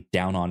actually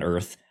down on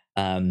Earth.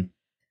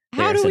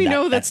 How do we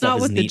know that's not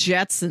what the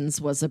Jetsons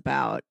was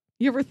about?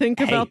 You ever think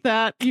about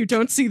that? You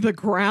don't see the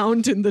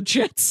ground in the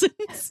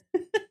Jetsons.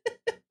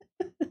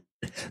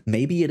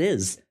 Maybe it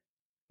is.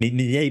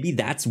 Maybe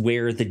that's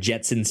where the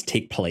Jetsons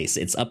take place.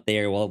 It's up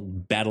there while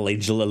Battle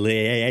Angel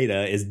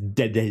Alita is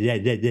dead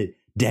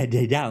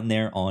down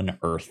there on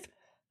Earth.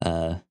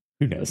 Who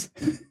knows?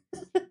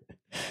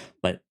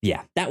 But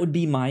yeah, that would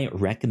be my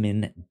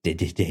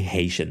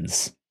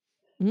recommendations.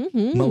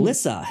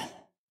 Melissa,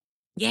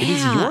 it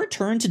is your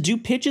turn to do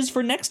pitches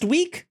for next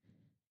week.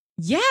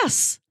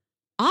 Yes,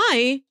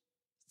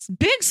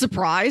 big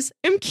surprise,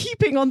 am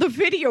keeping on the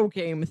video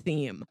game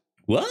theme.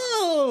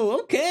 Whoa,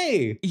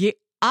 okay. Yeah,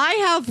 I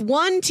have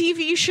one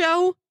TV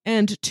show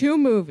and two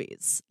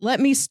movies. Let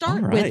me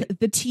start with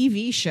the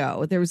TV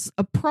show. There's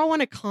a pro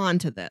and a con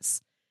to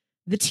this.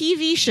 The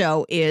TV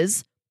show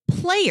is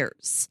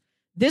Players.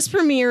 This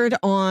premiered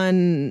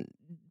on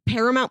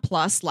Paramount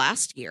Plus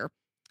last year.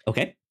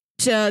 Okay.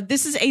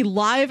 This is a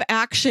live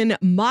action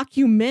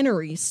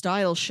mockumentary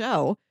style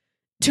show.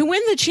 To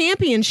win the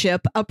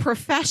championship, a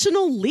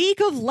professional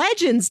League of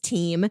Legends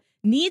team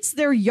needs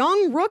their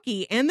young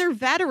rookie and their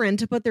veteran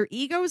to put their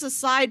egos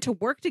aside to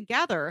work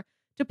together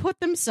to prove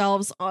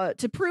themselves on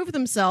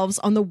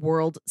the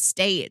world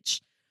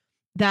stage.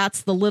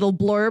 That's the little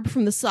blurb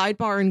from the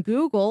sidebar in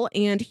Google,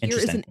 and here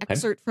is an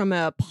excerpt from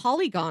a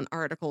Polygon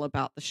article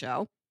about the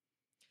show.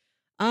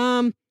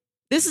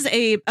 This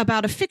is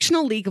about a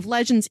fictional League of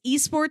Legends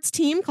esports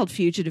team called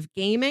Fugitive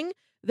Gaming.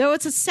 Though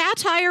it's a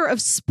satire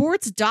of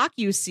sports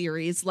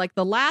docuseries like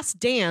The Last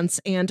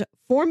Dance and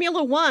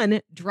Formula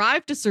One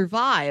Drive to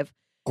Survive.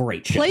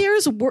 Great show.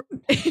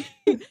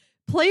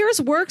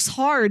 Players works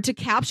hard to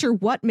capture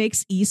what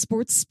makes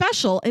esports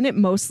special, and it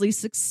mostly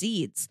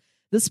succeeds.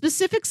 The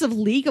specifics of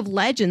League of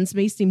Legends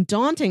may seem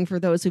daunting for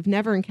those who've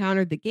never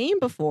encountered the game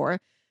before,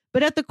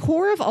 but at the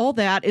core of all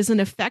that is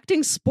an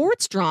affecting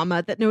sports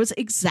drama that knows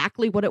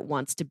exactly what it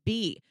wants to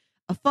be.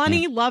 A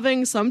funny,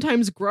 loving,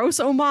 sometimes gross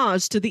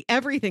homage to the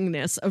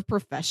everythingness of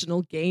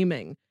professional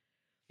gaming.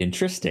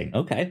 Interesting.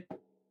 Okay.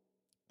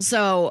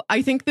 So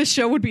I think this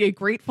show would be a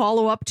great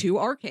follow-up to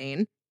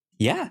Arcane.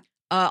 Yeah.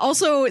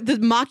 Also, the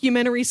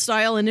mockumentary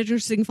style, an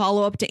interesting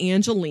follow-up to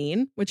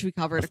Angeline, which we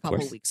covered a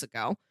couple weeks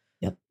ago.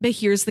 Yep. But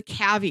here's the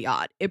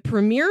caveat. It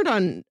premiered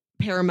on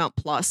Paramount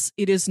Plus.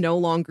 It is no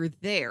longer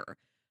there.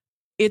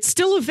 It's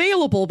still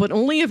available, but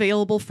only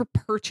available for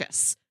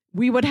purchase.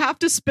 We would have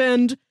to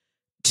spend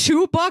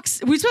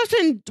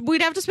 $2.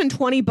 We'd have to spend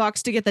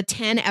 $20 to get the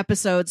 10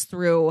 episodes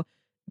through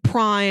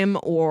Prime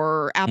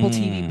or Apple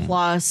TV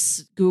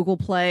Plus, Google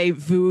Play,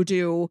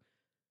 Vudu.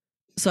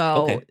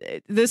 So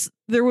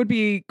there would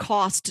be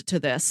cost to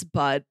this,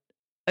 but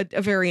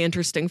a very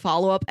interesting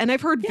follow-up. And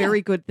I've heard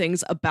very good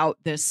things about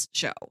this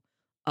show.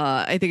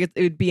 I think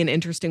it would be an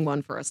interesting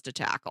one for us to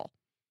tackle.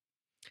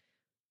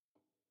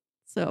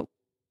 So,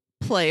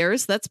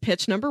 Players, that's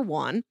pitch number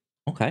 1.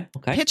 Okay.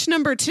 Pitch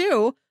number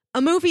 2,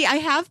 a movie I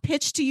have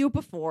pitched to you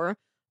before,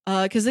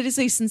 because it is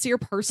a sincere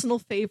personal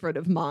favorite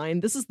of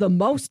mine. This is the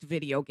most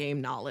video game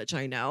knowledge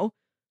I know.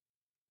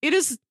 It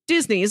is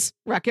Disney's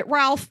Wreck-It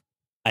Ralph.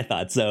 I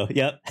thought so.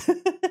 Yep.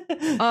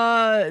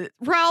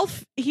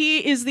 Ralph,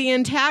 he is the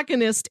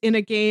antagonist in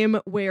a game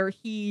where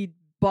he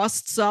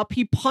busts up,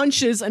 he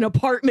punches an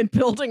apartment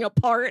building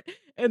apart,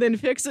 and then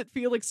Fix-It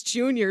Felix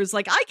Jr. is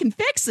like, I can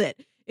fix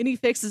it. And he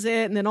fixes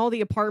it, and then all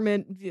the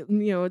apartment,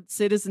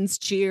 citizens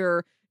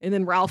cheer, and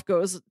then Ralph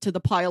goes to the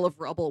pile of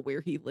rubble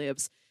where he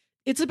lives.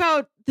 It's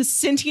about the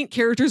sentient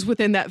characters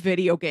within that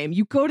video game.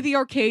 You go to the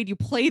arcade, you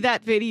play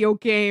that video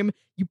game,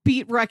 you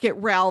beat Wreck-It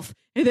Ralph,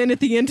 and then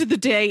at the end of the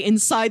day,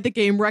 inside the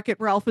game, Wreck-It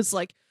Ralph is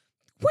like,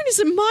 when is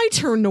it my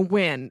turn to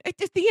win? At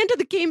the end of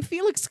the game,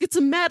 Felix gets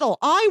a medal.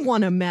 I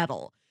want a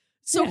medal.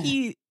 So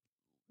he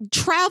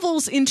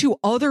travels into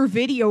other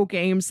video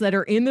games that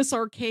are in this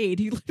arcade.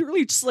 He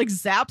literally just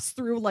zaps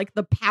through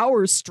the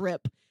power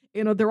strip.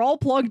 They're all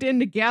plugged in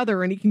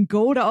together, and he can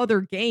go to other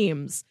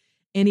games.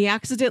 And he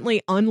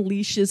accidentally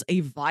unleashes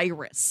a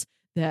virus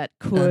that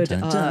could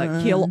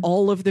kill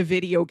all of the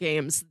video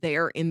games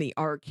there in the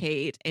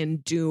arcade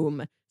and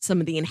doom some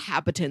of the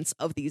inhabitants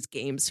of these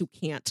games who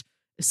can't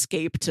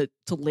escape to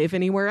live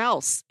anywhere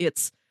else.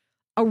 It's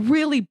a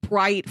really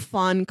bright,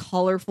 fun,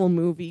 colorful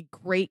movie,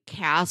 great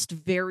cast,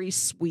 very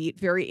sweet,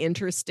 very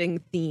interesting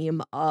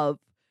theme of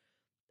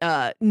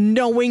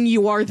knowing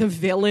you are the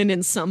villain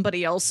in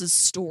somebody else's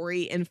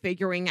story and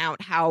figuring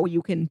out how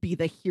you can be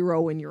the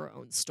hero in your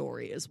own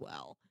story as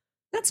well.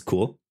 That's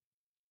cool.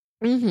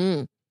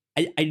 Mm-hmm.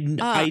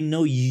 I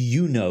know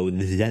you know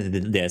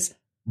this,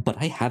 but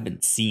I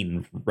haven't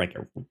seen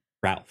Wreck-It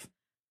Ralph.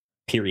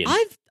 Period.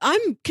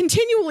 I'm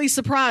continually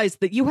surprised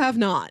that you have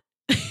not.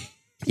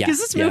 Because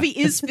this movie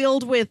is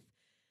filled with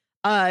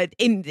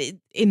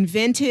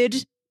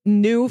invented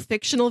new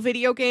fictional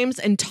video games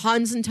and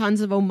tons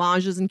of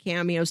homages and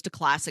cameos to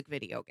classic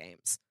video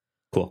games.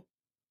 Cool.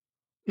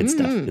 Good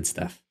stuff. Good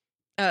stuff.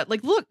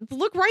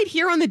 Look right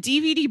here on the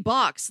DVD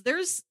box.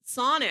 There's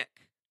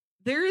Sonic.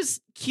 There's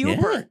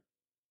Cubert.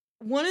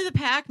 One of the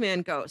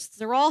Pac-Man ghosts.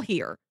 They're all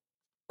here.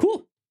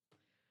 Cool.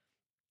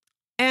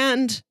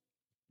 And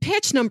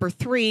pitch number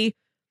 3.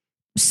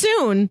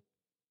 Soon,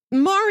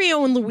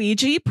 Mario and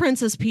Luigi,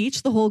 Princess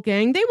Peach, the whole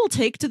gang, they will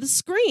take to the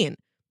screen.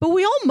 But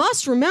we all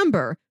must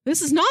remember,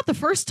 this is not the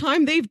first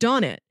time they've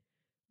done it.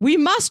 We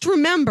must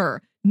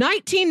remember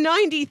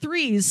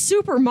 1993's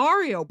Super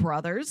Mario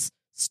Brothers,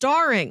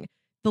 starring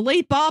the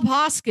late Bob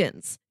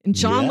Hoskins and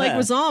John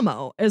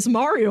Leguizamo as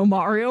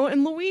Mario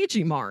and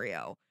Luigi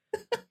Mario.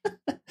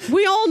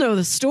 We all know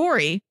the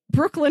story.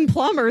 Brooklyn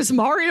plumbers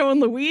Mario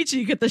and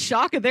Luigi get the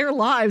shock of their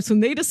lives when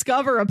they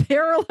discover a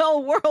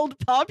parallel world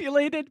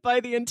populated by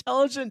the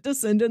intelligent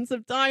descendants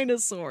of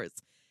dinosaurs.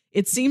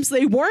 It seems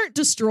they weren't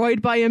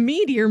destroyed by a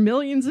meteor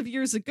millions of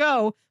years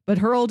ago, but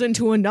hurled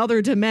into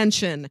another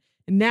dimension.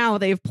 Now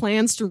they have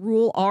plans to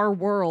rule our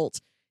world.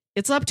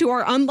 It's up to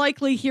our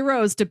unlikely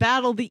heroes to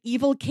battle the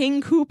evil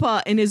King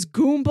Koopa and his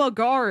Goomba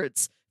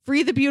guards,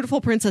 free the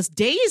beautiful Princess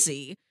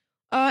Daisy,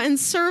 and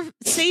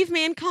save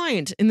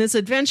mankind in this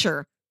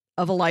adventure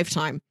of a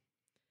lifetime.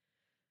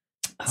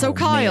 So,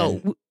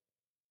 Kyle,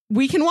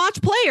 we can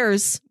watch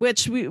Players,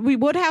 which we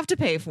would have to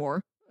pay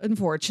for,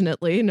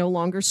 unfortunately, no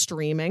longer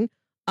streaming.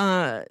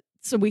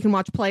 So we can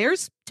watch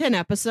Players,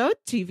 10-episode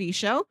TV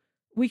show.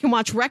 We can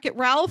watch Wreck-It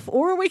Ralph,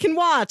 or we can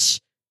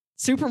watch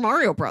Super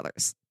Mario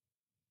Brothers.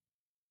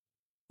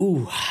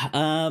 Ooh,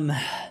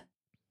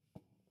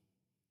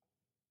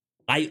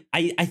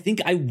 I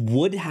think I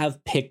would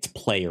have picked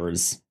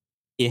Players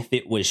if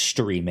it was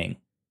streaming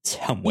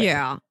somewhere.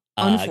 Yeah,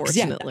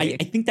 unfortunately.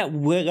 I think that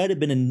would have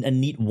been a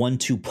neat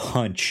 1-2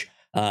 punch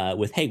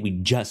with, hey, we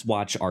just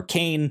watched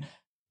Arcane.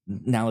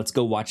 Now let's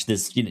go watch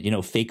this,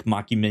 fake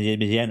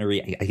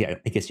mockumentary.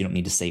 I guess you don't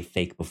need to say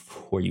fake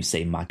before you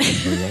say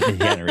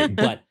mockumentary.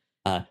 But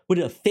would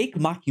a fake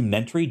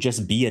mockumentary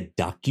just be a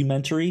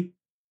documentary?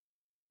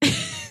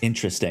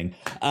 Interesting.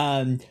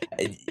 But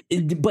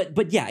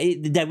yeah,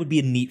 that would be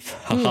a neat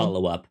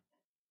follow up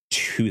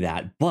to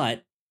that.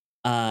 But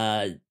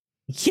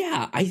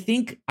yeah, I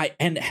think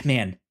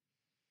and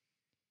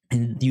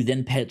you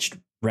then pitched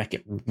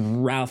Wreck-It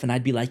Ralph, and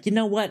I'd be like, you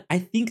know what? I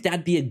think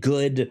that'd be a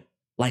good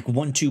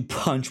 1-2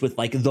 punch with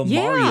the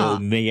Mario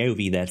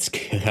movie that's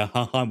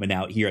coming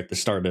out here at the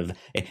start of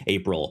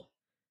April.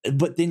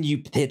 But then you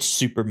pitch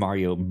Super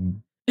Mario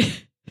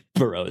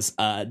Bros,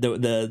 the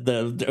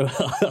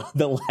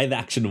live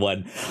action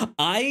one.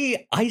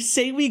 I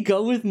say we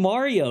go with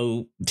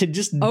Mario to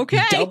just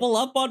double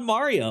up on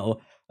Mario.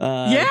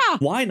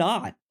 Why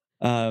not?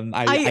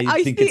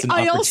 I think it's an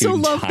opportune also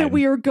love time. that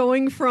we are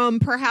going from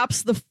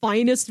perhaps the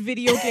finest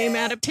video game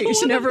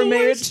adaptation ever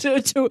made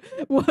to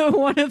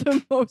one of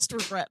the most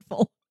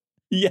regretful.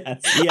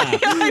 Yes, yeah.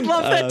 I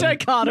love that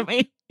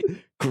dichotomy.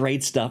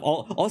 Great stuff.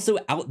 Also,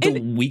 out the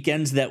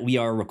weekends that we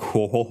are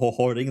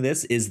recording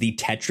this is the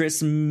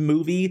Tetris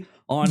movie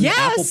on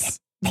Apple Plus.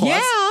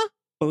 Yeah,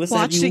 Melissa,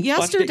 watched it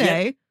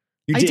yesterday.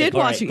 You I did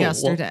watch right, it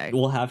yesterday.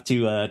 We'll have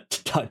to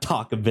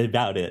talk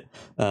about it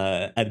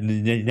at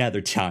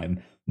another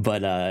time.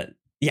 But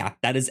yeah,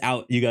 that is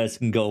out. You guys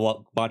can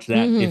go watch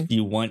that if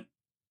you want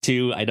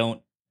to. I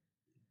don't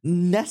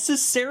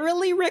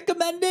necessarily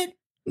recommend it.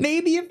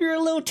 Maybe if you're a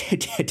little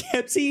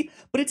tipsy,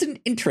 but it's an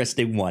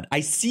interesting one.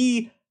 I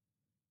see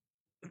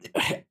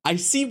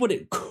what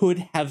it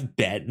could have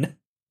been,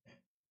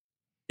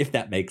 if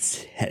that makes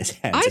sense.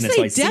 I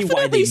say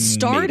definitely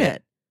start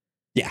it.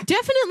 Yeah.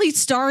 Definitely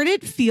start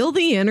it. Feel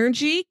the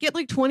energy. Get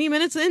 20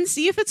 minutes in.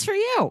 See if it's for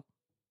you.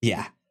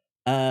 Yeah.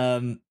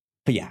 But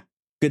yeah,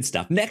 good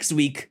stuff. Next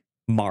week,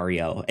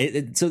 Mario.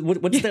 So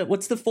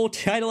what's the full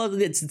title of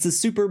it? It's a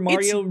Super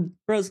Mario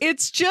Bros.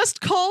 It's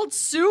just called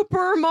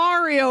Super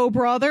Mario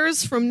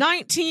Brothers from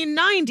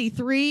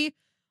 1993.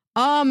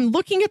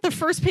 Looking at the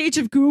first page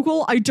of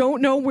Google, I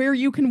don't know where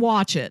you can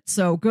watch it.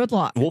 So good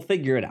luck. We'll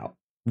figure it out.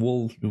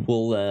 We'll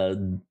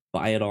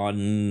buy it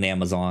on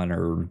Amazon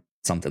or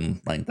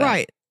something like that.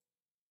 Right.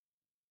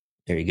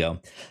 There you go.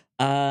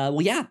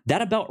 Well, yeah,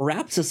 that about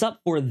wraps us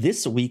up for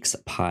this week's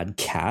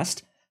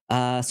podcast.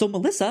 So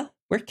Melissa,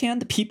 where can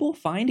the people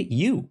find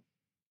you?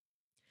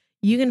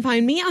 You can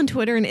find me on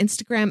Twitter and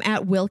Instagram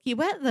at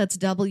WilkyWit. That's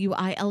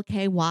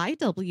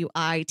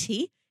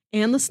WilkyWit.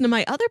 And listen to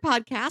my other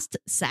podcast,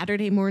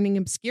 Saturday Morning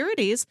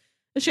Obscurities,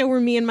 a show where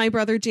me and my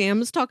brother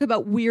James talk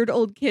about weird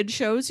old kid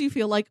shows you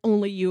feel like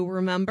only you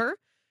remember.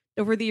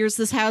 Over the years,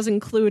 this has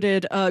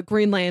included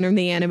Green Lantern,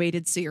 the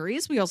animated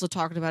series. We also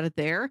talked about it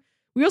there.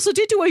 We also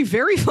did do a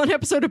very fun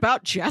episode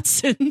about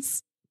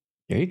Jetsons.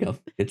 There you go.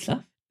 Good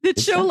stuff. The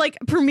show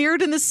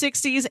premiered in the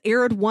 60s,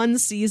 aired one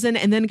season,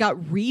 and then got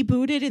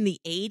rebooted in the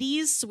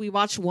 80s. So we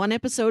watched one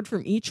episode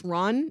from each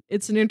run.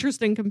 It's an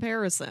interesting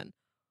comparison.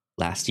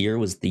 Last year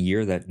was the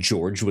year that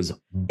George was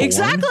born.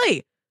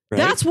 Exactly. Right?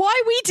 That's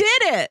why we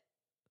did it.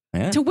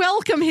 Yeah. To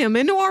welcome him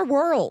into our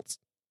world.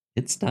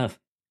 Good stuff.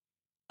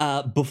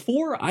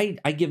 Before I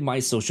give my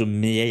social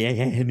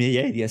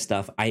media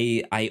stuff,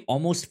 I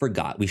almost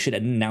forgot. We should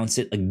announce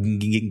it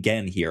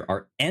again here.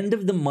 Our end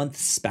of the month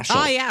special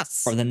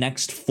for the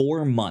next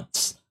 4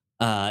 months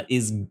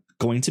is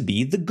going to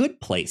be The Good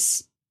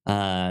Place,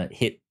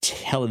 hit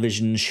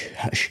television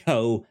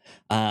show.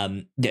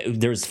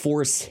 There's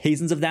 4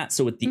 seasons of that.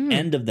 So at the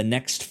end of the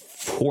next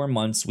 4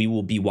 months, we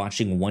will be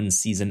watching one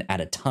season at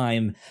a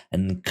time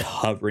and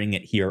covering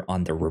it here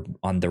on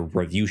the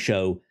review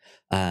show.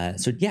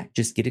 So yeah,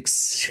 just get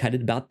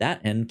excited about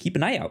that and keep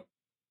an eye out.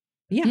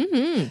 Yeah.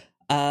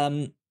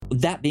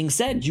 That being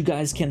said, you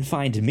guys can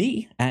find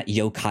me at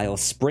Kyle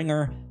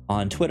Springer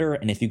on Twitter.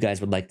 And if you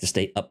guys would like to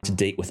stay up to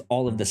date with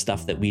all of the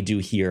stuff that we do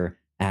here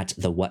at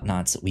The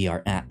Whatnots. We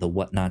are at The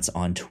Whatnots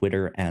on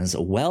Twitter as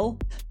well.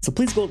 So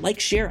please go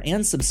like, share,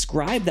 and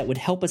subscribe. That would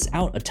help us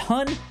out a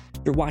ton.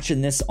 If you're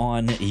watching this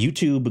on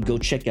YouTube, go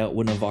check out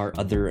one of our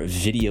other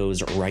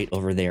videos right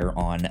over there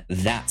on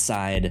that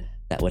side.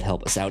 That would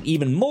help us out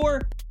even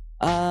more.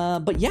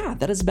 But yeah,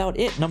 that is about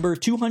it. Number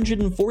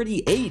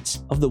 248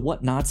 of the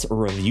Whatnots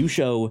review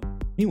show.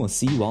 We will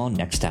see you all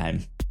next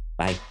time.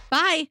 Bye.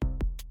 Bye.